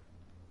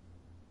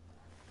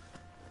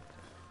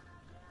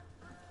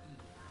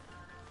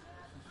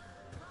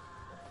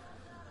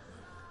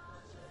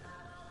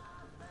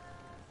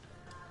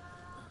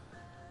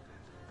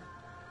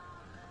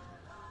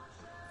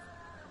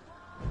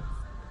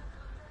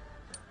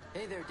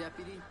 Hey there,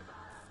 deputy.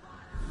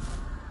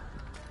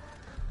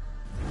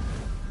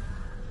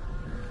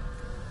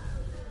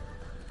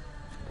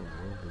 The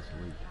world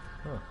is weak.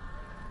 Huh.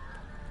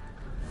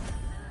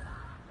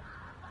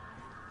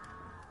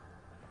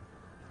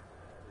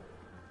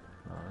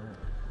 Alright.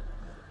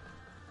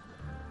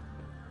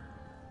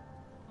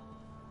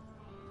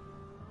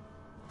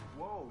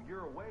 Whoa,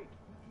 you're awake.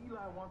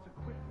 Eli wants a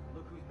quick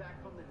look who's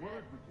back from the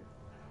dead. With you.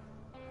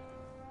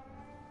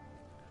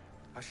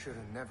 I should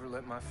have never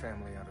let my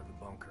family out of the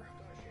bunker.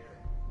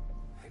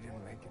 They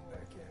didn't make it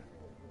back in.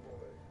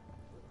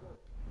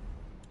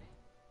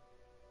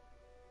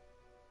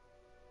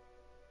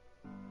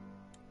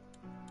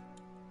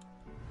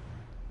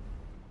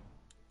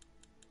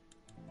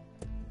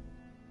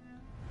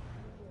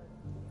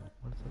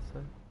 What does that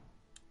say?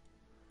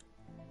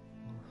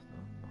 Lost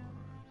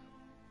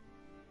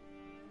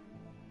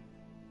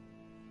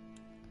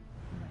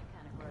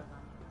on Mars.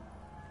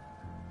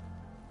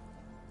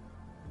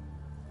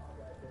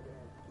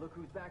 Look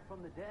who's back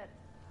from the dead.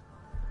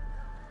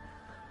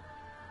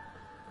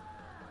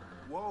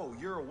 Whoa,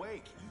 you're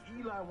awake.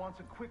 Eli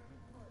wants a quick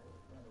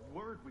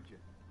word with you.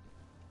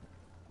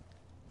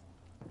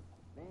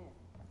 Man,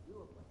 you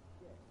look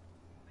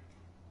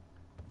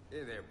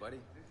Hey there, buddy.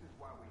 This is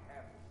why we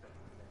have this stuff.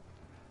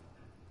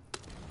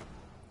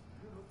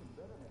 You're looking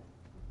better now.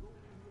 Just go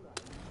see Eli.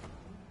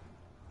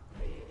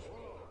 Hey, it's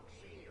Clark,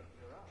 Senior.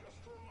 Just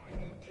remind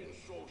you tin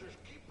soldiers,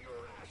 keep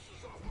your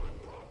asses off my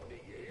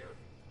property, you hear?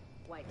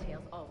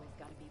 Whitetail's always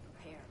gotta be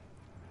prepared.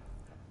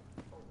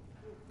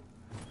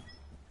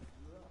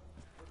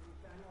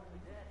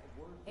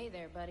 Hey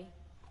there, buddy.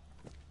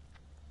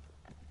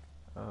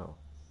 Oh.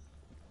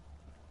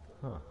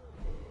 Huh.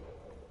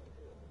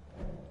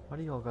 Why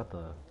do y'all got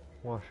the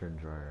washer and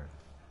dryer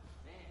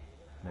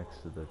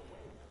next to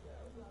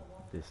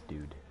this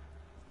dude?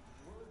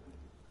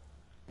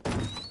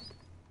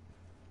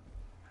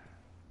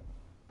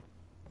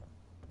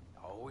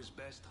 Always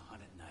best to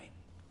hunt at night.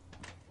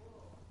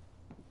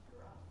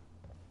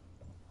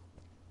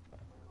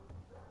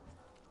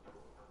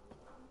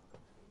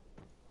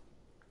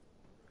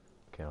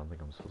 Okay, I don't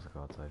think I'm supposed to go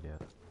outside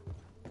yet.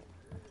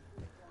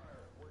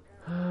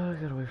 I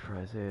gotta wait for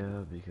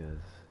Isaiah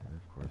because,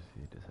 of course,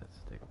 he just has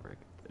to take a break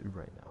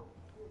right now.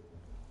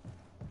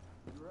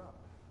 You're up.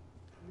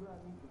 Eli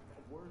needs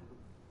a word with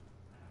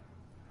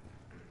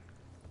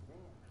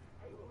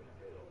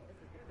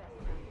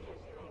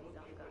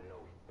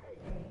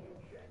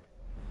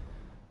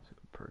See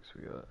what perks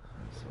we got.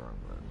 That's the wrong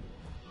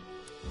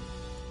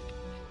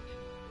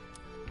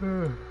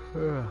button.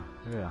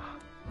 Yeah.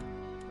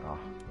 Oh.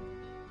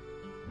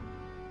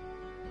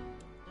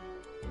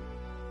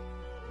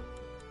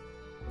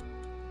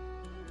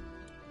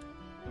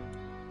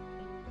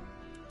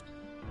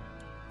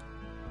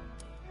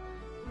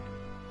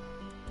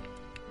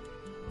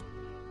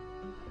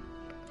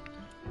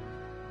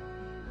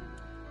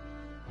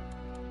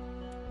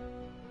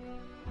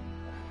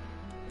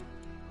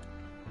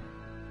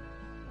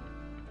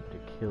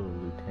 Kill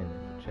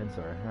Lieutenant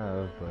Chancellor I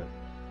have, but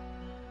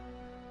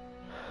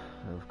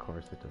of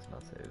course it does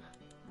not save.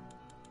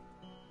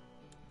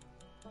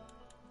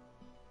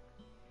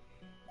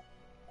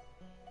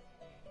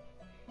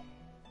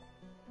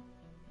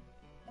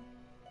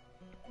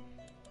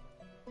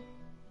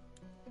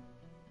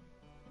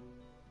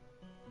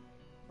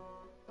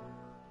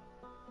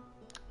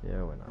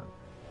 Yeah, why not?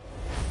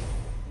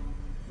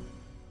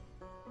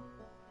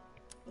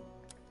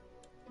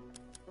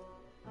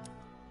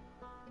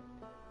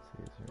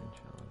 See, is there any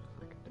challenges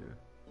I can do?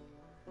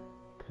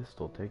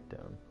 Pistol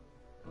takedown.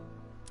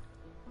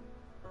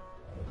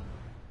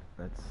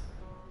 That's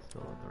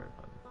still not the right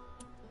button.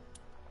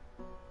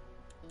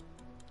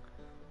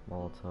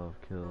 Molotov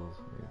kills,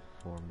 we have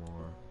 4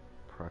 more.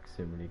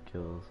 Proximity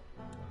kills,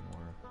 1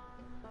 more.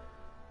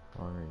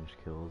 Long range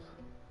kills,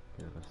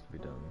 yeah, that has to be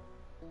done.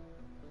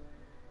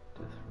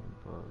 Death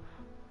from above.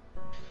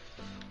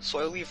 So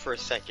I leave for a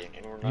second,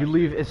 and we're not. You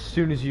leave as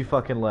soon as you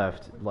fucking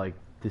left. Like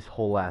this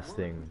whole last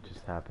thing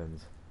just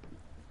happens.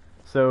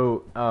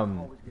 So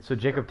so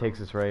Jacob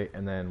takes us right,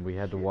 and then we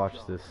had to watch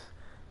this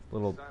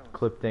little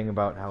clip thing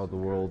about how the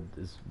world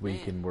is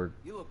weak and we're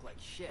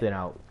thin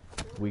out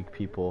weak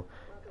people,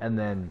 and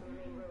then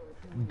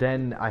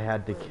I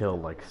had to kill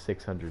like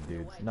 600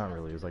 dudes. Not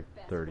really, it was like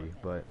 30,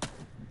 but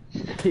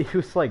it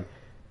was like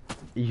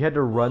you had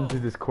to run through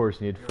this course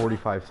and you had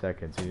 45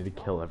 seconds. You need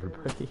to kill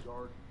everybody.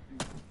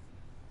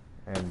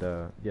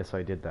 And yeah, so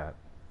I did that.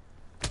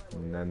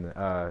 And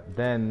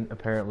then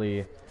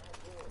apparently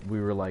we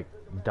were like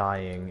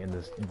dying in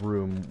this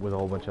room with a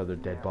whole bunch of other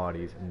dead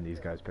bodies, and these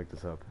guys picked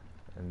us up,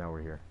 and now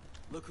we're here.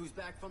 Look who's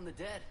back from the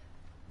dead.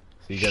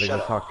 So you gotta go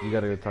talk. You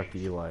gotta go talk to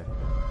Eli.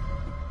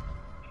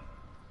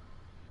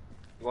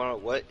 You wanna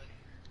what?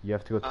 You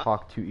have to go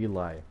talk to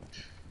Eli.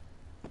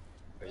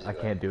 I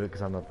can't do it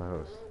because I'm not the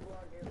host.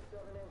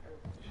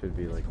 Should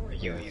be like. Are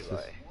you yeah, Eli?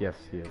 just, yes,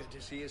 he is. Good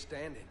to see you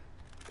standing.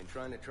 Been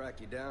trying to track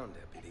you down,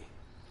 Deputy.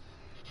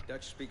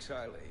 Dutch speaks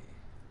highly.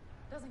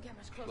 Doesn't get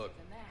much closer Look,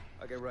 than that.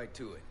 I'll get right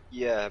to it.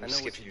 Yeah, I I'm know what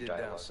skipping you your did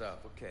down dialogue.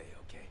 south. Okay.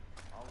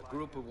 A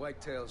group of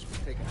whitetails was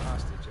taken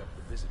hostage up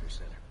the visitor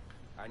center.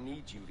 I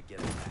need you to get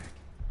them back.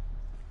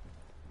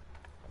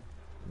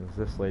 There's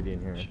this lady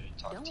in here.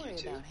 Don't worry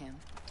about him.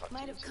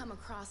 Might have come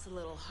across a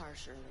little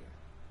harsh earlier.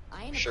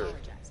 I ain't Sure.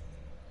 apologizing.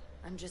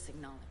 I'm just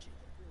acknowledging.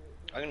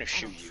 I'm gonna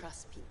shoot I don't you.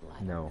 trust people I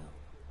don't No. know.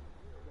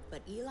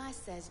 But Eli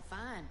says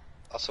fine.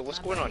 Also, what's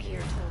My going on buddy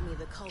here? told me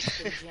the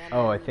cult's been jamming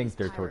Oh, I with think his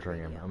they're pirate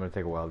torturing him. radio. I'm gonna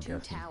take a wild 2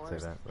 guess and towers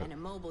say that. But and a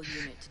mobile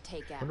unit to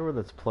take I out. wonder where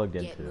that's plugged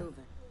Get into.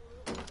 moving.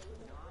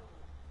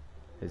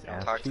 His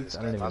ass Talk to cheeks? this I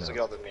guy. don't even I'll look at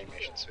know. all the main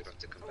missions so we don't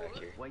have to come back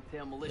here.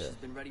 Whitetail Militia's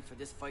Yeah. been ready for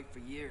this fight for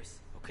years.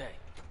 Okay.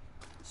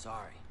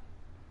 Sorry.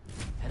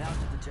 Head out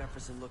to the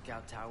Jefferson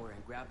Lookout Tower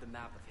and grab the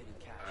map of hidden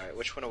caches. Alright,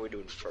 which one are we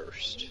doing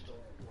first?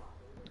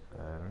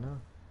 I don't know.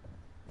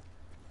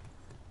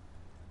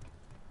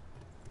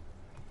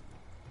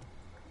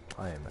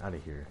 I am out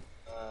of here.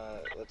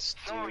 Let's do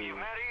So you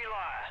met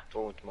Eli. the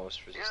one with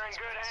most resistance. You're in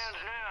good hands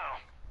now.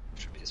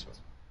 Should be this one.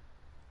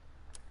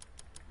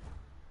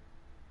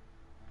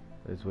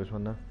 Is which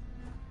one now?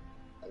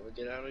 How do we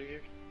get out of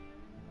here?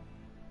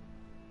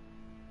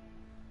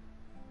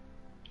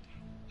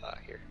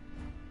 Here.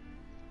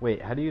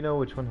 Wait, how do you know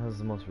which one has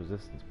the most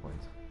resistance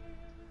points?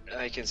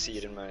 I can see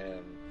it in my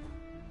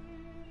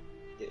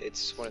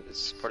It's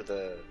part of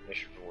the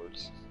mission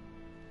rewards.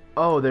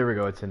 Oh, there we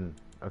go. It's in.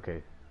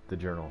 Okay, the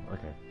journal.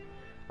 Okay.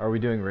 Are we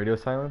doing radio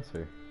silence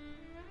or?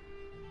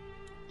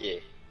 Yeah.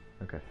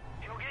 Okay.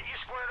 He'll get you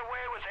squared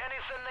away with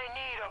anything they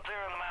need up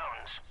there in the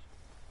mountains.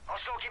 I'll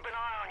still keep an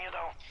eye on you,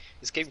 though.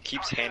 This game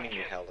keeps handing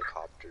me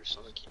helicopters, so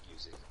I'm gonna keep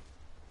using.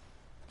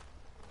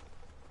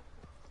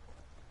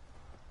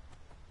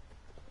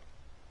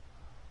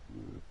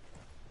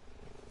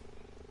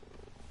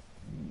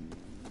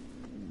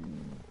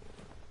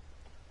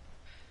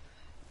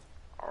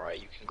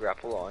 Alright, you can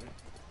grapple on.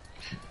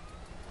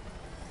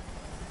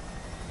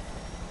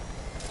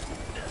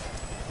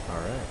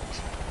 Alright.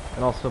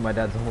 And also, my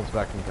dad's almost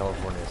back in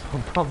California, so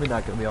I'm probably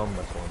not going to be on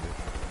much longer.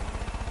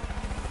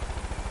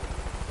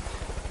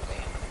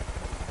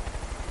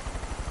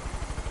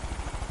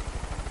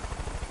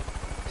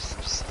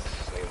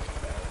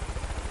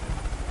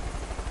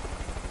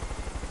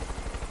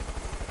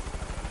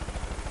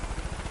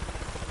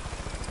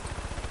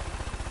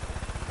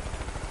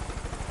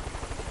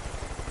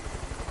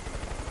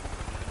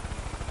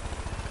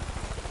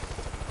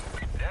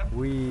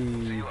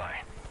 Eli,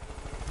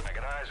 I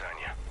got eyes on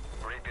you.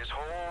 Rigged this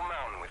whole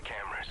mountain with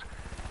cameras.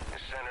 The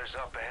center's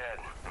up ahead.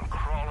 I'm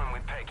crawling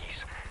with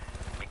Peggy's.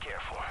 Be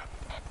careful.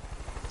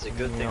 It's a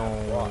good thing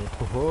I'm wrong.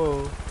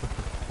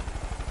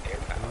 Air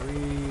power.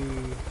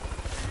 You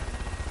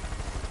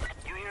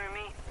hearing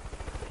me?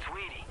 It's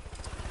Weedy.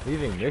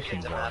 Leaving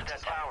missions on.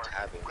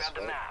 Grab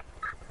the map.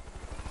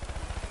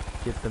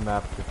 Get the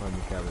map to find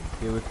the cabin.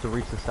 Yeah, it's to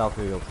reach the South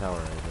Wheel Tower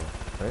right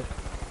there, right?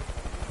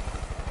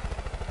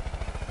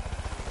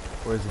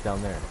 Or is it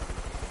down there?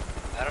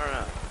 I don't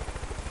know.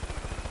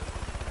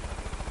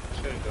 I'm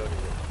just gonna go to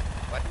it.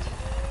 What?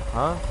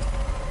 Huh?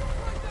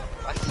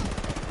 What?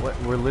 What?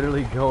 We're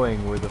literally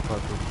going where the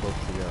fuck we're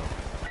supposed to go.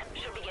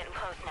 Should be getting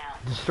close now.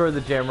 Destroy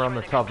the jammer on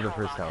the top of the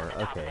first tower.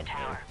 Okay.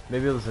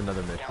 Maybe it was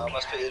another mission. It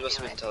must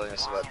have been telling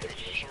us about the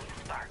mission.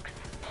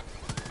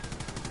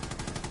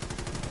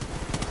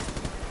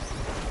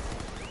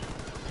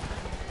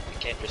 You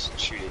can't just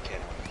shoot it,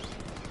 can you?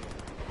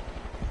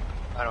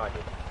 I know I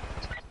did.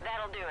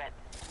 That'll do it.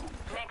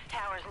 Next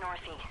tower's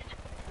northeast.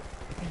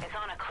 It's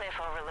on a cliff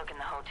overlooking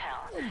the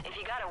hotel. If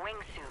you got a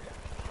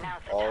wingsuit,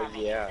 now's the time. Oh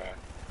yeah.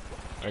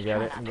 I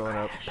got it. I'm going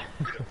up. Oh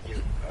yeah.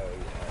 I'm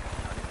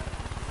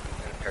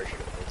gonna parachute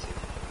up there too.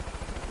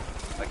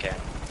 Okay.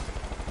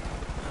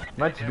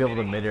 Might just be able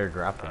to mid-air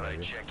grapple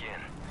maybe.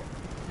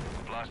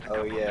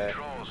 Oh yeah.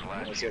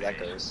 Let's see how that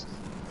goes.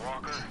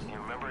 Walker, you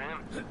remember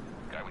him?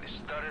 Guy with the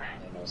stutter?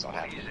 I know it's not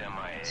happening.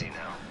 He's MIA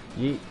now.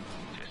 Yeet.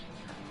 Just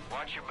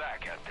watch your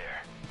back out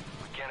there.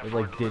 We can't It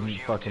afford like to lose didn't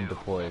you fucking too.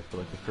 deploy for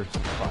like the first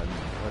 5 minutes.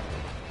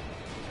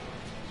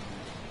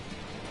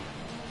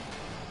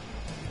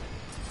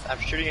 I'm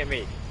shooting at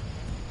me.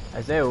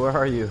 Isaiah, where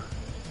are you?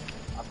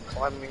 I'm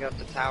climbing up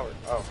the tower.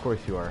 Oh. Of course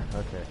you are.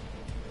 Okay.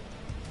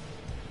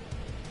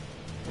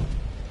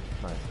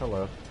 Nice.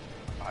 Hello.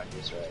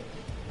 He's right.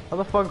 How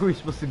the fuck are we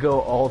supposed to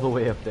go all the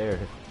way up there?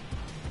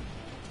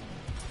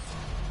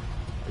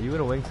 Are you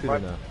in a wingsuit or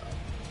no?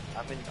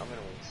 I'm in a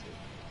wingsuit.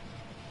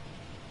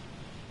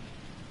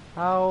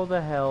 How the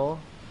hell?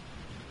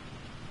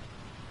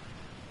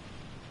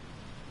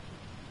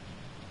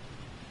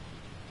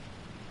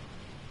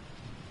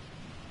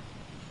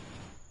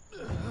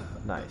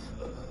 Nice.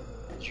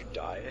 Did you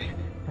die?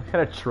 I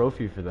got a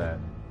trophy for that.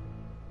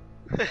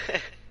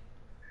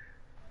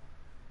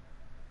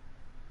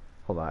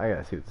 Hold on, I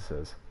gotta see what this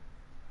says.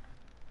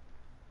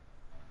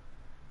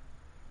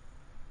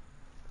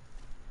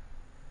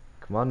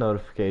 Come on,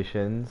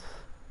 notifications.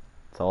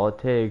 That's all it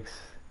takes.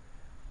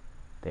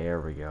 There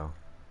we go.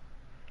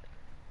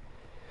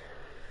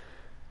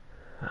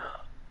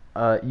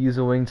 Use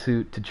a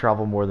wingsuit to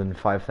travel more than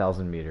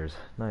 5,000 meters.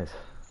 Nice.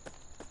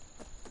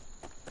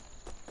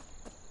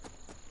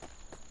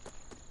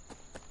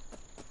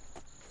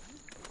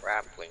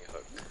 Grappling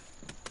hook.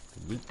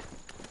 Yeet.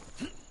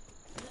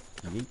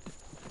 Yeet.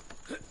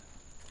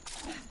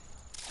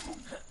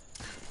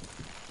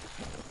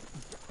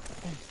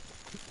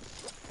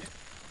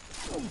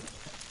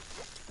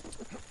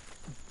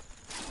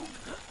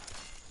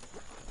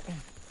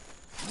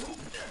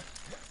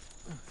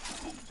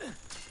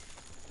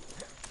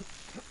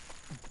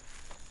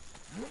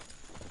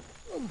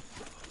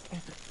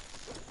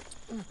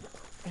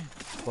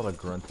 A lot of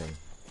grunting.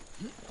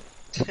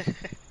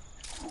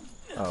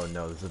 Oh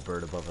no, there's a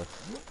bird above us.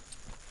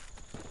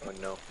 Oh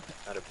no,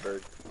 not a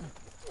bird.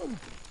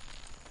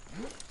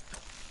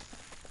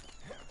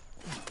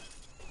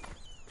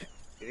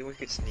 You think we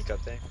could sneak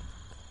up there?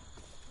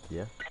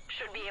 Yeah.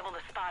 Should be able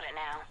to spot it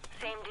now.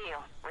 Same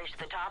deal. Reach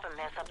the top and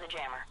mess up the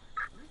jammer.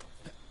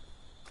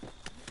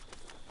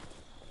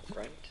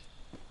 Grunt?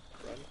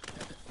 Grunt?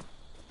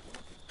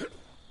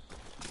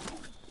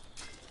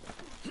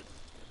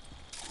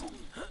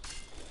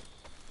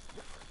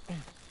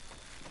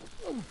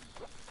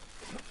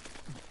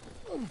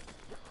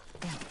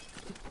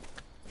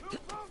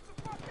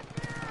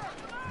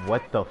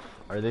 What the f-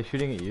 are they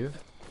shooting at you?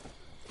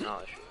 No,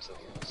 they're shooting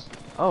something else.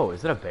 Oh,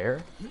 is it a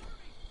bear?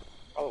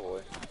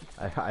 Probably.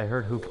 I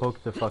heard who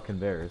poked the fucking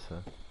bear, so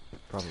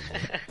probably.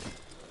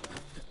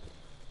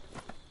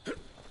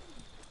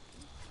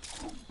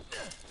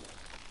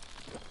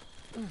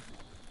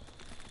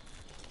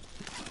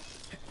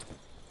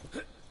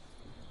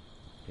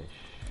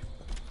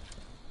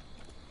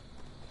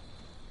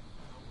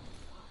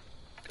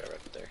 Go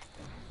right there.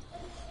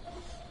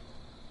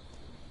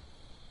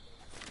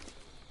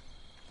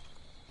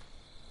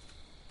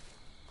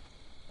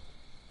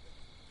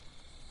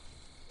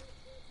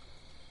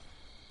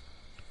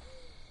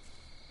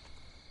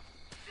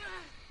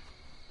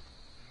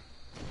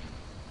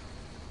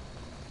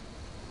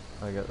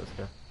 I got this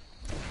guy.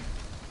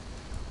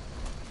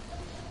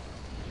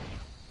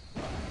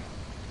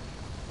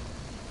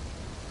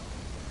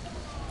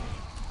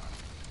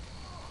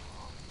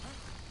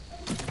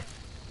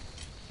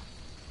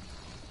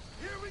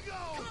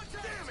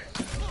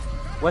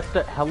 What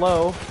the?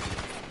 Hello?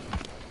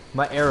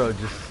 My arrow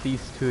just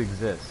ceased to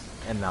exist,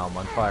 and now I'm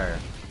on fire.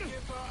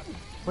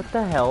 What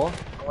the hell?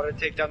 I want to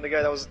take down the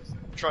guy that was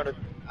trying to.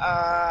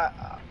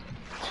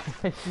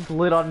 It just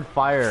lit on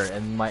fire,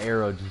 and my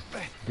arrow just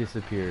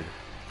disappeared.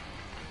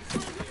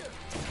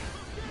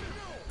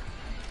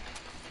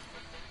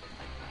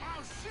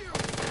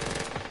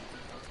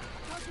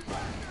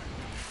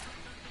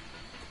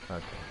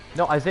 Okay.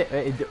 No,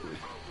 Isaiah,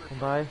 come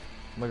by. I'm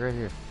like right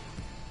here.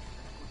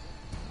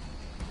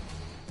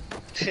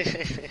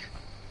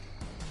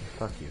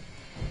 Fuck you.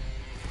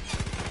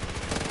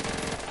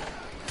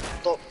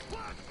 Stop.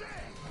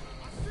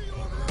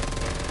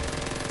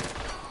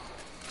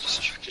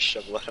 Just chucked a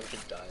shovel at him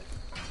and died.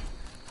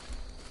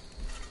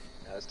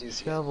 Now let's do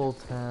this again. Shovel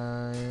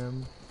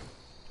time.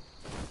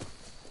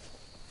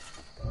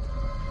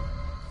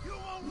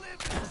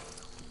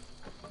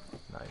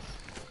 Nice.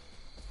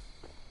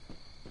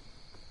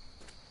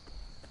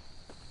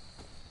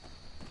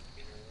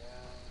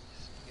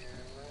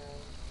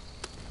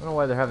 I don't know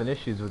why they're having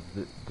issues with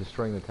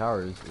destroying the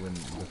towers when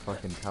the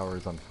fucking tower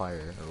is on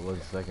fire, or was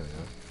a second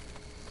ago.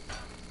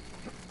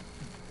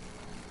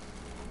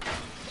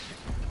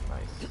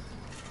 Nice.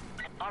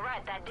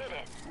 Alright, that did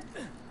it.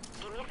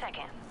 Give me a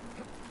second.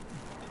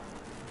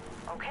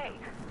 Okay.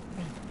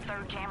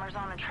 Third jammer's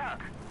on a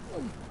truck.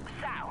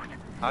 South.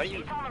 How do you...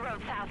 It's on the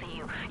road south of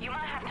you. You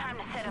might have time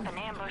to set up an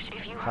ambush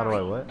if you How do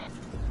I what?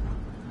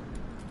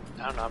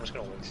 I don't know, I'm just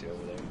gonna wing see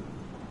over there.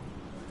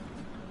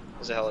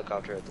 There's a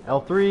helicopter at the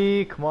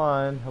L3, come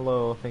on.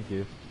 Hello, thank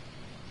you.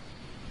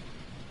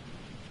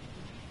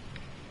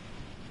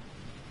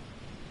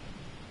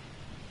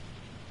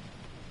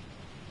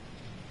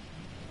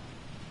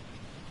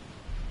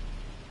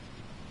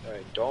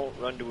 Alright, don't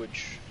run to a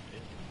tree.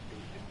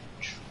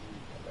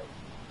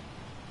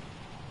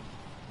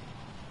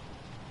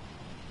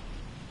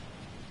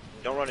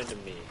 Don't run into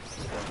me.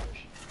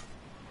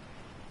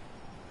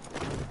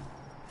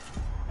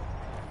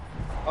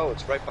 Oh,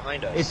 it's right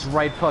behind us. It's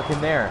right fucking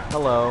there.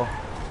 Hello.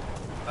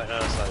 Oh, no,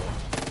 it's not it.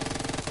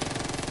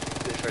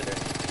 It's further.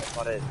 That's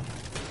not it.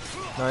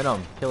 No, I know,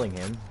 I'm killing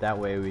him. That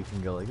way we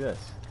can go like this.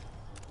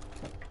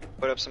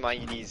 Put up some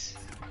IEDs.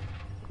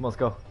 Come on, let's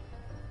go.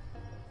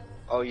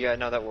 Oh, yeah,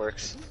 no, that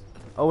works.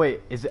 Oh,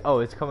 wait, is it? Oh,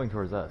 it's coming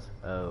towards us.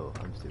 Oh,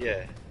 I'm stupid.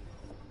 Yeah.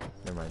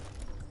 Never mind.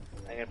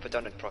 I'm gonna put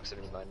down a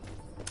proximity mine.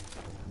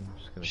 I'm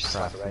just gonna Just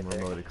craft slap it some right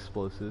there. remote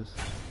explosives.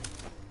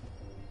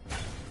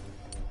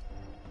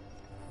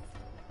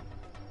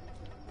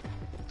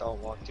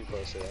 Don't walk too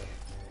close to that.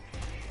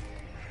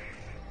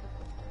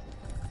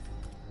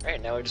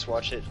 Alright, now we just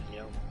watch it, you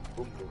know,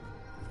 boom boom.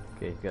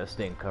 Okay, you gotta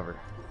stay in cover.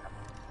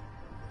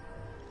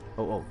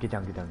 Oh, get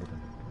down, get down, get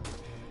down.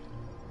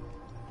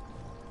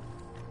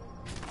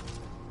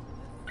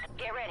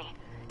 Get ready.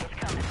 It's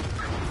coming.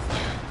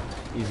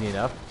 Easy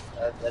enough.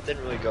 That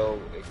didn't really go.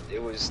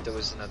 There was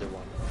another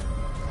one.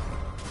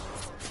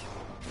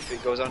 If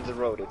it goes onto the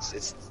road, it's.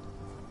 It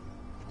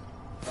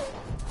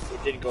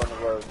didn't go on the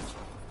road.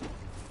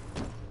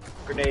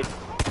 Grenade.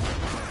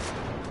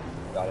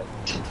 Got it.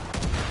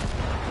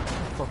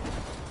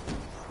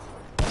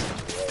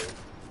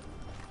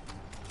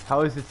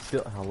 How is it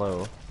still?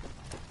 Hello.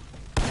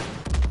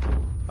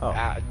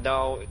 Oh.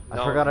 No. I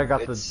forgot I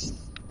got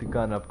the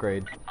gun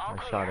upgrade. I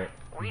shot it.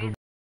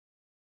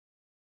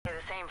 The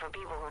same for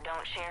people who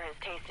don't share his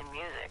taste in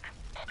music.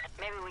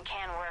 Maybe we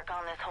can work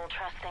on this whole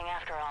trust thing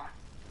after all.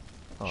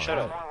 Oh, Shut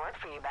up. More work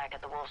for you back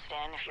at the Wolf's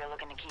Den if you're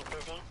looking to keep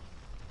busy.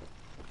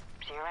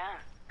 See you around.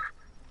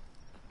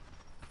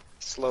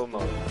 Slow mo.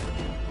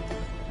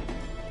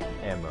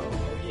 Ammo.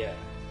 Oh, yeah.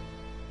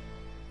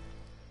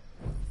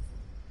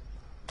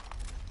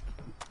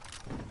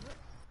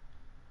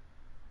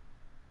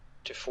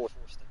 To force.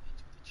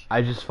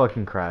 I just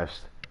fucking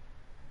crashed.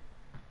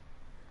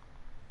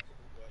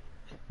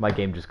 My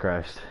game just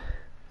crashed.